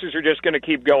 prices are just going to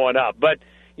keep going up. But,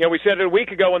 we said it a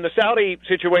week ago when the Saudi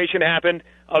situation happened,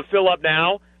 fill up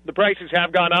now. The prices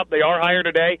have gone up. They are higher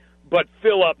today, but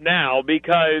fill up now,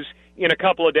 because in a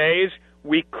couple of days,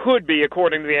 we could be,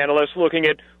 according to the analysts, looking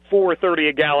at $4.30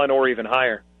 a gallon or even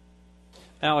higher.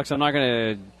 Alex, I'm not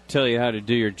going to tell you how to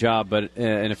do your job, but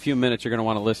in a few minutes you're going to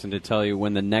want to listen to tell you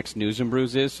when the next News and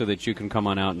Brews is, so that you can come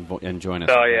on out and join us.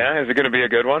 Oh, yeah? Is it going to be a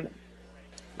good one?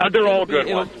 They're all good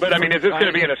ones, but is this going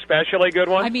to be an especially good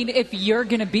one? If you're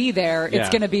going to be there, it's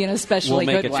going to be an especially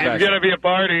good one. It's going to be a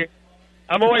party.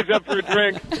 I'm always up for a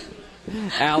drink.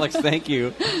 Alex, thank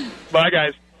you. Bye,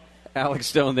 guys. Alex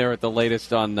Stone there at the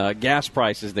latest on gas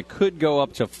prices that could go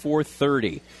up to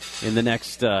 $4.30 in the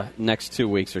next 2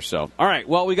 weeks or so. All right,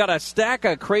 well, we got a stack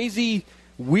of crazy,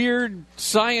 weird,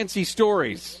 science-y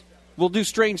stories. We'll do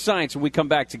strange science when we come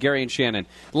back to Gary and Shannon.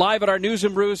 Live at our News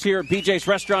and Brews here at BJ's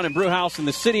Restaurant and Brewhouse in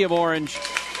the city of Orange.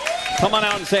 Come on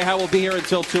out and say hi. We'll be here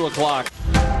until 2 o'clock.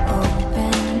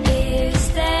 Open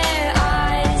is their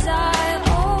eyes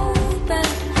are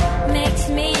open, makes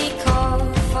me call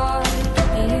for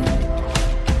you.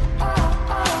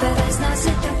 But there's no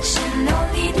seduction,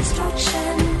 only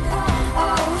destruction.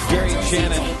 Oh, Jerry fantasy,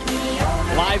 Shannon. take me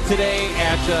over. Live today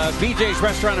at BJ's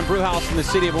Restaurant and Brewhouse in the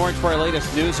city of Orange for our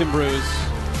latest news and brews.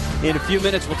 In a few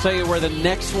minutes, we'll tell you where the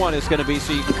next one is going to be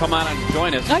so you can come out and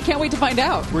join us. I can't wait to find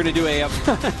out. We're going to do a...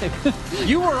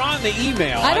 you were on the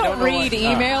email. I don't read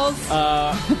emails.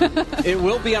 It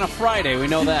will be on a Friday. We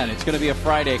know that. It's going to be a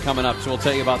Friday coming up, so we'll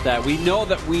tell you about that. We know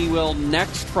that we will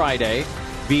next Friday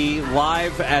be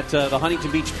live at the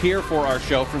Huntington Beach Pier for our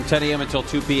show from 10 a.m. until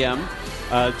 2 p.m.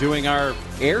 Doing our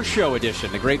air show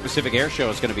edition. The Great Pacific Air Show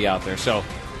is going to be out there. So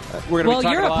we're going to be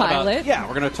talking you're a lot pilot. about... Yeah,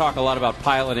 we're going to talk a lot about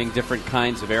piloting different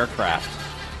kinds of aircraft.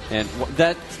 And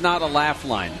that's not a laugh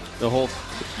line. The whole...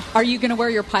 Are you going to wear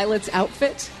your pilot's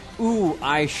outfit? Ooh,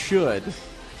 I should.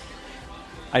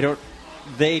 I don't...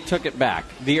 They took it back.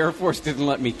 The Air Force didn't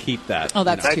let me keep that. Oh,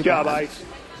 that's too Nice job, bad.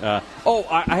 Ice.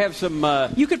 I have some...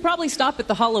 You could probably stop at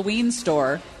the Halloween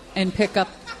store and pick up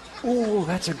Ooh,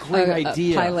 that's a great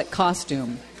idea. a pilot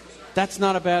costume. That's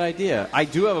not a bad idea. I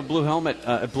do have a blue helmet,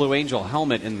 a Blue Angel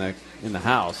helmet in the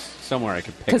house somewhere I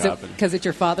could pick up. Because it's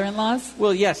your father-in-law's?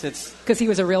 Well, yes, it's... Because he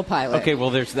was a real pilot. Okay,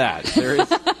 well, there's that. There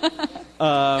is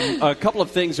a couple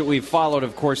of things that we've followed.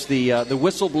 Of course, the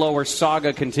whistleblower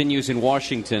saga continues in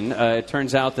Washington. It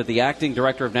turns out that the acting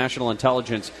director of national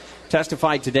intelligence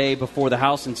testified today before the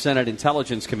House and Senate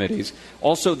Intelligence Committees.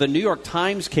 Also, the New York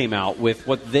Times came out with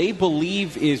what they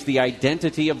believe is the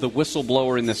identity of the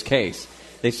whistleblower in this case.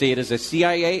 They say it is a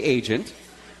CIA agent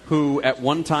who at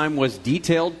one time was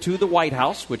detailed to the White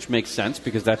House, which makes sense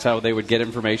because that's how they would get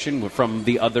information from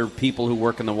the other people who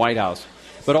work in the White House.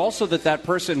 But also that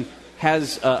person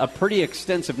has a pretty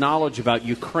extensive knowledge about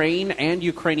Ukraine and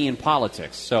Ukrainian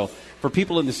politics. So for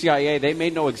people in the CIA, they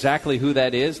may know exactly who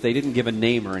that is. They didn't give a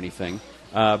name or anything,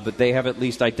 but they have at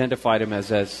least identified him as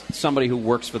somebody who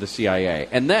works for the CIA.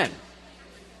 And then,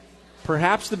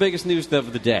 perhaps the biggest news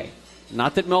of the day,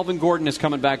 not that Melvin Gordon is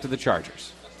coming back to the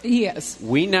Chargers. Yes.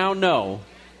 We now know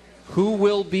who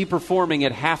will be performing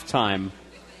at halftime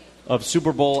of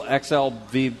Super Bowl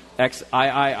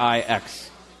XLVXIIIX,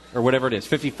 or whatever it is,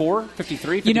 54,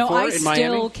 53, 54 You know, I in Miami?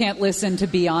 still can't listen to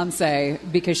Beyonce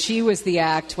because she was the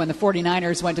act when the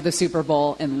 49ers went to the Super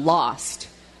Bowl and lost.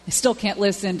 I still can't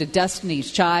listen to Destiny's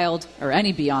Child or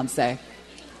any Beyonce.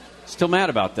 Still mad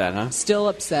about that, huh? Still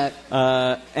upset.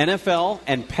 NFL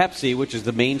and Pepsi, which is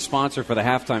the main sponsor for the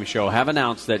halftime show, have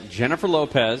announced that Jennifer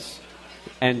Lopez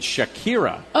and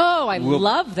Shakira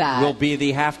love that. will be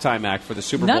the halftime act for the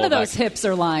Super Bowl. None of those hips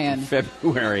are lying.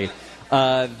 February.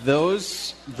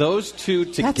 Those two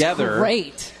together, That's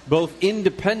great. both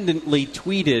independently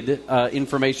tweeted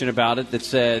information about it that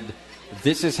said,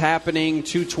 this is happening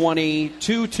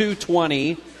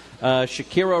 2/2/20.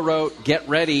 Shakira wrote, get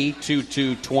ready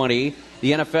 2/2/20.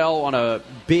 The NFL on a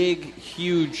big,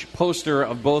 huge poster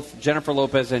of both Jennifer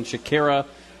Lopez and Shakira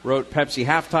wrote Pepsi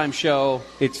halftime show.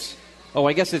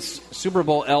 I guess it's Super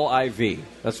Bowl LIV.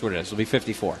 That's what it is. It'll be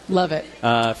 54. Love it.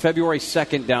 February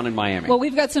 2nd down in Miami. Well,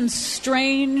 we've got some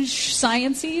strange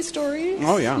science-y stories.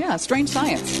 Oh, yeah. Yeah, strange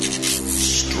science.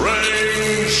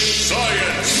 Strange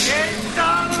science. It's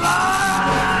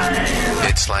alive!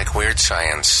 It's like weird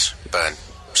science, but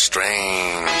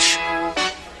strange.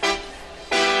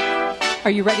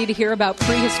 Are you ready to hear about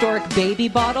prehistoric baby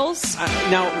bottles?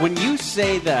 Now, when you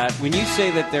say that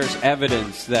there's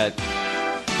evidence that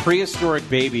prehistoric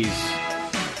babies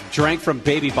drank from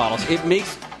baby bottles, it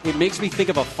makes me think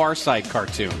of a Far Side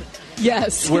cartoon.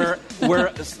 Yes. Where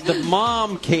the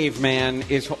mom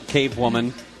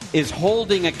cavewoman is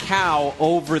holding a cow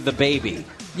over the baby.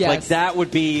 Yes. Like that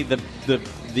would be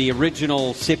the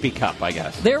original sippy cup, I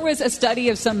guess. There was a study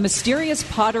of some mysterious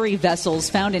pottery vessels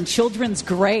found in children's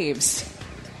graves.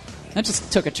 That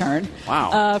just took a turn.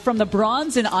 Wow. From the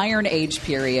Bronze and Iron Age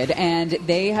period, and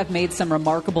they have made some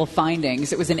remarkable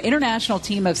findings. It was an international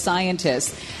team of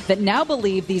scientists that now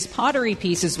believe these pottery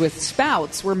pieces with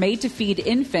spouts were made to feed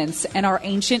infants and are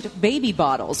ancient baby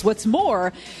bottles. What's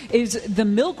more is the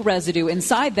milk residue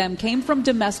inside them came from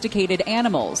domesticated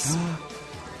animals.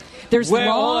 Hold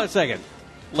on a second.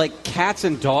 Like cats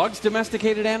and dogs,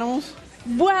 domesticated animals?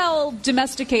 Well,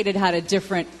 domesticated had a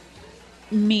different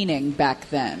meaning back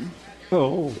then.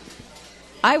 Oh.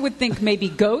 I would think maybe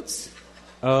goats.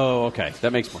 Oh, okay.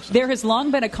 That makes more sense. There has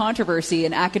long been a controversy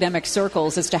in academic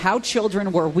circles as to how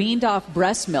children were weaned off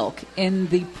breast milk in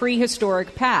the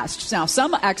prehistoric past. Now,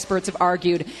 some experts have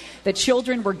argued that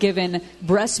children were given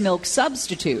breast milk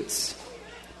substitutes,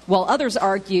 while others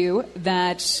argue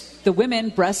that the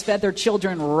women breastfed their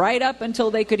children right up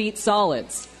until they could eat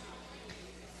solids.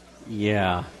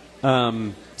 Yeah.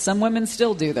 Some women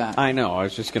still do that. I know. I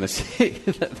was just going to say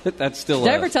that's still.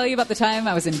 Did I ever tell you about the time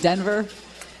I was in Denver?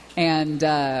 And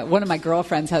one of my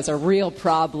girlfriends has a real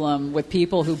problem with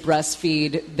people who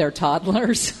breastfeed their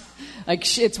toddlers.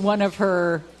 Like, it's one of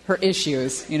her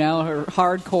issues, her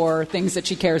hardcore things that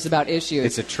she cares about issues.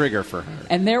 It's a trigger for her.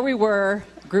 And there we were,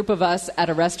 a group of us at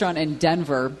a restaurant in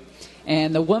Denver,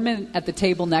 and the woman at the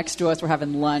table next to us, we're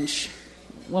having lunch.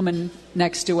 Woman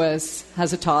next to us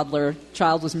has a toddler.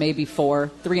 Child was maybe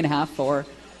 4, 3.5, 4.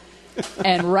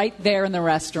 And right there in the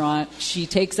restaurant, she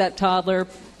takes that toddler,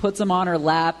 puts him on her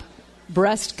lap,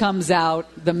 breast comes out,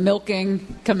 the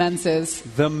milking commences.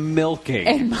 The milking.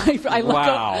 And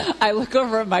I look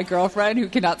over at my girlfriend, who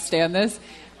cannot stand this,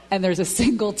 and there's a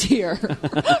single tear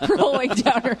rolling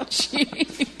down her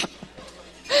cheek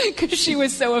because she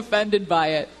was so offended by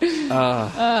it.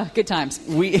 Good times.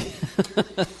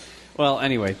 Well,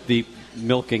 anyway, the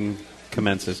milking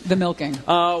commences. The milking.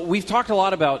 We've talked a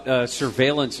lot about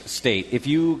surveillance state. If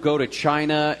you go to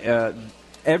China,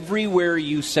 everywhere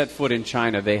you set foot in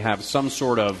China, they have some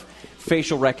sort of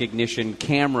facial recognition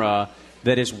camera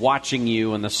that is watching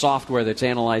you and the software that's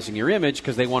analyzing your image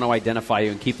because they want to identify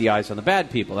you and keep the eyes on the bad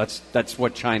people. That's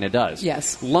what China does.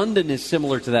 Yes. London is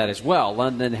similar to that as well.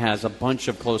 London has a bunch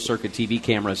of closed-circuit TV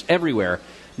cameras everywhere.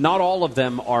 Not all of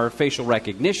them are facial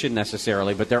recognition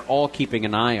necessarily, but they're all keeping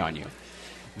an eye on you.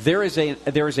 There is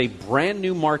a brand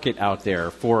new market out there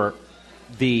for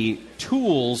the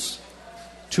tools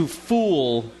to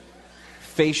fool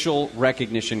facial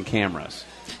recognition cameras.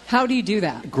 How do you do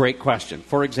that? Great question.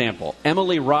 For example,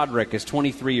 Emily Roderick is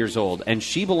 23 years old, and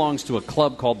she belongs to a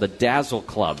club called the Dazzle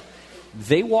Club.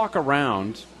 They walk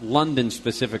around, London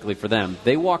specifically for them,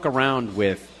 they walk around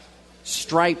with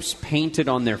stripes painted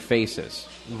on their faces.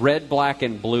 Red, black,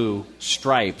 and blue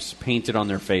stripes painted on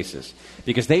their faces.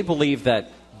 Because they believe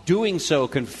that doing so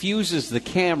confuses the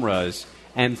cameras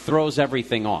and throws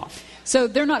everything off. So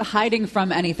they're not hiding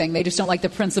from anything. They just don't like the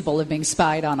principle of being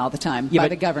spied on all the time by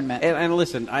the government. And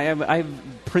listen, I have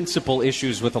principle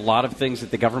issues with a lot of things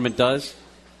that the government does,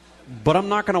 but I'm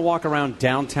not going to walk around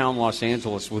downtown Los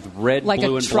Angeles with red, blue, and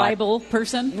black. Like a tribal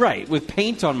person? Right, with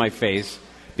paint on my face,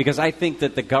 because I think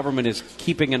that the government is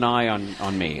keeping an eye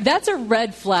on me. That's a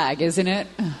red flag, isn't it?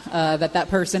 That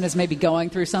person is maybe going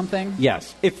through something?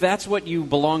 Yes. If that's what you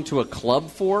belong to a club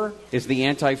for, is the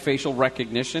anti-facial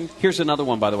recognition. Here's another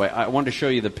one, by the way. I wanted to show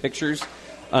you the pictures.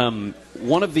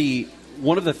 One of the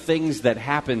things that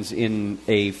happens in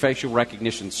a facial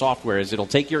recognition software is it'll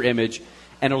take your image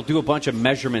and it'll do a bunch of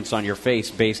measurements on your face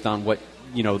based on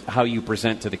how you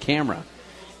present to the camera.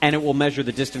 And it will measure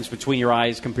the distance between your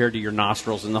eyes compared to your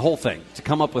nostrils and the whole thing to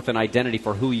come up with an identity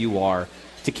for who you are,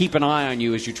 to keep an eye on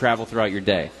you as you travel throughout your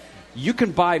day. You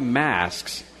can buy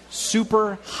masks,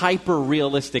 super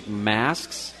hyper-realistic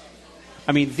masks.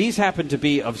 I mean, these happen to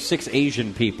be of 6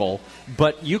 Asian people,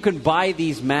 but you can buy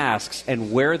these masks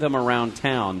and wear them around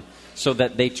town so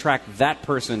that they track that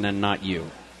person and not you,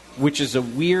 which is a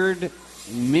weird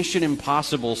Mission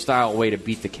Impossible style way to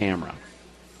beat the camera.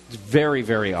 It's very,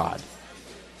 very odd.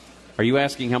 Are you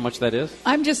asking how much that is?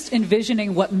 I'm just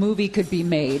envisioning what movie could be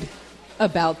made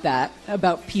about that,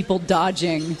 about people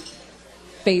dodging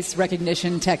face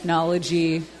recognition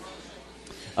technology.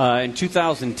 In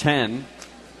 2010,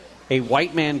 a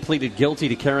white man pleaded guilty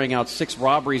to carrying out 6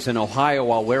 robberies in Ohio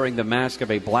while wearing the mask of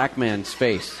a black man's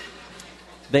face.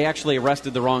 They actually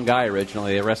arrested the wrong guy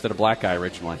originally. They arrested a black guy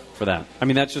originally for that. I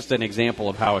mean, that's just an example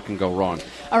of how it can go wrong.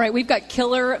 All right, we've got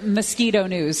killer mosquito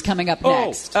news coming up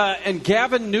next. And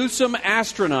Gavin Newsom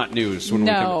astronaut news.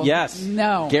 Yes.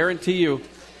 No. Guarantee you,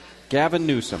 Gavin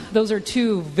Newsom. Those are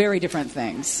 2 very different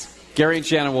things. Gary and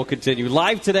Shannon will continue.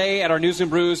 Live today at our News and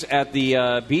Brews at the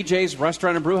BJ's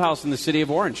Restaurant and Brewhouse in the city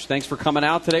of Orange. Thanks for coming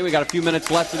out today. We got a few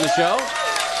minutes left in the show.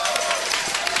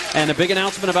 And a big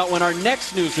announcement about when our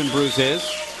next News and Brews is.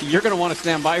 You're going to want to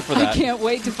stand by for that. I can't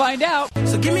wait to find out.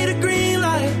 So give me the green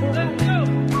light,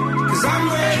 'cause I'm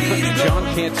ready to go.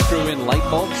 John can't screw in light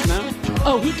bulbs now?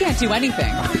 Oh, he can't do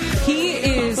anything. He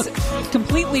is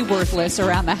completely worthless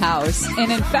around the house,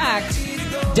 and in fact,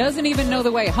 doesn't even know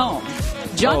the way home.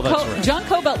 John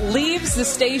Cobalt leaves the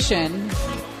station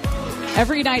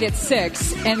every night at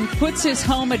 6 and puts his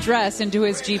home address into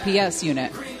his GPS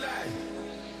unit.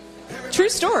 True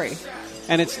story.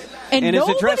 And his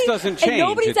address doesn't change. And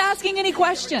nobody's asking any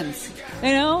questions.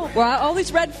 Well, all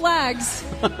these red flags,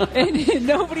 and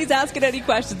nobody's asking any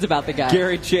questions about the guy.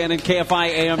 Gary Shannon, KFI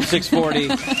AM 640,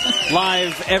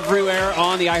 live everywhere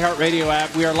on the iHeartRadio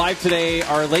app. We are live today,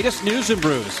 our latest News and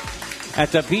Brews. At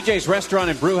BJ's Restaurant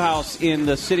and Brewhouse in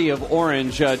the city of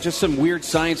Orange, just some weird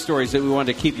science stories that we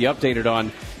wanted to keep you updated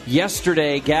on.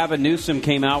 Yesterday, Gavin Newsom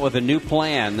came out with a new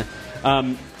plan.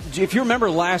 If you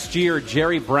remember last year,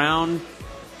 Jerry Brown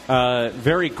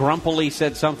very grumpily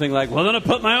said something like, well, I'm going to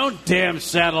put my own damn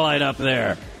satellite up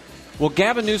there. Well,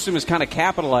 Gavin Newsom has kind of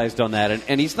capitalized on that,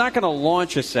 and he's not going to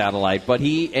launch a satellite, but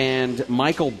he and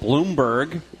Michael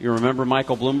Bloomberg, you remember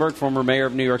Michael Bloomberg, former mayor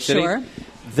of New York City? Sure.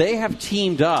 They have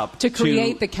teamed up to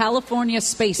create the California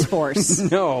Space Force.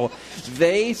 No,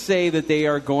 they say that they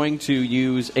are going to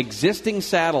use existing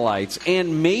satellites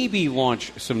and maybe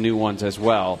launch some new ones as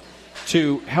well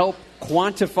to help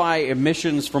quantify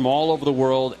emissions from all over the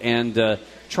world and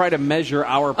try to measure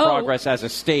our progress as a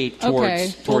state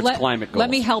towards climate goals. Let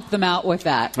me help them out with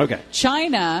that. Okay.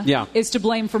 China is to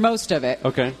blame for most of it.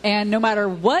 Okay. And no matter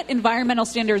what environmental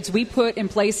standards we put in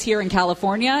place here in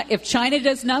California, if China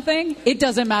does nothing, it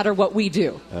doesn't matter what we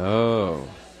do. Oh.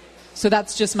 So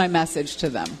that's just my message to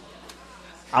them.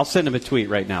 I'll send them a tweet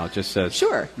right now. It just says,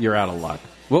 sure, you're out of luck.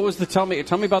 What was the tell me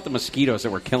about the mosquitoes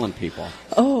that were killing people?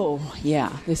 Oh,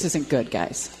 yeah. This isn't good,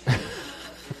 guys.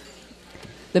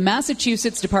 The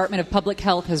Massachusetts Department of Public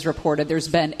Health has reported there's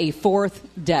been a 4th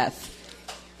death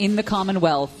in the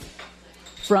Commonwealth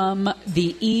from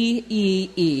the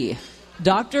EEE.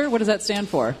 Doctor, what does that stand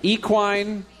for?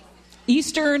 Eastern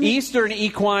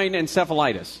equine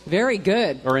encephalitis. Very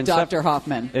good, Dr.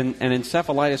 Hoffman. And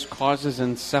encephalitis causes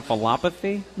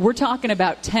encephalopathy? We're talking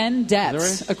about 10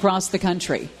 deaths across the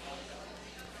country.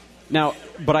 Now,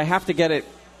 but I have to get it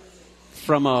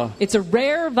from a... It's a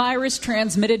rare virus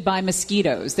transmitted by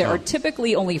mosquitoes. There are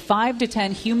typically only 5 to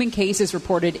 10 human cases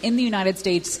reported in the United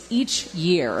States each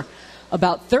year.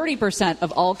 About 30%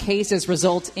 of all cases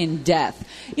result in death.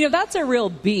 You know, that's a real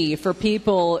B for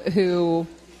people who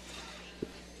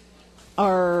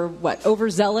are,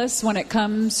 overzealous when it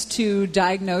comes to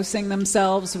diagnosing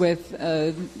themselves with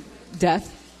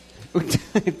death.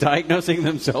 Diagnosing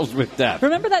themselves with death.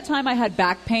 Remember that time I had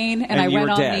back pain and I went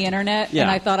on the internet and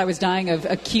I thought I was dying of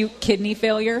acute kidney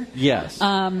failure? Yes.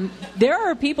 There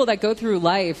are people that go through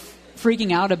life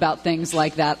freaking out about things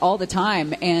like that all the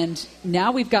time, and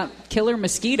now we've got killer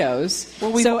mosquitoes.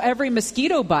 So every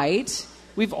mosquito bite...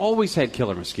 We've always had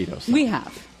killer mosquitoes, though. We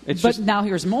have. But now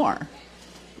here's more.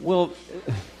 Well...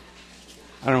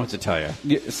 I don't know what to tell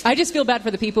you. I just feel bad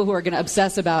for the people who are going to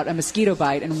obsess about a mosquito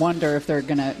bite and wonder if they're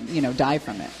going to, die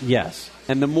from it. Yes.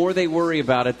 And the more they worry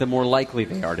about it, the more likely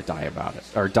they are to die about it,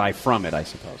 or die from it, I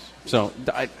suppose. So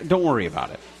don't worry about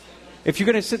it. If you're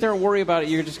going to sit there and worry about it,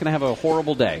 you're just going to have a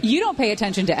horrible day. You don't pay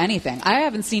attention to anything. I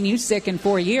haven't seen you sick in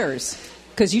 4 years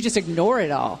because you just ignore it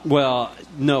all. Well,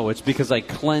 no, it's because I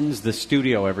cleanse the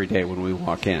studio every day when we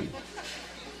walk in.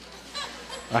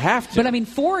 I have to. But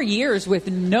 4 years with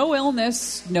no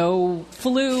illness, no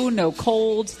flu, no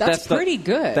cold. That's pretty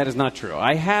good. That is not true.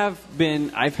 I've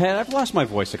lost my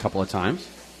voice a couple of times.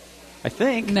 I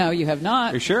think. No, you have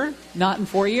not. Are you sure? Not in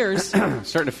 4 years.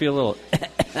 Starting to feel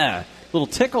a little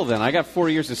tickle then. I got 4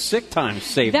 years of sick time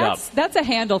saved up. That's a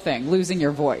handle thing, losing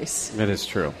your voice. It is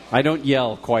true. I don't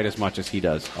yell quite as much as he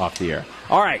does off the air.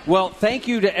 All right. Well, thank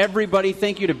you to everybody.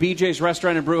 Thank you to BJ's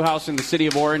Restaurant and Brewhouse in the city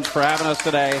of Orange for having us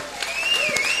today.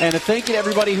 And a thank you to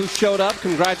everybody who showed up.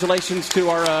 Congratulations to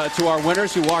our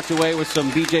winners who walked away with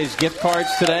some BJ's gift cards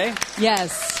today.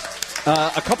 Yes.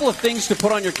 A couple of things to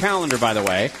put on your calendar, by the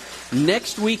way.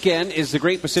 Next weekend is the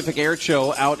Great Pacific Air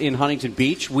Show out in Huntington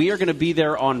Beach. We are going to be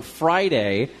there on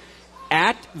Friday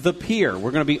at the pier.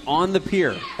 We're going to be on the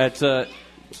pier.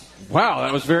 Wow,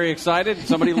 that was very excited.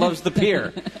 Somebody loves the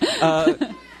pier.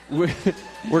 We're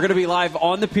going to be live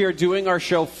on the pier doing our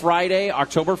show Friday,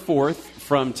 October 4th.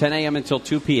 From 10 a.m. until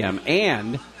 2 p.m.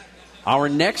 And our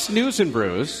next News and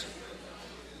Brews,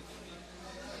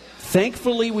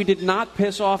 thankfully we did not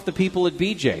piss off the people at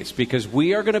BJ's because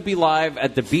we are going to be live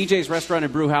at the BJ's Restaurant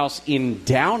and Brewhouse in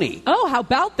Downey. Oh, how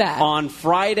about that? On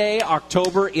Friday,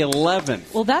 October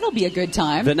 11th. Well, that'll be a good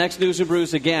time. The next News and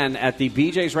Brews again at the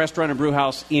BJ's Restaurant and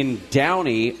Brewhouse in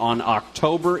Downey on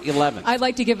October 11th. I'd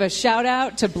like to give a shout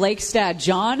out to Blake's dad,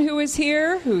 John, who is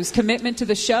here, whose commitment to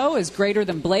the show is greater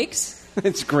than Blake's.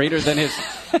 It's greater than his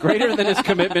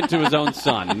commitment to his own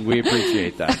son, and we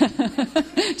appreciate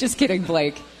that. Just kidding,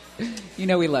 Blake. You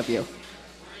know we love you.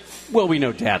 Well, we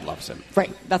know Dad loves him. Right.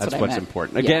 That's what I what's meant.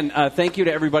 important. Again, thank you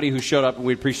to everybody who showed up, and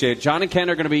we appreciate it. John and Ken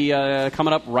are going to be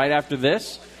coming up right after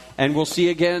this, and we'll see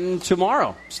you again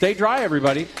tomorrow. Stay dry,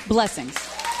 everybody. Blessings.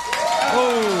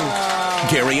 Oh.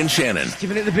 Gary and Shannon.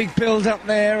 Giving it the big build up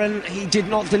there, and he did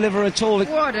not deliver at all.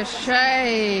 What a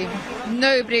shame.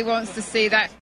 Nobody wants to see that.